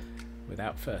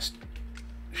without first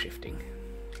shifting.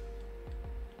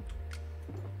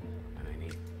 And I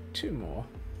need 2 more.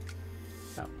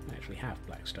 Oh, I actually have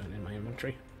blackstone in my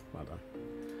inventory. Well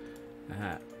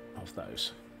done. Of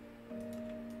those.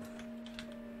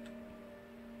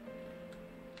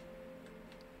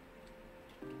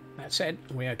 That said,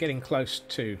 we are getting close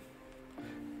to...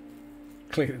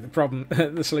 Clearly the problem,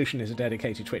 the solution is a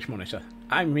dedicated Twitch monitor.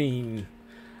 I mean,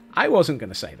 I wasn't going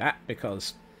to say that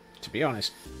because, to be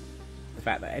honest, the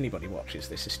fact that anybody watches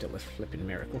this is still a flipping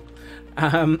miracle.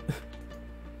 In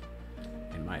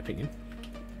my opinion.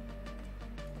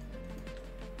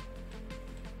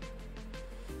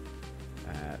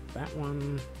 That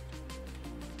one.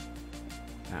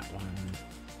 That one.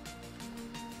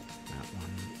 That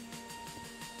one.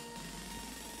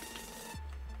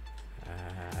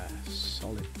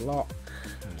 Solid block.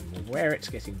 And where it's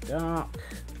getting dark.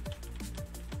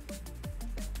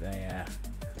 There.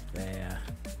 There.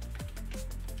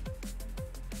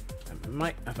 I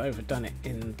might have overdone it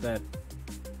in the...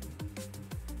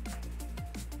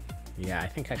 Yeah, I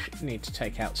think I should need to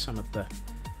take out some of the...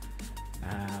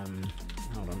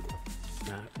 Hold on.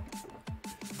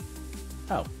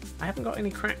 Oh, I haven't got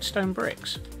any cracked stone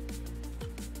bricks.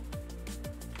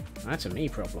 That's a me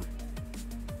problem.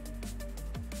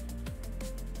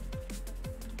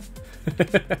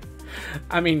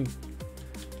 I mean,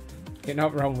 you're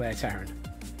not wrong there, Taryn.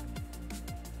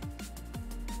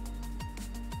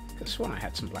 I could have sworn I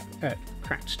had some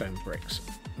cracked stone bricks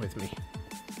with me.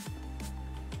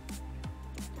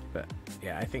 But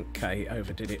yeah, I think I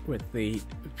overdid it with the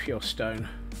pure stone.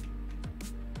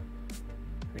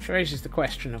 Which raises the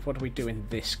question of what do we do in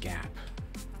this gap?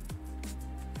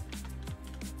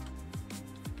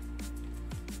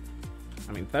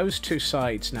 I mean, those two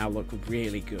sides now look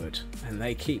really good, and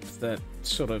they keep the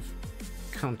sort of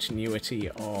continuity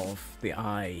of the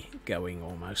eye going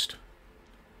almost.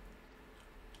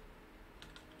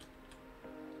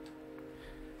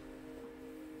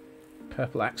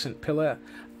 Purple accent pillar.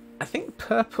 I think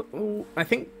purple... I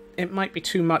think it might be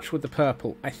too much with the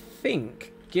purple. I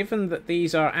think, given that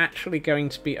these are actually going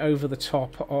to be over the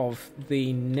top of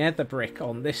the nether brick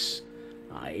on this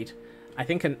side, I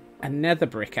think a nether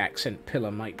brick accent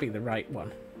pillar might be the right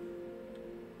one.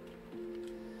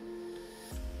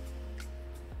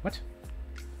 What?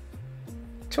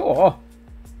 Tor?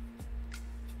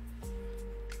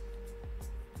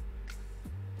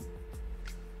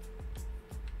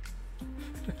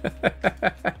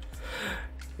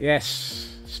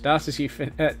 Yes. Starters, you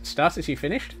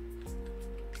finished?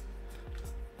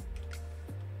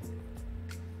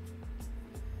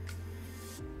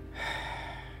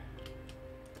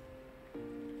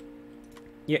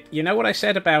 You know what I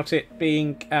said about it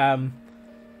being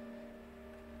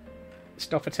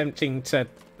stop attempting to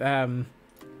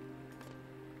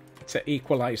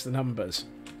equalize the numbers.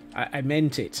 I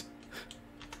meant it.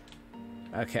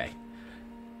 Okay.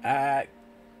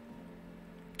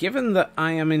 Given that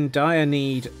I am in dire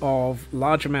need of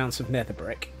large amounts of nether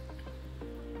brick,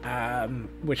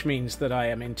 which means that I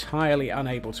am entirely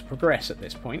unable to progress at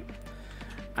this point,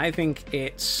 I think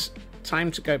it's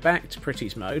time to go back to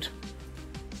Pretty's mode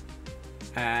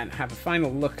and have a final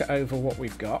look over what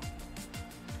we've got.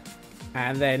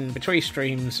 And then between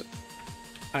streams,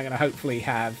 I'm going to hopefully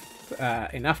have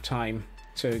enough time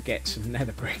to get some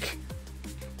nether brick.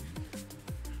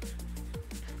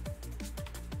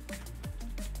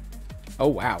 Oh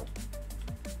wow.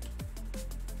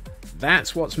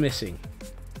 That's what's missing.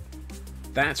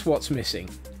 That's what's missing.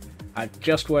 I've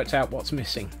just worked out what's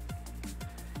missing.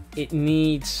 It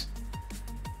needs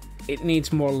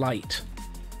more light.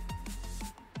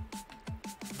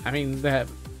 I mean, I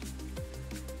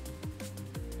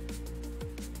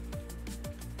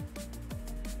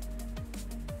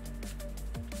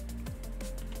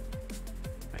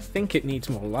think it needs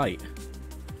more light.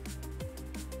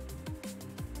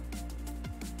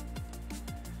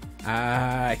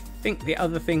 I think the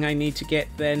other thing I need to get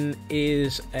then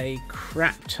is a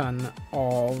crap ton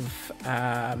of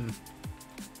and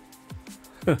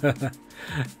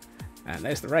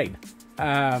there's the rain.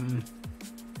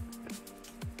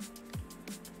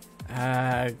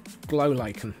 Glow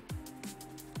lichen.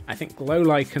 I think glow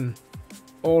lichen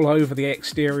all over the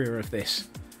exterior of this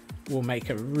will make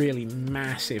a really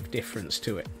massive difference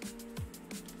to it.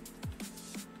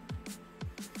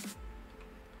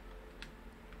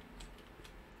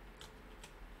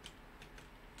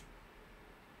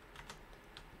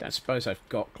 Don't suppose I've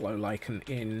got glow lichen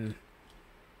in.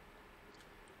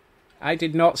 I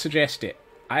did not suggest it.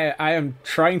 I am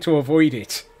trying to avoid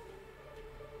it.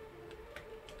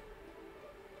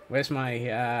 Where's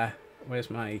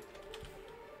my,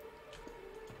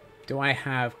 do I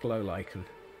have glow lichen?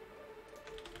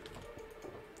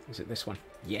 Is it this one?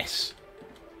 Yes.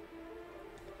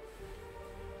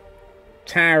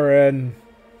 Taran.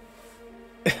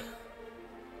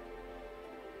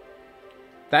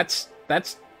 That's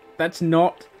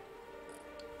not.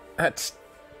 That.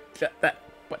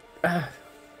 What?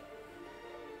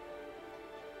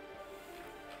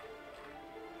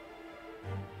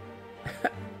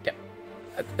 Yep.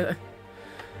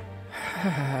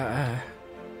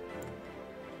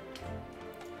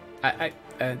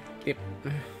 Yep.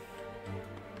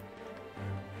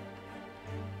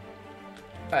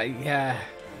 Yeah.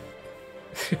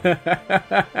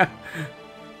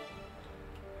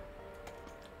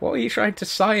 What are you trying to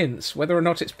science? Whether or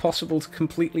not it's possible to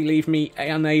completely leave me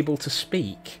unable to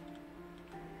speak?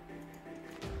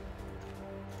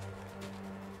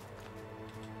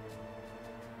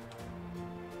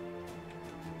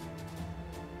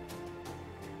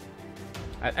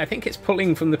 I think it's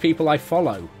pulling from the people I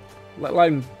follow, let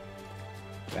alone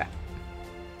that.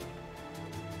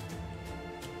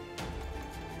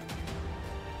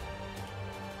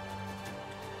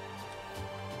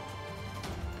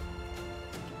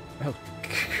 Oh.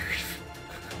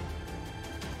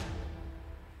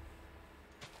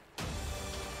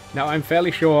 Now, I'm fairly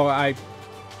sure I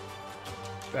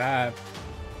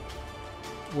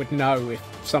would know if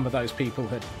some of those people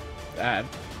had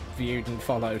viewed and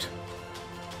followed.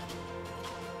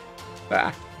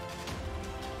 Ah.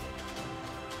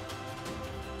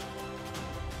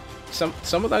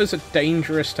 Some of those are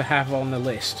dangerous to have on the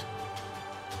list.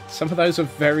 Some of those are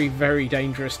very, very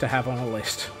dangerous to have on a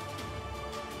list.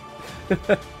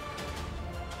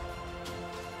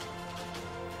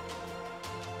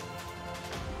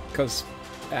 Because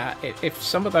if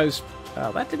some of those...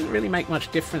 that didn't really make much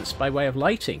difference by way of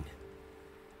lighting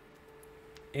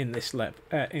in this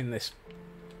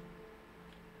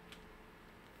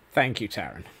Thank you,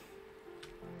 Taran.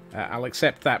 I'll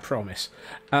accept that promise.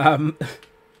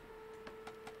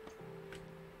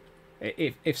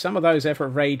 If some of those ever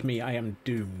raid me, I am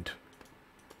doomed.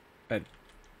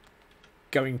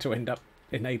 Going to end up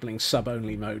enabling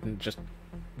sub-only mode and just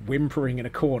whimpering in a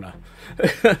corner.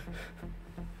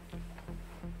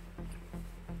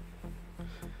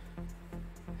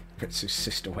 Ritsu's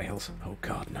sister whales. Oh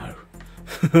god, no.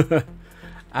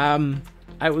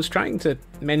 I was trying to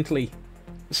mentally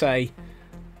say,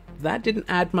 that didn't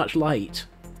add much light.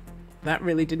 That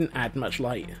really didn't add much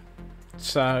light.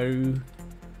 So,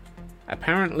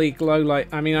 apparently glow light...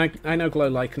 I mean, I know glow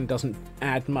lichen doesn't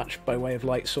add much by way of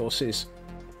light sources.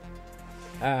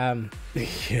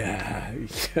 Yeah.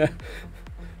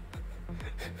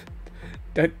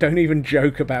 Don't even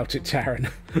joke about it,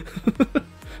 Taran.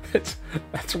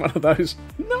 That's one of those.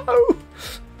 No!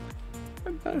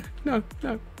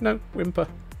 No. Whimper.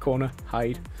 Corner.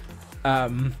 Hide.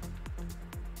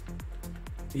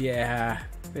 Yeah.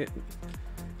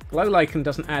 Glow lichen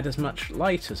doesn't add as much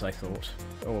light as I thought,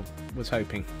 or was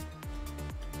hoping.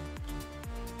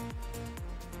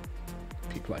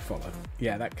 People I follow.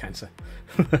 Yeah, that counts.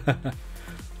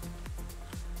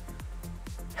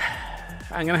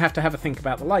 I'm going to have a think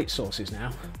about the light sources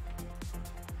now.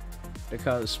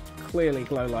 Because clearly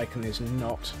glow lichen is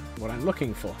not what I'm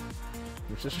looking for.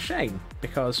 Which is a shame,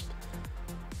 because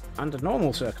under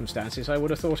normal circumstances I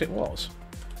would have thought it was.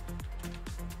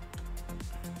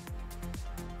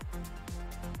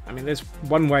 I mean, there's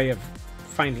one way of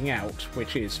finding out,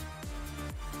 which is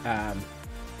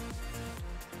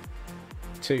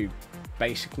to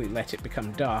basically let it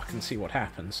become dark and see what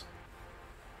happens.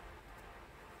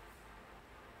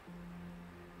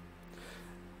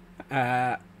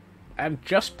 I'm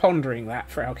just pondering that,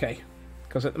 Frauke,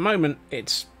 because at the moment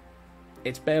it's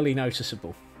barely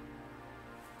noticeable.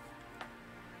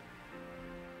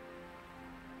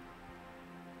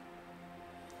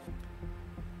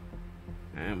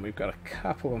 And we've got a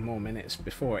couple of more minutes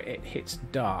before it hits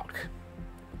dark.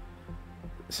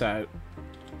 So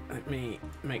let me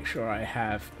make sure I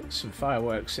have some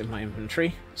fireworks in my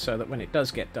inventory so that when it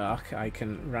does get dark I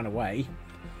can run away.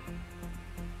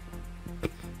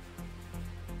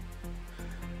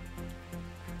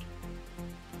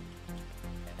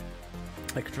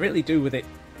 I could really do with it.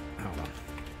 Hold on.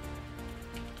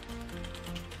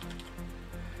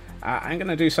 I'm going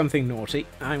to do something naughty.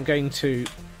 I'm going to...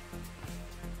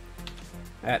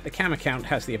 the cam account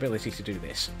has the ability to do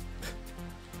this.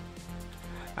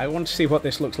 I want to see what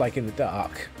this looks like in the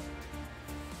dark.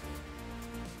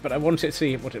 But I want to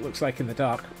see what it looks like in the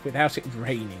dark without it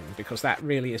raining, because that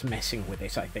really is messing with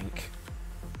it, I think.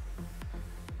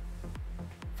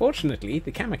 Fortunately,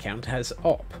 the cam account has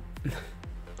op.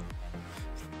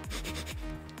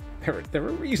 There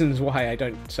are reasons why I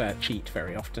don't cheat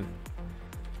very often.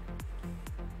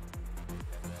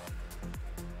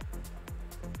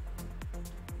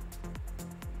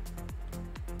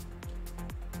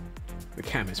 The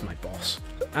cam is my boss.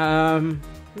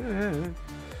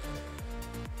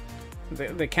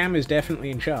 The cam is definitely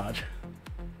in charge.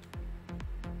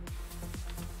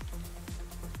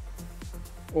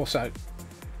 Also,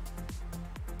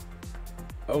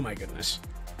 oh my goodness,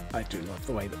 I do love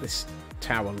the way that this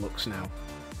tower looks now.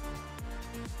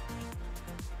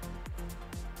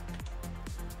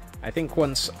 I think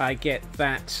once I get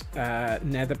that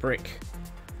nether brick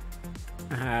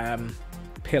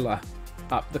pillar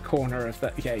up the corner of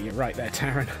the... Yeah, you're right there,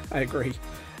 Taryn. I agree.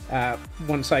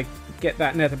 Once I get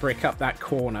that nether brick up that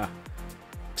corner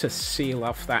to seal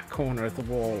off that corner of the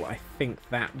wall, I think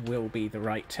that will be the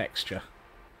right texture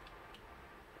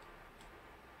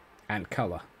and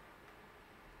colour.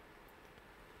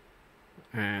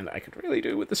 And I could really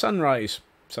do with the sunrise.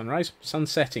 Sunrise? Sun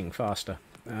setting faster.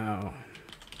 Oh.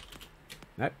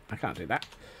 No, I can't do that.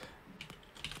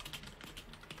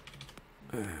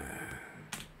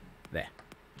 There.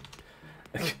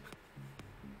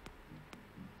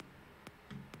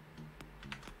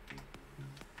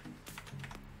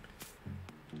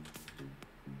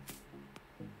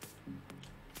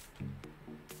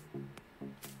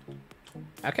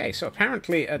 Okay, so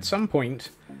apparently at some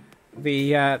point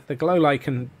the glow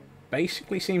lichen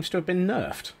basically seems to have been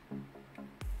nerfed.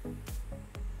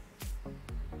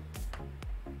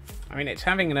 I mean, it's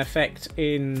having an effect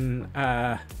in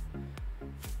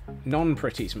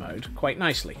non-pretties mode quite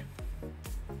nicely.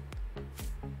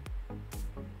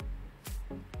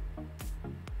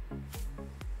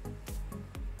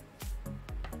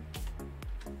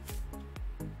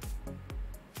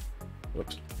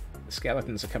 Whoops, the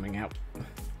skeletons are coming out.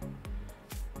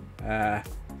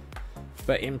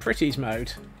 But in pretties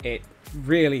mode, it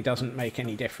really doesn't make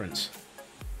any difference.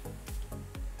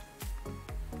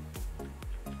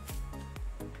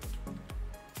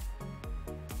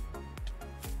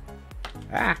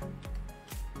 Ah!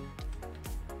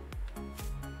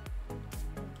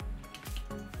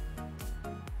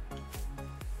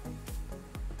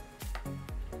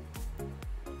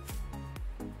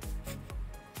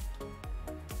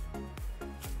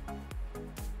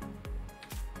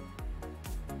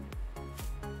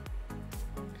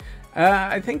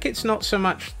 I think it's not so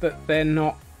much that they're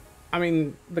not... I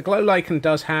mean, the glow lichen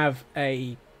does have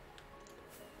a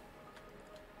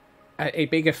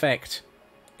big effect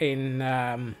in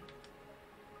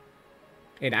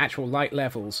actual light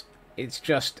levels. It's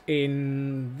just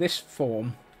in this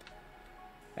form,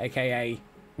 aka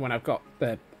when I've got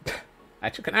the... I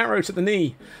took an arrow to the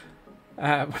knee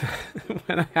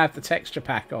when I have the texture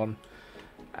pack on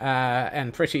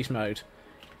and pretties mode.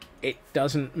 It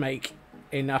doesn't make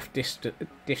enough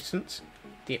distance,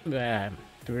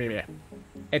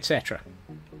 etc.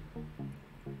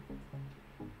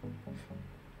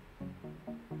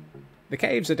 The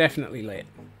caves are definitely lit,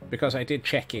 because I did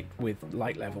check it with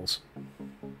light levels.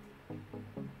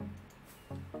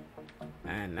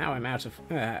 And now I'm out of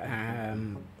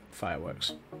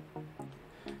fireworks.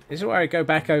 This is where I go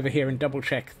back over here and double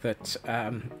check that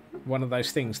one of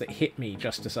those things that hit me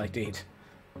just as I did.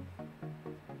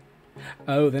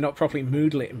 Oh, they're not properly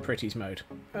moodlit in pretties mode.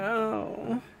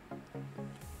 Oh.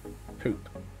 Poop.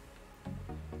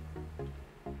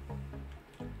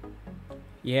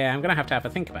 Yeah, I'm going to have a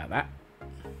think about that.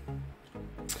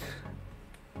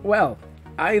 Well,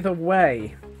 either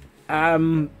way,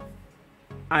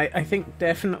 I think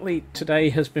definitely today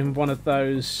has been one of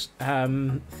those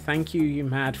thank you, you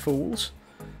mad fools.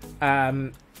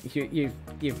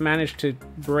 You've managed to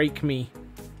break me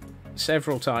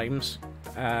several times.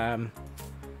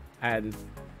 And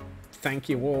thank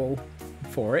you all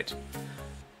for it.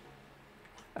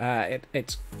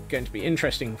 It's going to be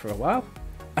interesting for a while.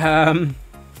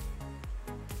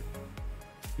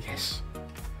 Yes.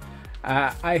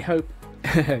 I hope...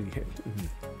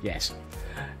 yes.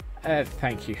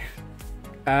 Thank you.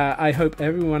 I hope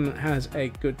everyone has a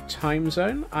good time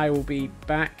zone. I will be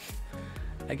back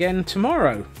again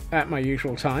tomorrow at my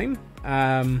usual time.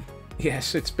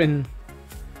 Yes, it's been...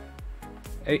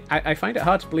 I find it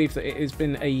hard to believe that it has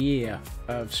been a year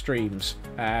of streams,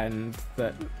 and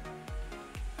that,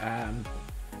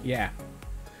 yeah.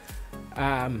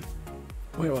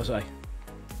 Where was I?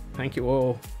 Thank you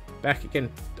all. Back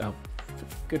again. Oh, for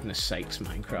goodness sakes,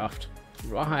 Minecraft.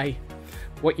 Why?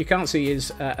 What you can't see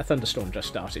is a thunderstorm just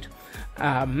started.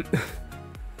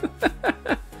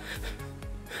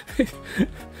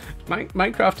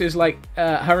 Minecraft is like,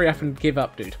 hurry up and give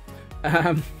up, dude.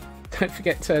 Don't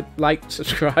forget to like,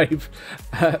 subscribe,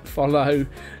 follow,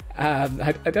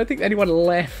 I don't think anyone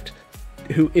left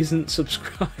who isn't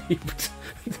subscribed.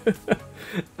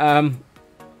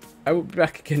 I will be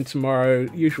back again tomorrow,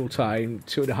 usual time,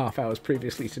 2.5 hours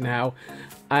previously to now.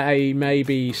 I may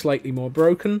be slightly more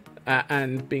broken,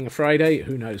 and being a Friday,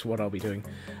 who knows what I'll be doing.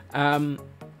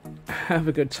 Have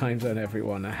a good time zone,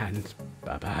 everyone, and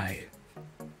bye-bye.